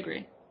 I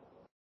agree.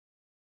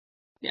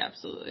 Yeah,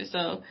 absolutely.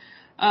 So,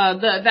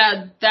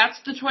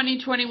 that's the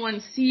 2021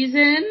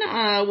 season.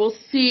 We'll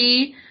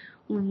see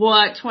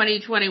what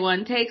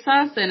 2021 takes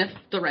us, and if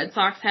the Red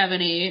Sox have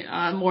any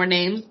more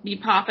names be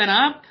popping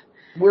up.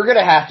 We're going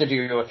to have to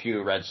do a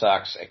few Red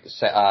Sox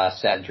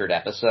centered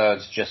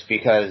episodes, just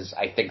because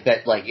I think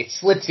that, like, it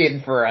slips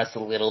in for us a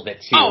little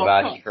bit too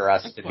much for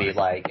us to be,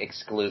 like,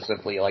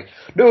 exclusively like,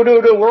 no,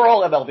 we're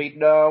all MLB.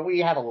 No, we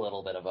have a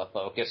little bit of a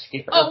focus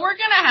here. Oh, we're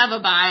going to have a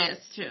bias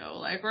too.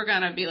 Like, we're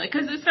going to be like,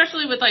 because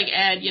especially with, like,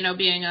 Ed,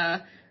 being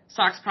a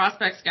Sox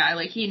prospects guy,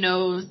 like, he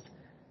knows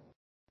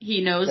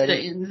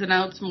the ins and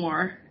outs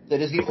more.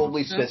 That is the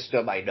only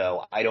system I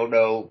know. I don't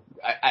know.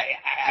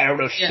 I don't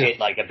know shit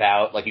like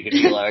about, like, you could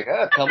be like,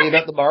 tell me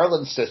about the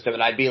Marlins system,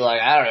 and I'd be like,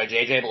 I don't know,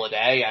 JJ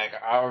Bleday.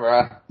 I don't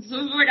know. So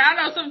it's like, I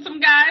don't know, some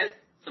guys.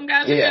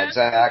 Yeah,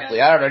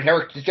 exactly. I don't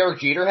know. Does Derek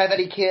Jeter have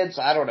any kids?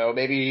 I don't know.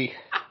 Maybe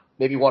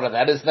one of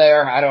them is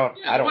there. I don't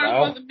know.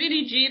 One of the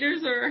mini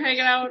Jeters are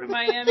hanging out in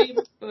Miami,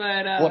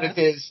 but what if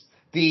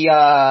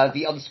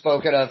the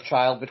unspoken of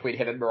child between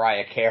him and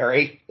Mariah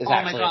Carey is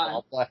actually a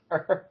ball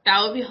player?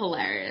 That would be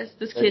hilarious.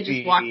 This kid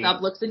just walked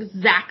up, looks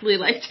exactly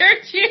like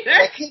Derek Jeter.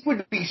 That kid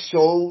would be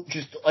so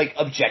just, like,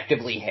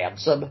 objectively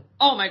handsome.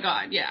 Oh my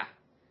god, yeah.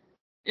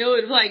 It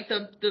would, like,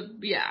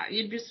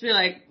 you'd just be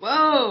like,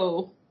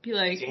 whoa. Be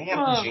like, damn,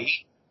 whoa.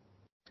 Jeet.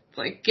 It's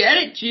like, get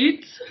it,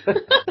 Jeets.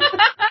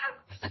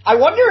 I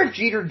wonder if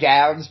Jeter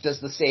Downs does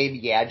the same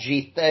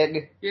Jeet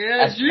thing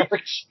as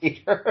Derek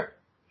Jeter.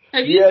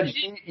 Did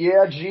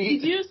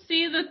you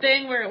see the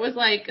thing where it was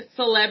like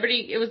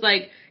it was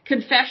like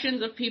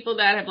confessions of people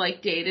that have,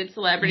 like, dated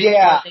celebrities?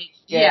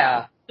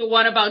 Yeah. The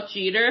one about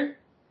Jeter?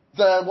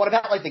 The one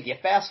about, like, the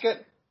gift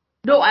basket?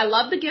 No, I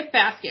love the gift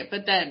basket,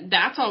 but then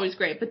that's always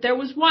great. But there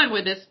was one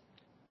where this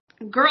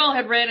girl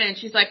had ran in and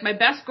she's like, my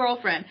best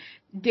girlfriend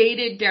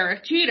dated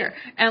Derek Jeter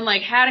and,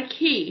 like, had a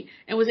key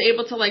and was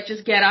able to, like,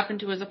 just get up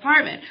into his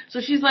apartment.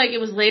 So she's like, it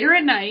was later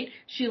at night.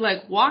 She,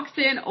 like, walks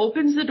in,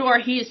 opens the door.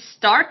 He is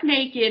stark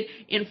naked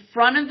in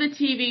front of the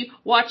TV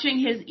watching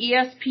his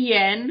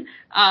ESPN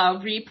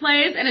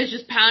replays and is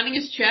just pounding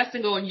his chest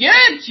and going, yeah,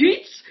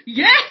 Jeets!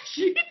 Yeah,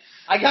 Jeets!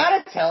 I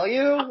gotta tell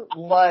you,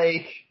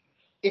 like,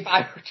 if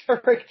I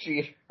were Derek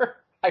Jeter,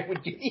 I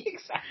would do the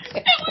exact same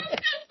It was thing.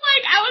 just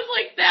like, I was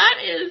like, that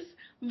is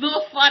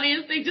the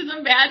funniest thing. Just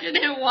imagine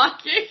him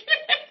walking.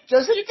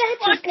 Doesn't that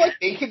just, like,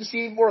 make him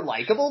seem more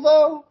likable,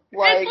 though?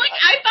 It's like,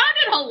 I found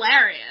it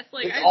hilarious.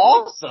 Like, it's I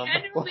awesome.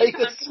 genuinely Like,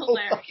 found it's it so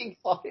hilarious. fucking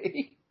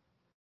funny.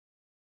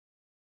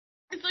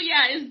 So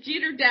yeah, is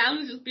Jeter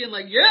down just being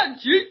like, yeah,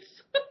 Jeets?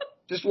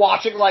 Just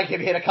watching, like,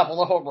 him hit a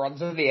couple of home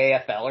runs in the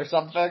AFL or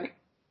something.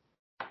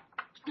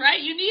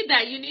 Right? You need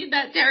that. You need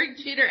that Derek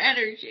Jeter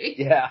energy.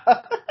 Yeah.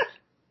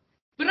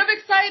 But I'm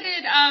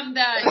excited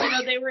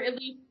that they were at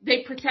least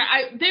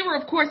they were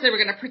of course they were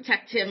going to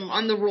protect him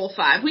on the Rule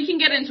 5. We can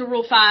get into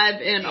Rule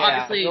 5 and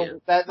obviously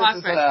this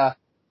is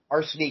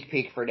our sneak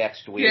peek for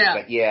next week. Yeah.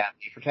 But yeah,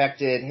 they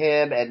protected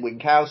him and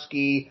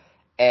Winkowski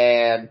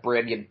and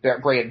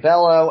Brian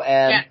Bello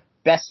and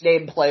best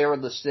named player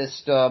in the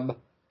system,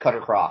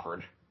 Cutter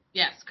Crawford.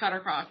 Yes, Cutter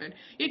Crawford.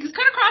 Yeah, because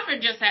Cutter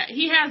Crawford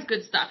he has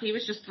good stuff. He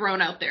was just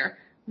thrown out there.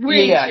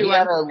 He had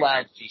a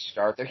lousy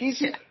start there.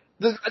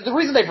 The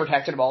reason they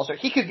protected him also,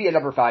 he could be a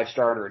number 5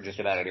 starter in just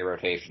about any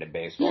rotation in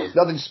baseball. There's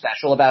nothing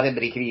special about him,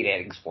 but he can eat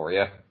innings for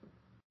you.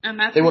 And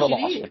that's they would what have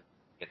you lost need.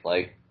 him.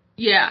 Like,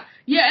 yeah,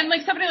 and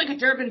like somebody like a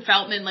Durbin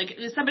Feltman, like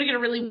is somebody going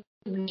to really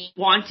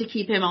want to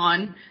keep him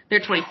on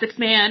their 26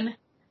 man?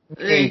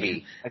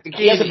 Maybe. I think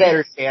he has a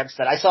better chance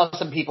than I saw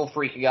some people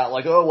freaking out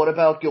like, oh, what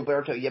about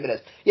Gilberto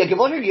Jimenez? Yeah,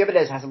 Gilberto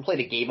Jimenez hasn't played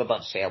a game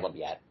above Salem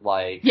yet.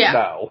 Like,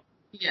 no.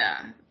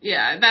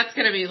 Yeah, that's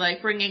going to be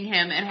like bringing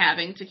him and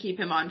having to keep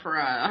him on for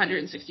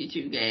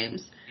 162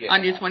 games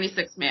on your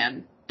 26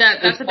 man.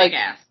 That's a big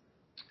ask.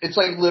 It's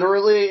like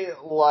literally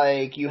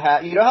like you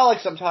know how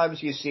like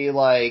sometimes you see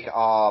like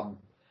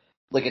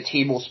a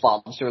team will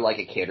sponsor like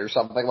a kid or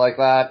something like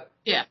that?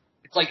 Yeah.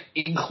 It's like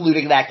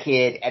including that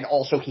kid and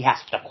also he has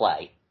to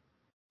play.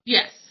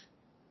 Yes.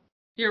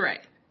 You're right.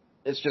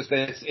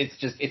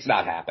 It's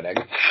not happening.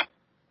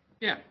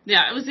 Yeah.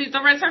 It was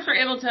the Red Sox were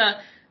able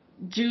to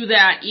do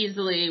that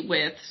easily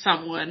with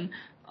someone,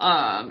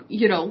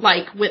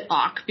 like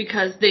Whitlock,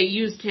 because they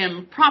used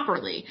him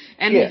properly,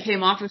 and he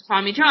came off of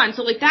Tommy John.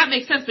 So, like, that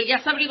makes sense. But,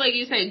 yeah, somebody like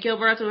you say,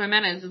 Gilberto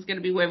Jimenez is going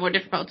to be way more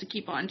difficult to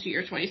keep on to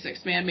your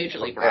 26-man Major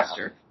League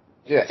roster.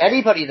 Yeah,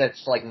 anybody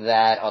that's like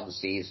that on the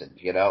season,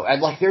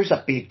 and, like, there's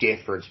a big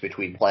difference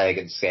between playing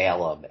in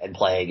Salem and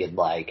playing in,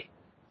 like,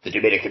 the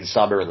Dominican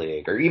Summer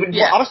League, or even,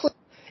 honestly,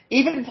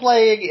 even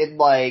playing in,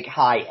 like,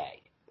 High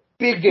A.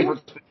 Big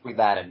difference between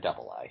that and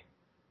Double A.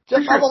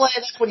 Just Double A,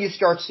 that's when you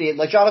start seeing,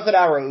 like, Jonathan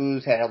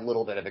Arauz had a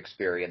little bit of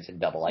experience in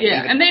Double A.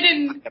 Yeah, and they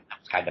didn't...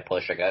 kind of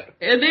pushing it.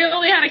 They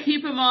only had to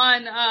keep him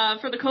on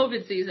for the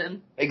COVID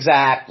season.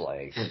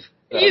 Exactly. Easy.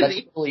 That's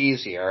a little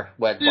easier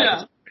when it's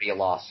already a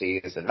lost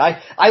season.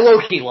 I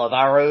low-key love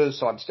Arauz,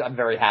 so I'm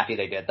very happy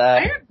they did that.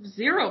 I have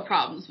zero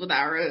problems with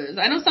Arauz.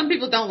 I know some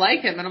people don't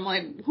like him, and I'm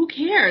like, who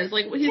cares?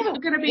 Like, he's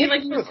going to be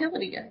like a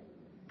utility guy.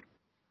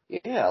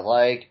 Yeah,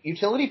 like,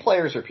 utility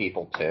players are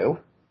people, too.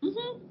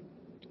 Mm-hmm.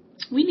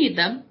 We need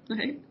them,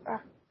 right?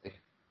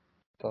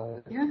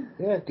 But,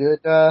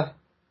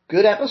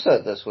 good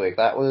episode this week.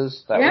 That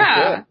was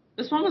good.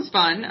 This one was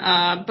fun.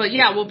 But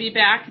yeah, we'll be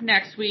back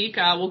next week.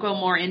 We'll go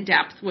more in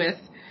depth with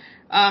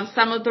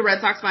some of the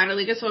Red Sox minor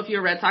leaguers. So if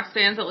you're Red Sox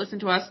fans that listen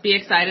to us, be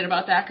excited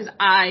about that, because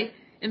I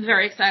am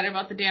very excited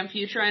about the damn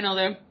future. I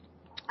know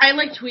I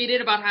like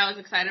tweeted about how I was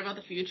excited about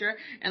the future,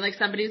 and like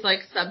somebody's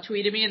like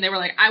subtweeted me, and they were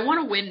like, "I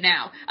want to win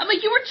now." I'm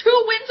like, "You were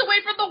 2 wins away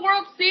from the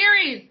World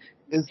Series."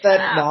 Is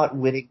that not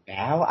winning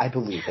now? I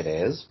believe it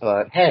is,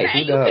 but hey,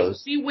 who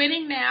knows? You could be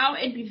winning now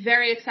and be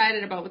very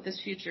excited about what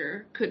this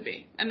future could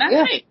be, and that's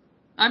me.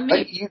 I'm me.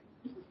 Like,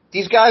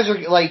 these guys are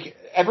like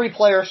every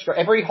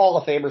Hall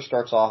of Famer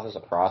starts off as a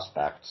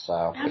prospect.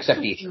 So except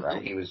Ichiro,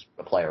 he was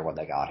a player when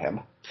they got him.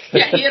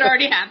 Yeah, he had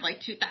already had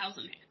like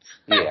 2,000 hits.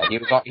 Yeah,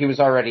 he was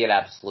already an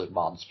absolute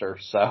monster.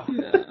 So.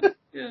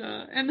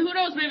 Yeah, and who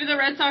knows? Maybe the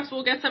Red Sox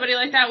will get somebody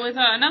like that with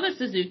another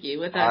Suzuki.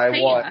 With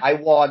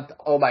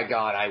oh my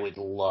God, I would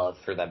love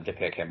for them to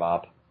pick him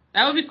up.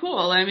 That would be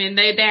cool. I mean,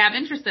 they have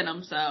interest in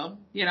him, so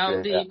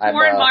the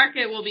foreign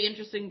market will be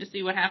interesting to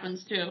see what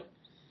happens too.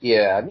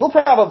 Yeah, we'll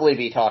probably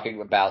be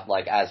talking about,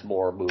 like, as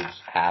more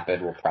moves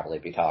happen, we'll probably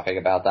be talking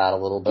about that a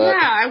little bit. Yeah,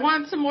 I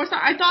want some more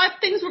stuff. I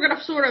thought things were going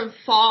to sort of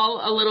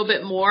fall a little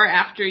bit more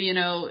after,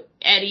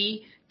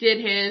 Eddie did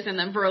his, and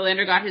then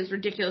Verlander got his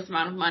ridiculous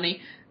amount of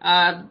money.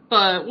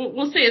 But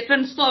we'll see. It's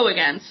been slow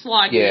again,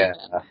 slogging. Yeah.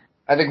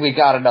 I think we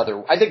got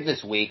I think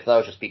this week,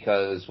 though, just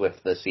because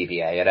with the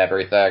CBA and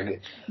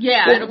everything.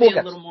 Yeah, it'll be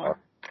a little more.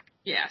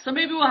 Yeah, so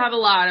maybe we'll have a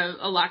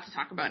lot to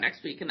talk about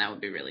next week, and that would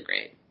be really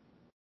great.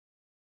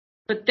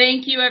 But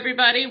thank you,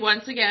 everybody,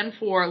 once again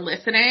for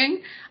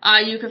listening.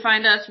 You can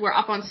find us. We're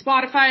up on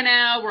Spotify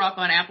now. We're up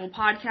on Apple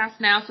Podcasts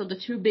now. So the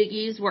 2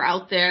 biggies, we're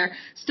out there.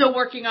 Still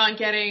working on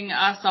getting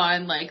us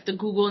on, like, the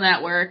Google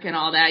network and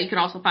all that. You can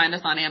also find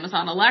us on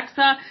Amazon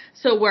Alexa.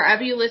 So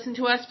wherever you listen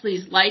to us,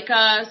 please like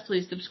us.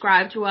 Please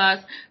subscribe to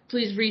us.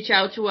 Please reach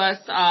out to us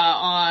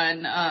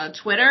on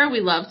Twitter.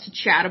 We love to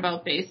chat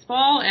about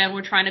baseball, and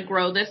we're trying to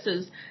grow this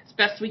as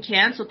best we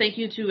can. So thank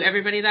you to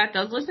everybody that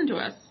does listen to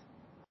us.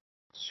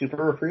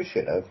 super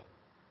appreciative.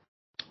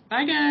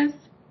 Bye, guys.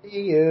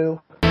 See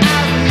you.